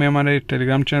 दोस्तों, आप हमें हमारे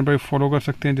टेलीग्राम चैनल पर फॉलो कर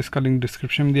सकते हैं, जिसका लिंक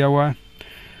डिस्क्रिप्शन में दिया हुआ है।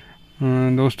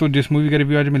 दोस्तों, जिस मूवी का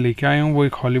रिव्यू आज मैं लेके आया हूँ वो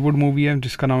एक हॉलीवुड मूवी है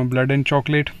जिसका नाम है ब्लड एंड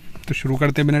चॉकलेट। तो शुरू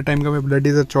करते हैं बिना टाइम का। Blood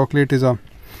is a chocolate is a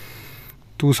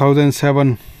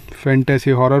 2007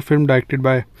 fantasy horror film directed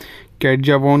by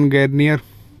Katja von Garnier.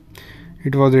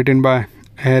 It was written by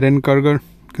Aaron Kurger,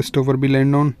 Christopher B.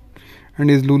 Landon,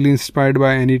 and is loosely inspired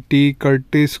by Annie T.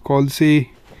 Curtis Colsey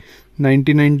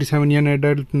 1997 young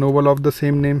adult novel of the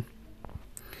same name.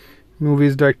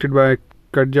 Movie is directed by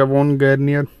Katja von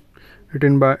Garnier,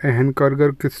 written by Aaron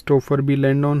Kurger, Christopher B.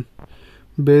 Landon,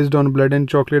 based on Blood and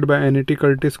Chocolate by Annie T.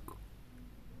 Curtis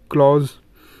Claus,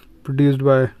 produced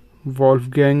by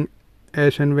Wolfgang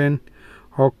Aschenwen,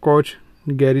 Hawkcoach,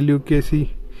 Gary Lucchese,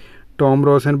 Tom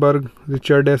Rosenberg,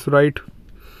 Richard S. Wright,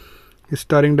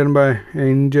 starring done by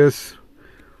Angus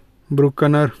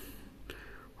Bruckner,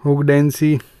 Hugh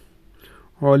Dancy,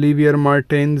 Olivier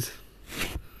Martins,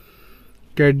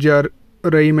 Katja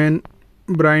Rayman,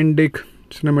 Brian Dick,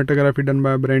 cinematography done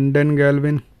by Brendan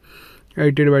Galvin,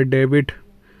 edited by David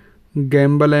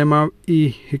Gamble, Emma E.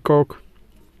 Hickok,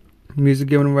 music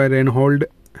given by Reinhold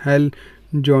Hell,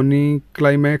 Johnny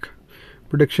Climack.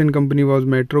 Production company was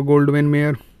Metro Goldwyn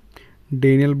Mayer,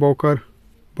 Daniel Bobker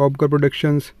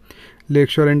Productions,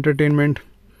 Lakeshore Entertainment,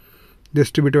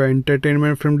 distributor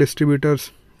Entertainment Film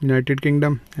Distributors, United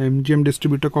Kingdom, MGM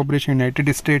Distributor Corporation,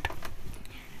 United States,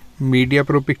 Media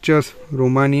Pro Pictures,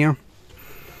 Romania.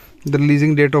 The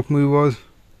releasing date of movie was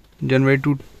January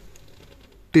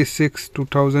 26,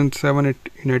 2007 at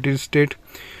United States,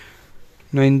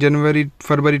 9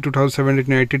 February 2007 at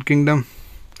United Kingdom,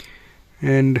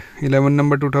 and 11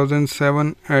 November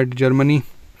 2007 at Germany,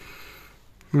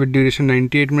 with duration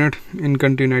 98 minutes. In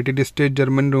country United States,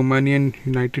 Germany, Romania and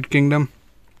United Kingdom.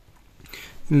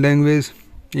 Language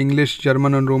English,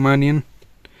 German and Romanian.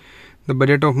 The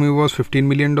budget of movie was $15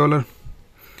 million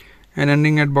and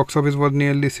ending at box office was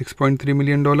nearly $6.3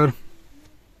 million.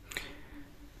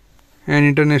 An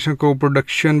international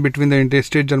co-production between the United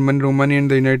States, Germany, Romania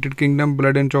and the United Kingdom,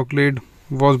 Blood and Chocolate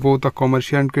was both a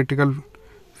commercial and critical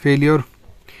failure.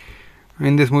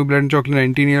 In this movie, Blood and Chocolate,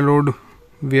 19-year-old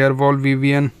werewolf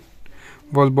Vivian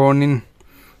was born in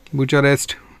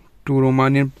Bucharest to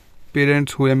Romanian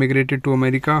parents who emigrated to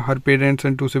America. Her parents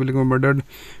and two siblings were murdered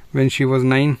when she was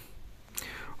 9.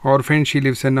 Orphaned, she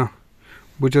lives in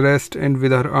Bucharest and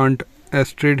with her aunt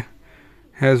Astrid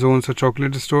owns a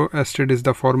chocolate store. Astrid is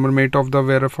the former mate of the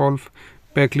werewolf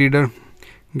pack leader.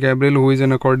 Gabriel, who is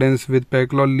in accordance with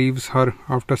pack law, leaves her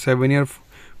after 7 years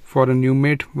for a new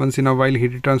mate. Once in a while, he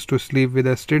returns to sleep with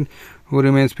Astrid, who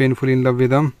remains painfully in love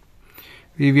with him.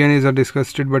 Vivian is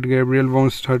disgusted, but Gabriel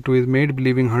wants her to his mate,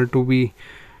 believing her to be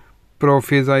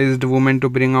prophesized woman to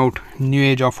bring out new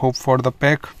age of hope for the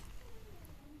pack.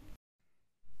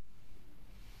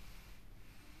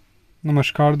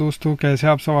 नमस्कार दोस्तों, कैसे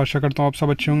आप सब? आशा करता हूँ आप सब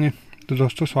अच्छे होंगे। तो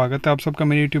दोस्तों, स्वागत है आप सबका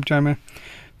मेरे यूट्यूब चैनल में।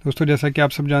 दोस्तों, जैसा कि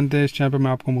आप सब जानते हैं, इस चैनल पर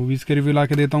मैं आपको मूवीज़ के रिव्यू ला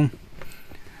के देता हूँ,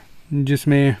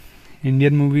 जिसमें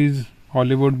Indian movies,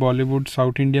 Hollywood, Bollywood,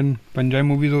 south Indian, Punjabi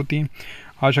movies होती हैं।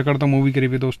 आशा करता हूँ मूवी के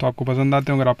रिव्यू दोस्तों आपको पसंद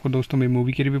आते हैं। अगर आपको दोस्तों मेरी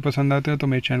मूवी के रिव्यू पसंद आते हैं तो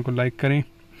मेरे चैनल को लाइक करें,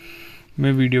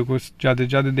 मेरे वीडियो को ज़्यादा से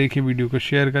ज़्यादा देखें, वीडियो को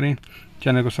शेयर करें,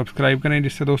 चैनल को सब्सक्राइब करें,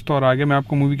 जिससे दोस्तों और आगे मैं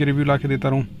आपको मूवी के रिव्यू ला के देता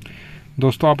रहूँ।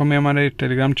 दोस्तों, आप हमें हमारे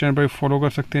टेलीग्राम चैनल पर फॉलो कर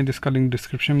सकते हैं, जिसका लिंक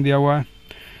डिस्क्रिप्शन में दिया हुआ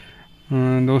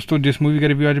है। दोस्तों, जिस मूवी का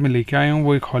रिव्यू आज मैं लेके आया हूँ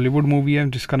वो एक हॉलीवुड मूवी है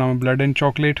जिसका नाम है ब्लड एंड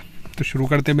चॉकलेट। तो शुरू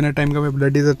करते हैं बिना टाइम का।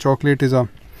 Blood is a chocolate is a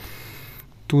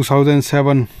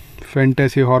 2007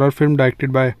 fantasy horror film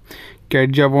directed by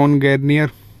कैटजा von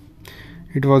गैर्नियर.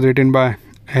 It was written by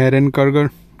Aaron Kurger,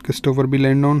 Christopher B.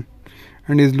 Landon,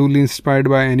 and is loosely inspired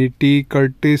by Annie T.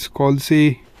 Curtis Colsey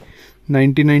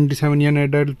 1997 young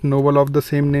adult novel of the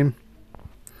same name.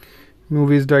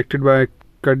 Movie is directed by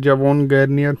Katja von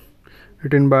Garnier,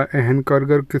 written by Aaron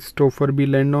Kurger, Christopher B.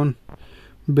 Landon,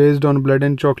 based on Blood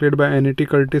and Chocolate by Annie T.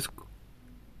 Curtis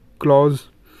Claus,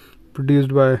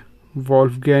 produced by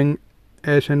Wolfgang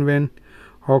Eschenwen,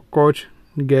 Hawk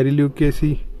Gary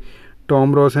Lucchese,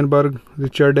 Tom Rosenberg,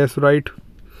 Richard S. Wright,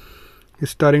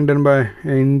 starring done by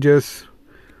Angus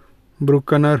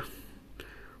Bruckner,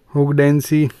 Hugh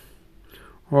Dancy,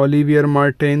 Olivier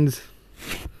Martins,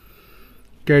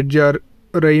 Katja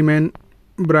Rayman,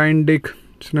 Brian Dick,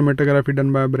 cinematography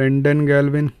done by Brendan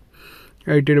Galvin,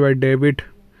 edited by David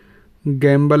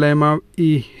Gamble, Emma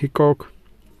E. Hickok,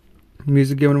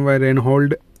 music given by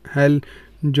Reinhold Hell,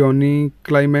 Johnny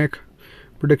Climack.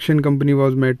 Production company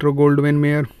was Metro Goldwyn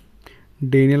Mayer,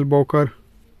 Daniel Bobker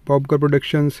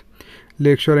Productions,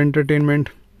 Lakeshore Entertainment,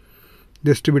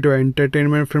 distributor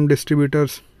Entertainment Film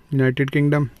Distributors, United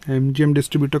Kingdom, MGM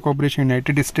Distributor Corporation,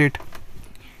 United States,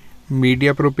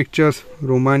 Media Pro Pictures,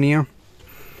 Romania.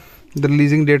 The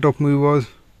releasing date of movie was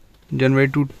January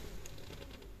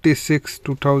 26,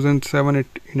 2007 at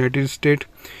United States,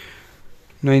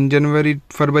 9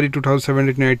 February 2007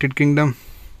 at United Kingdom,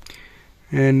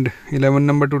 and 11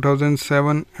 November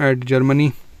 2007 at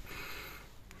Germany,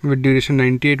 with duration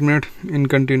 98 minutes. In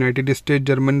country United States,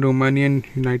 Germany, Romania and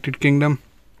United Kingdom.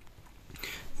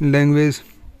 Language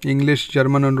English,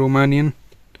 German and Romanian.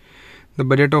 The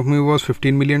budget of movie was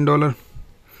 $15 million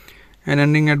and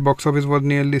ending at box office was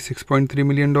nearly $6.3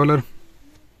 million.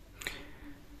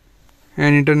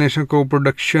 An international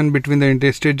co-production between the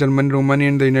United States, Germany, Romania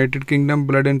and the United Kingdom,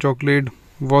 Blood and Chocolate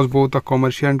was both a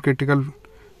commercial and critical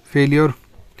failure.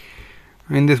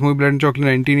 In this movie, Blood and Chocolate,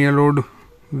 19-year-old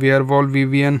werewolf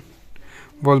Vivian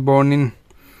was born in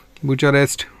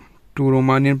Bucharest to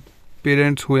Romanian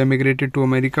parents who emigrated to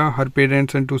America. Her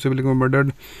parents and two siblings were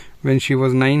murdered when she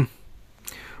was 9.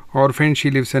 Orphaned,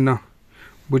 she lives in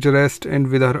Bucharest and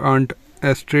with her aunt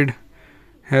Astrid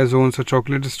owns a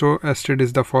chocolate store. Astrid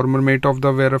is the former mate of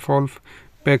the werewolf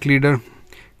pack leader.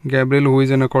 Gabriel, who is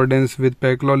in accordance with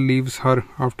pack law, leaves her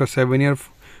after 7 years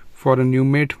for a new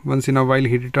mate. Once in a while,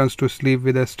 he returns to sleep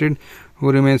with Astrid,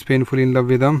 who remains painfully in love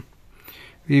with him.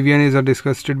 Vivian is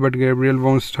disgusted, but Gabriel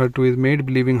wants her to his mate,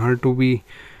 believing her to be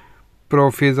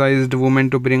prophesized woman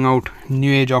to bring out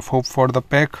new age of hope for the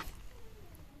pack.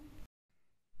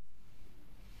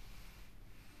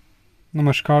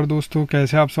 नमस्कार दोस्तों,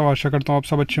 कैसे आप सब? आशा करता हूँ आप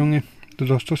सब अच्छे होंगे। तो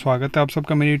दोस्तों, स्वागत है आप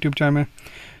सबका मेरे यूट्यूब चैनल में।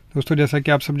 दोस्तों, जैसा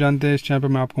कि आप सब जानते हैं, इस चैनल पर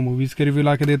मैं आपको मूवीज़ के रिव्यू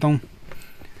ला के देता हूँ,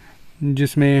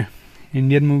 जिसमें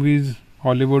Indian movies,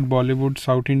 Hollywood, Bollywood,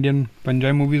 south Indian,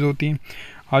 Punjabi movies होती हैं।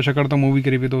 आशा करता हूँ मूवी के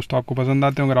रिव्यू दोस्तों आपको पसंद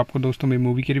आते हैं। अगर आपको दोस्तों मेरी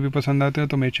मूवी के रिव्यू पसंद आते हैं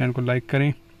तो मेरे चैनल को लाइक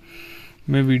करें,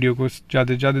 मेरे वीडियो को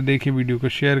ज़्यादा से ज़्यादा देखें, वीडियो को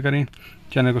शेयर करें,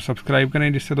 चैनल को सब्सक्राइब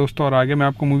करें, जिससे दोस्तों और आगे मैं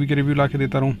आपको मूवी के रिव्यू ला के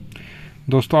देता रहूँ।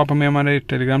 दोस्तों आप हमें हमारे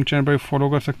टेलीग्राम चैनल पर फॉलो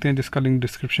कर सकते हैं, जिसका लिंक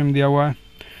डिस्क्रिप्शन में दिया हुआ है।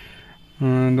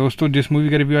 दोस्तों जिस मूवी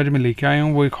का रिव्यू आज मैं लेके आया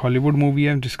हूँ वो एक हॉलीवुड मूवी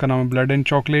है जिसका नाम है ब्लड एंड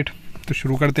चॉकलेट। तो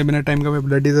शुरू करते हैं बिना टाइम का।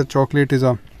 Blood is a chocolate is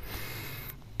a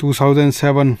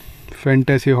 2007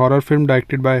 fantasy horror film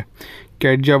directed by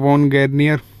Katja von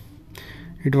Garnier.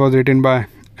 It was written by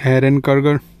Aaron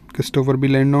Kurger, Christopher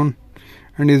B. Landon,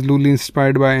 and is loosely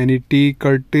inspired by Annie T.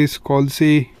 Curtis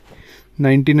Colsey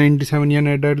 1997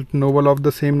 young adult novel of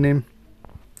the same name.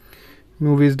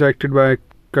 Movie is directed by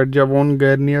Katja von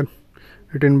Garnier,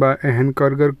 written by Aaron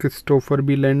Kurger, Christopher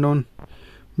B. Landon,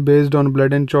 based on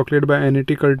Blood and Chocolate by Annie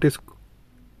T. Curtis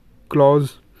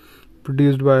Claus,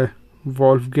 produced by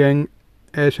Wolfgang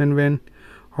Eschenven,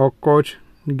 Hawkcoach,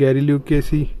 Gary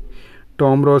Lucchese,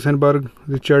 Tom Rosenberg,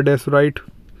 Richard S. Wright.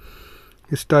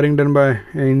 Starring done by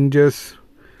Angus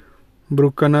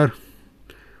Bruckner,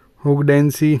 Hugh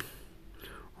Dancy,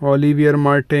 Olivier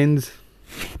Martins,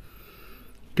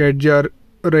 Katja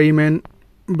Rayman,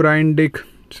 Brian Dick.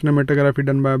 Cinematography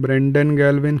done by Brendan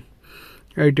Galvin.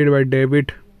 Edited by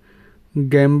David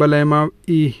Gamble, Emma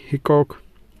E. Hickok.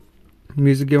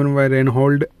 Music given by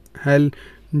Reinhold Hell,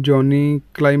 Johnny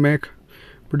Climack.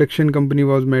 Production company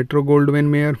was Metro Goldwyn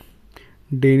Mayer,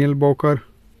 Daniel Bobker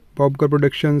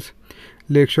Productions,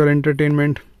 Lakeshore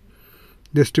Entertainment.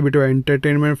 Distributor by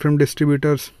Entertainment Film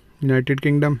Distributors, United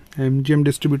Kingdom, MGM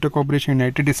Distributor Corporation,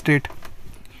 United States,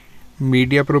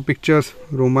 Media Pro Pictures,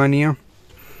 Romania.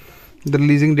 The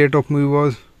releasing date of movie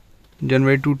was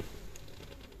January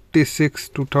 26,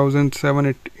 2007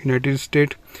 at United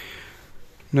States,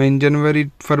 9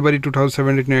 February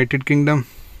 2007 at United Kingdom,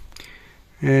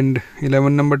 and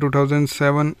 11 November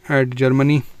 2007 at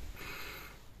Germany,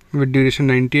 with duration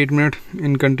 98 minutes.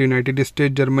 In country United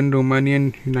States, Germany, Romania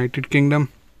and United Kingdom.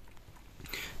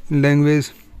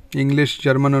 Language English,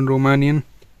 German and Romanian.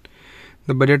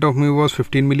 The budget of movie was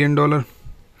 $15 million,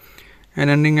 and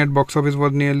ending at box office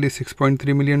was nearly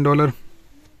 $6.3 million.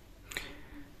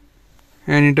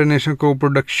 An international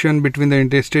co-production between the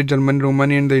United States, Germany,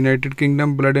 Romania and the United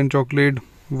Kingdom. Blood and Chocolate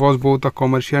was both a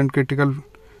commercial and critical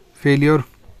failure.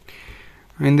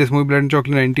 In this movie, Blood and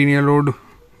Chocolate, 19-year-old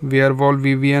werewolf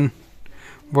Vivian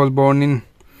was born in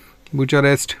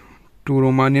Bucharest to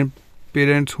Romanian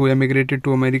parents who emigrated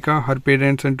to America. Her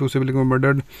parents and two siblings were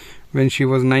murdered when she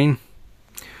was 9.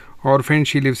 Orphaned,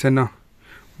 she lives in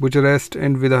Bucharest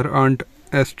and with her aunt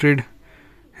Astrid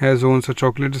owns a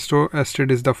chocolate store. Astrid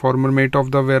is the former mate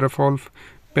of the werewolf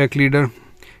pack leader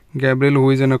Gabriel, who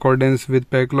is in accordance with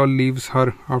pack law, leaves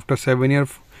her after 7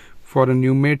 years for a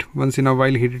new mate. Once in a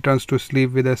while he returns to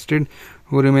sleep with Astrid,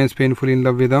 who remains painfully in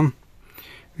love with him.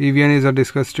 Vivian is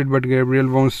disgusted, but Gabriel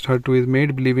wants her to his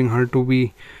mate, believing her to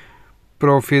be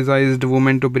prophesized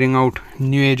woman to bring out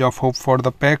new age of hope for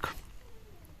the pack.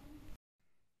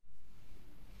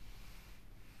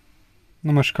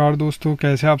 नमस्कार दोस्तों,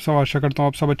 कैसे आप सब? आशा करता हूँ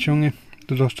आप सब अच्छे होंगे।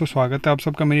 तो दोस्तों स्वागत है आप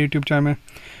सबका मेरे यूट्यूब चैनल में।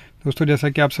 दोस्तों जैसा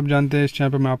कि आप सब जानते हैं, इस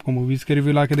चैनल पर मैं आपको मूवीज़ के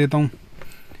रिव्यू ला के देता हूँ,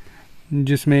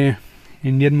 जिसमें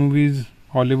Indian movies,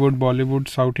 Hollywood, Bollywood,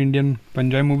 south Indian,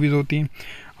 Punjabi movies होती हैं।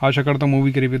 आशा करता हूँ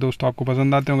मूवी के रिव्यू दोस्तों आपको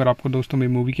पसंद आते हैं। अगर आपको दोस्तों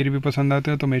मेरी मूवी के रिव्यू पसंद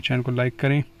आते हैं तो मेरे चैनल को लाइक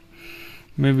करें,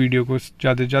 मेरे वीडियो को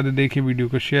ज़्यादा से ज़्यादा देखें, वीडियो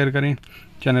को शेयर करें,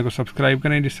 चैनल को सब्सक्राइब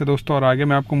करें, जिससे दोस्तों और आगे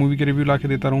मैं आपको मूवी के रिव्यू ला के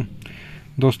देता रहूँ।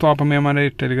 दोस्तों आप हमें हमारे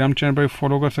टेलीग्राम चैनल पर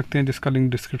फॉलो कर सकते हैं, जिसका लिंक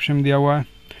डिस्क्रिप्शन में दिया हुआ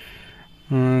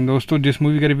है। दोस्तों जिस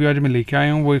मूवी का रिव्यू आज मैं लेके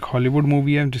आया हूँ वो एक हॉलीवुड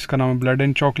मूवी है जिसका नाम है ब्लड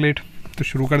एंड चॉकलेट। तो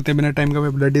शुरू करते हैं बिना टाइम का।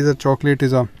 Blood is a chocolate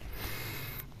is a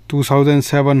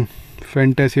 2007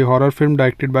 fantasy horror film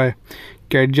directed by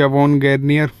Katja von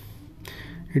Garnier.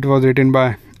 It was written by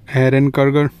Aaron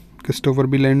Kurger, Christopher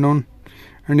B. Landon,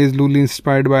 and is loosely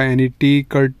inspired by Annie T.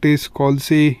 Curtis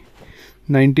Colsey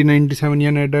 1997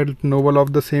 young adult novel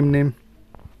of the same name.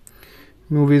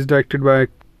 Movie is directed by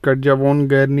Katja von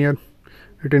Garnier,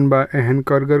 written by Aaron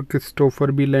Kurger,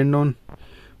 Christopher B. Landon,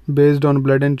 based on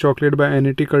Blood and Chocolate by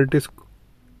Annie T. Curtis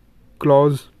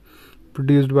Claus,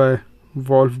 produced by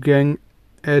Wolfgang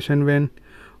Eschenven,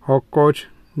 Hawkcoach,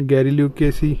 Gary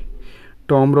Lucchese,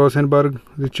 Tom Rosenberg,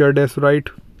 Richard S. Wright.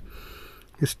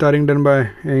 Starring done by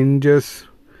Angus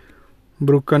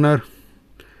Bruckner,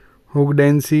 Hugh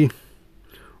Dancy,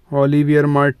 Olivier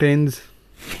Martins,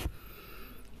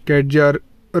 Katja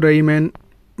Rayman,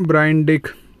 Brian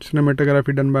Dick.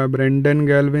 Cinematography done by Brendan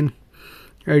Galvin.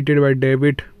 Edited by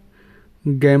David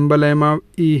Gamble, Emma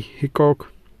E. Hickok.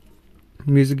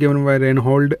 Music given by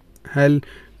Reinhold Hell,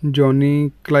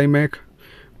 Johnny Climack.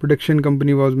 Production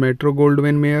company was Metro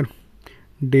Goldwyn Mayer,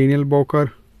 Daniel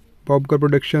Bobker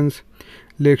Productions,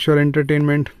 Lakeshore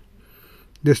Entertainment,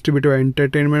 Distributor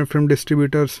Entertainment Film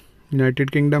Distributors,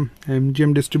 United Kingdom,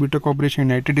 MGM Distributor Corporation,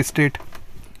 United States,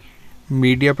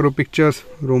 Media Pro Pictures,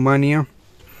 Romania.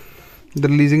 The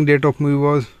releasing date of movie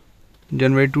was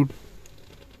January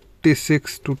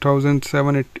 26,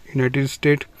 2007 at United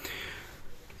States,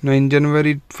 9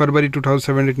 February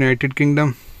 2007 at United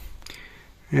Kingdom,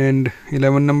 and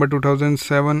 11 November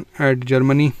 2007 at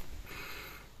Germany,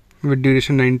 with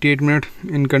duration 98 minutes.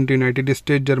 In country United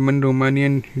States, Germany, Romania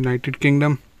and United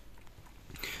Kingdom.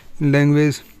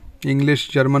 Language English,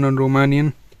 German and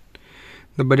Romanian.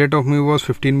 The budget of movie was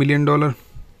 $15 million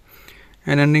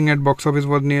and ending at box office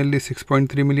was nearly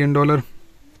 $6.3 million.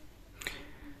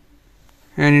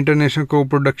 An international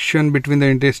co-production between the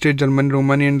United States, Germany,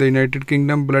 Romania and the United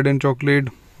Kingdom, Blood and Chocolate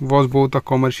was both a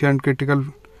commercial and critical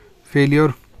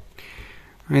failure.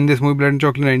 In this movie, Blood and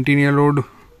Chocolate, 19-year-old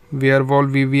werewolf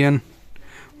Vivian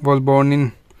was born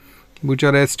in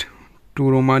Bucharest to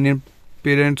Romanian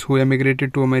parents who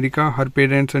emigrated to America. Her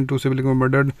parents and two siblings were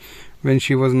murdered when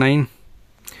she was 9.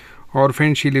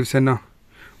 Orphaned, she lives in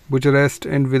Bucharest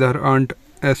and with her aunt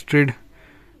Astrid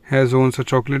owns a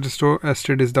chocolate store.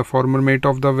 Astrid is the former mate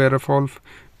of the werewolf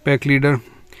pack leader.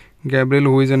 Gabriel,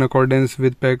 who is in accordance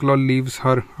with pack law, leaves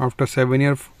her after 7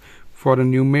 years for a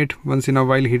new mate. Once in a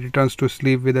while, he returns to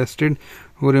sleep with Astrid,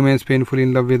 who remains painfully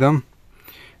in love with him.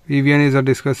 Vivian is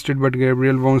disgusted, but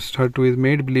Gabriel wants her to his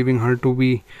mate, believing her to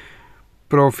be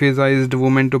prophesized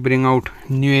woman to bring out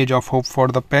new age of hope for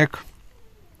the pack.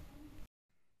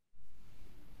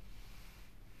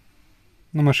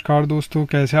 नमस्कार दोस्तों,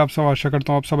 कैसे आप सब? आशा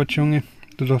करता हूँ आप सब अच्छे होंगे।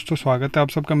 तो दोस्तों, स्वागत है आप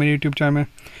सबका मेरे यूट्यूब चैनल में।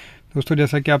 दोस्तों,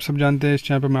 जैसा कि आप सब जानते हैं, इस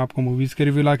चैनल पर मैं आपको मूवीज़ के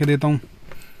रिव्यू ला के देता हूँ,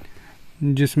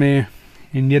 जिसमें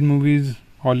Indian movies,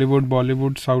 Hollywood,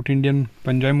 Bollywood, south Indian,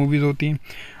 Punjabi movies होती हैं।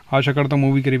 आशा करता हूँ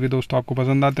मूवी के रिव्यू दोस्तों आपको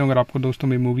पसंद आते हैं। अगर आपको दोस्तों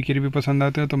मेरी मूवी के रिव्यू पसंद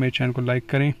आते हैं तो मेरे चैनल को लाइक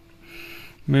करें,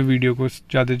 मेरे वीडियो को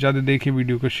ज़्यादा से ज़्यादा देखें,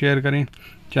 वीडियो को शेयर करें,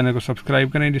 चैनल को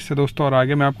सब्सक्राइब करें, जिससे दोस्तों और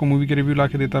आगे मैं आपको मूवी के रिव्यू ला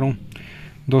के देता रहूँ।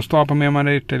 दोस्तों, आप हमें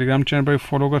हमारे टेलीग्राम चैनल पर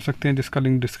फॉलो कर सकते हैं, जिसका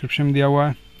लिंक डिस्क्रिप्शन में दिया हुआ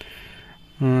है।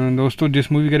 दोस्तों,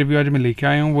 जिस मूवी का रिव्यू आज मैं लेके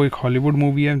आया हूँ वो एक हॉलीवुड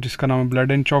मूवी है जिसका नाम है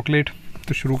ब्लड एंड चॉकलेट।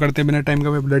 तो शुरू करते हैं बिना टाइम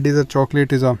का। Blood is a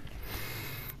chocolate is a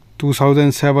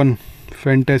 2007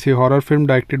 fantasy horror film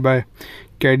directed by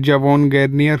कैटजा von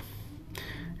गैर्नियर.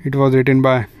 It was written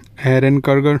by Aaron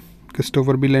Kurger,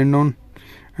 Christopher B. Landon,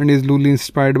 and is loosely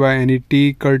inspired by Annie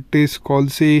T. Curtis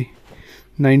Colsey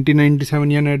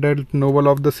 1997 young adult novel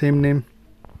of the same name.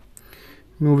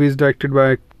 Movie is directed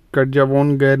by Katja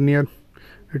von Garnier,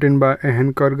 written by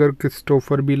Aaron Kurger,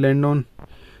 Christopher B. Landon,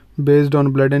 based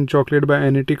on Blood and Chocolate by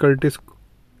Annie T. Curtis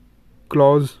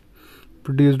Claus,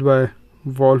 produced by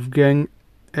Wolfgang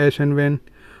Eschenwen,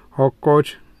 Hawk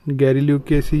Gary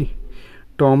Lucchese,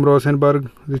 Tom Rosenberg,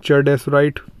 Richard S.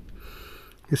 Wright,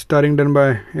 starring done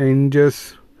by Angus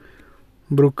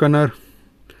Bruckner,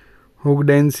 Hugh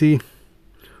Dancy,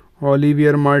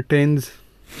 Olivier Martins,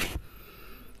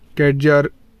 Katja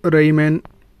Rayman,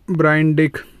 Brian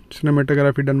Dick,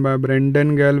 cinematography done by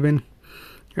Brendan Galvin,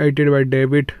 edited by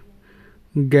David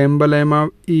Gamble, Emma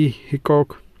E.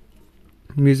 Hickok,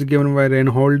 music given by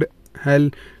Reinhold Hell,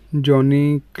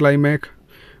 Johnny Climack.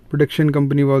 Production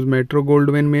company was Metro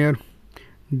Goldwyn Mayer,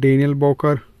 Daniel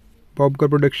Bobker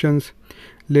Productions,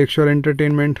 Lakeshore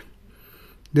Entertainment,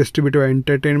 Distributor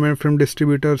Entertainment Film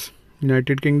Distributors,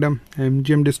 United Kingdom,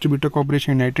 MGM Distributor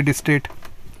Corporation, United States,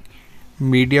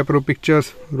 Media Pro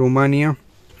Pictures, Romania.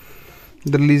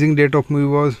 The releasing date of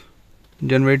movie was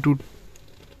January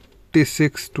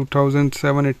 26,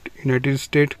 2007 at United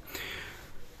States,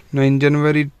 9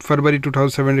 February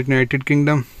 2007 at United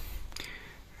Kingdom,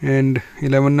 and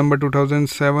 11 November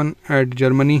 2007 at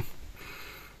Germany,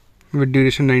 with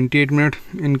duration 98 minutes.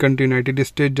 In country United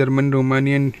States, Germany,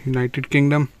 Romania and United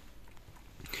Kingdom.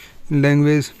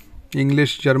 Language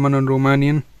English, German and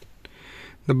Romanian.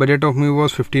 The budget of movie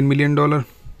was $15 million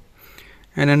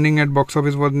and ending at box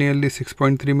office was nearly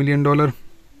 $6.3 million.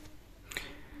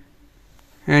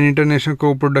 An international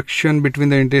co-production between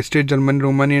the United States, Germany,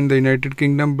 Romania and the United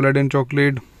Kingdom, Blood and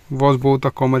Chocolate was both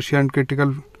a commercial and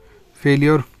critical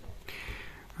failure.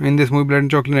 In this movie, Blood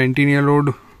and Chocolate,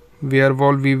 19-year-old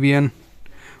werewolf Vivian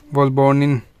was born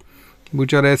in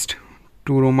Bucharest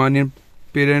to Romanian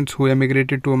parents who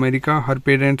emigrated to America. Her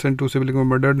parents and two siblings were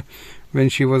murdered when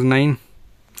she was 9.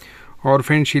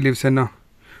 Orphaned, she lives in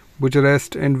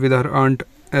Bucharest and with her aunt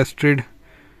Astrid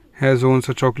owns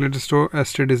a chocolate store.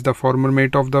 Astrid is the former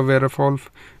mate of the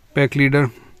werewolf pack leader.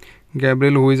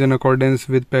 Gabriel, who is in accordance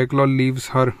with pack law, leaves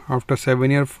her after 7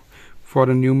 years for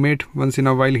a new mate. Once in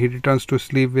a while, he returns to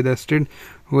sleep with Astrid,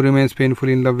 who remains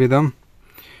painfully in love with him.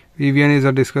 Vivian is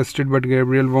disgusted, but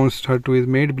Gabriel wants her to his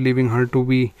mate, believing her to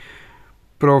be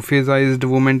prophesied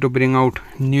woman to bring out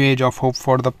new age of hope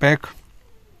for the pack.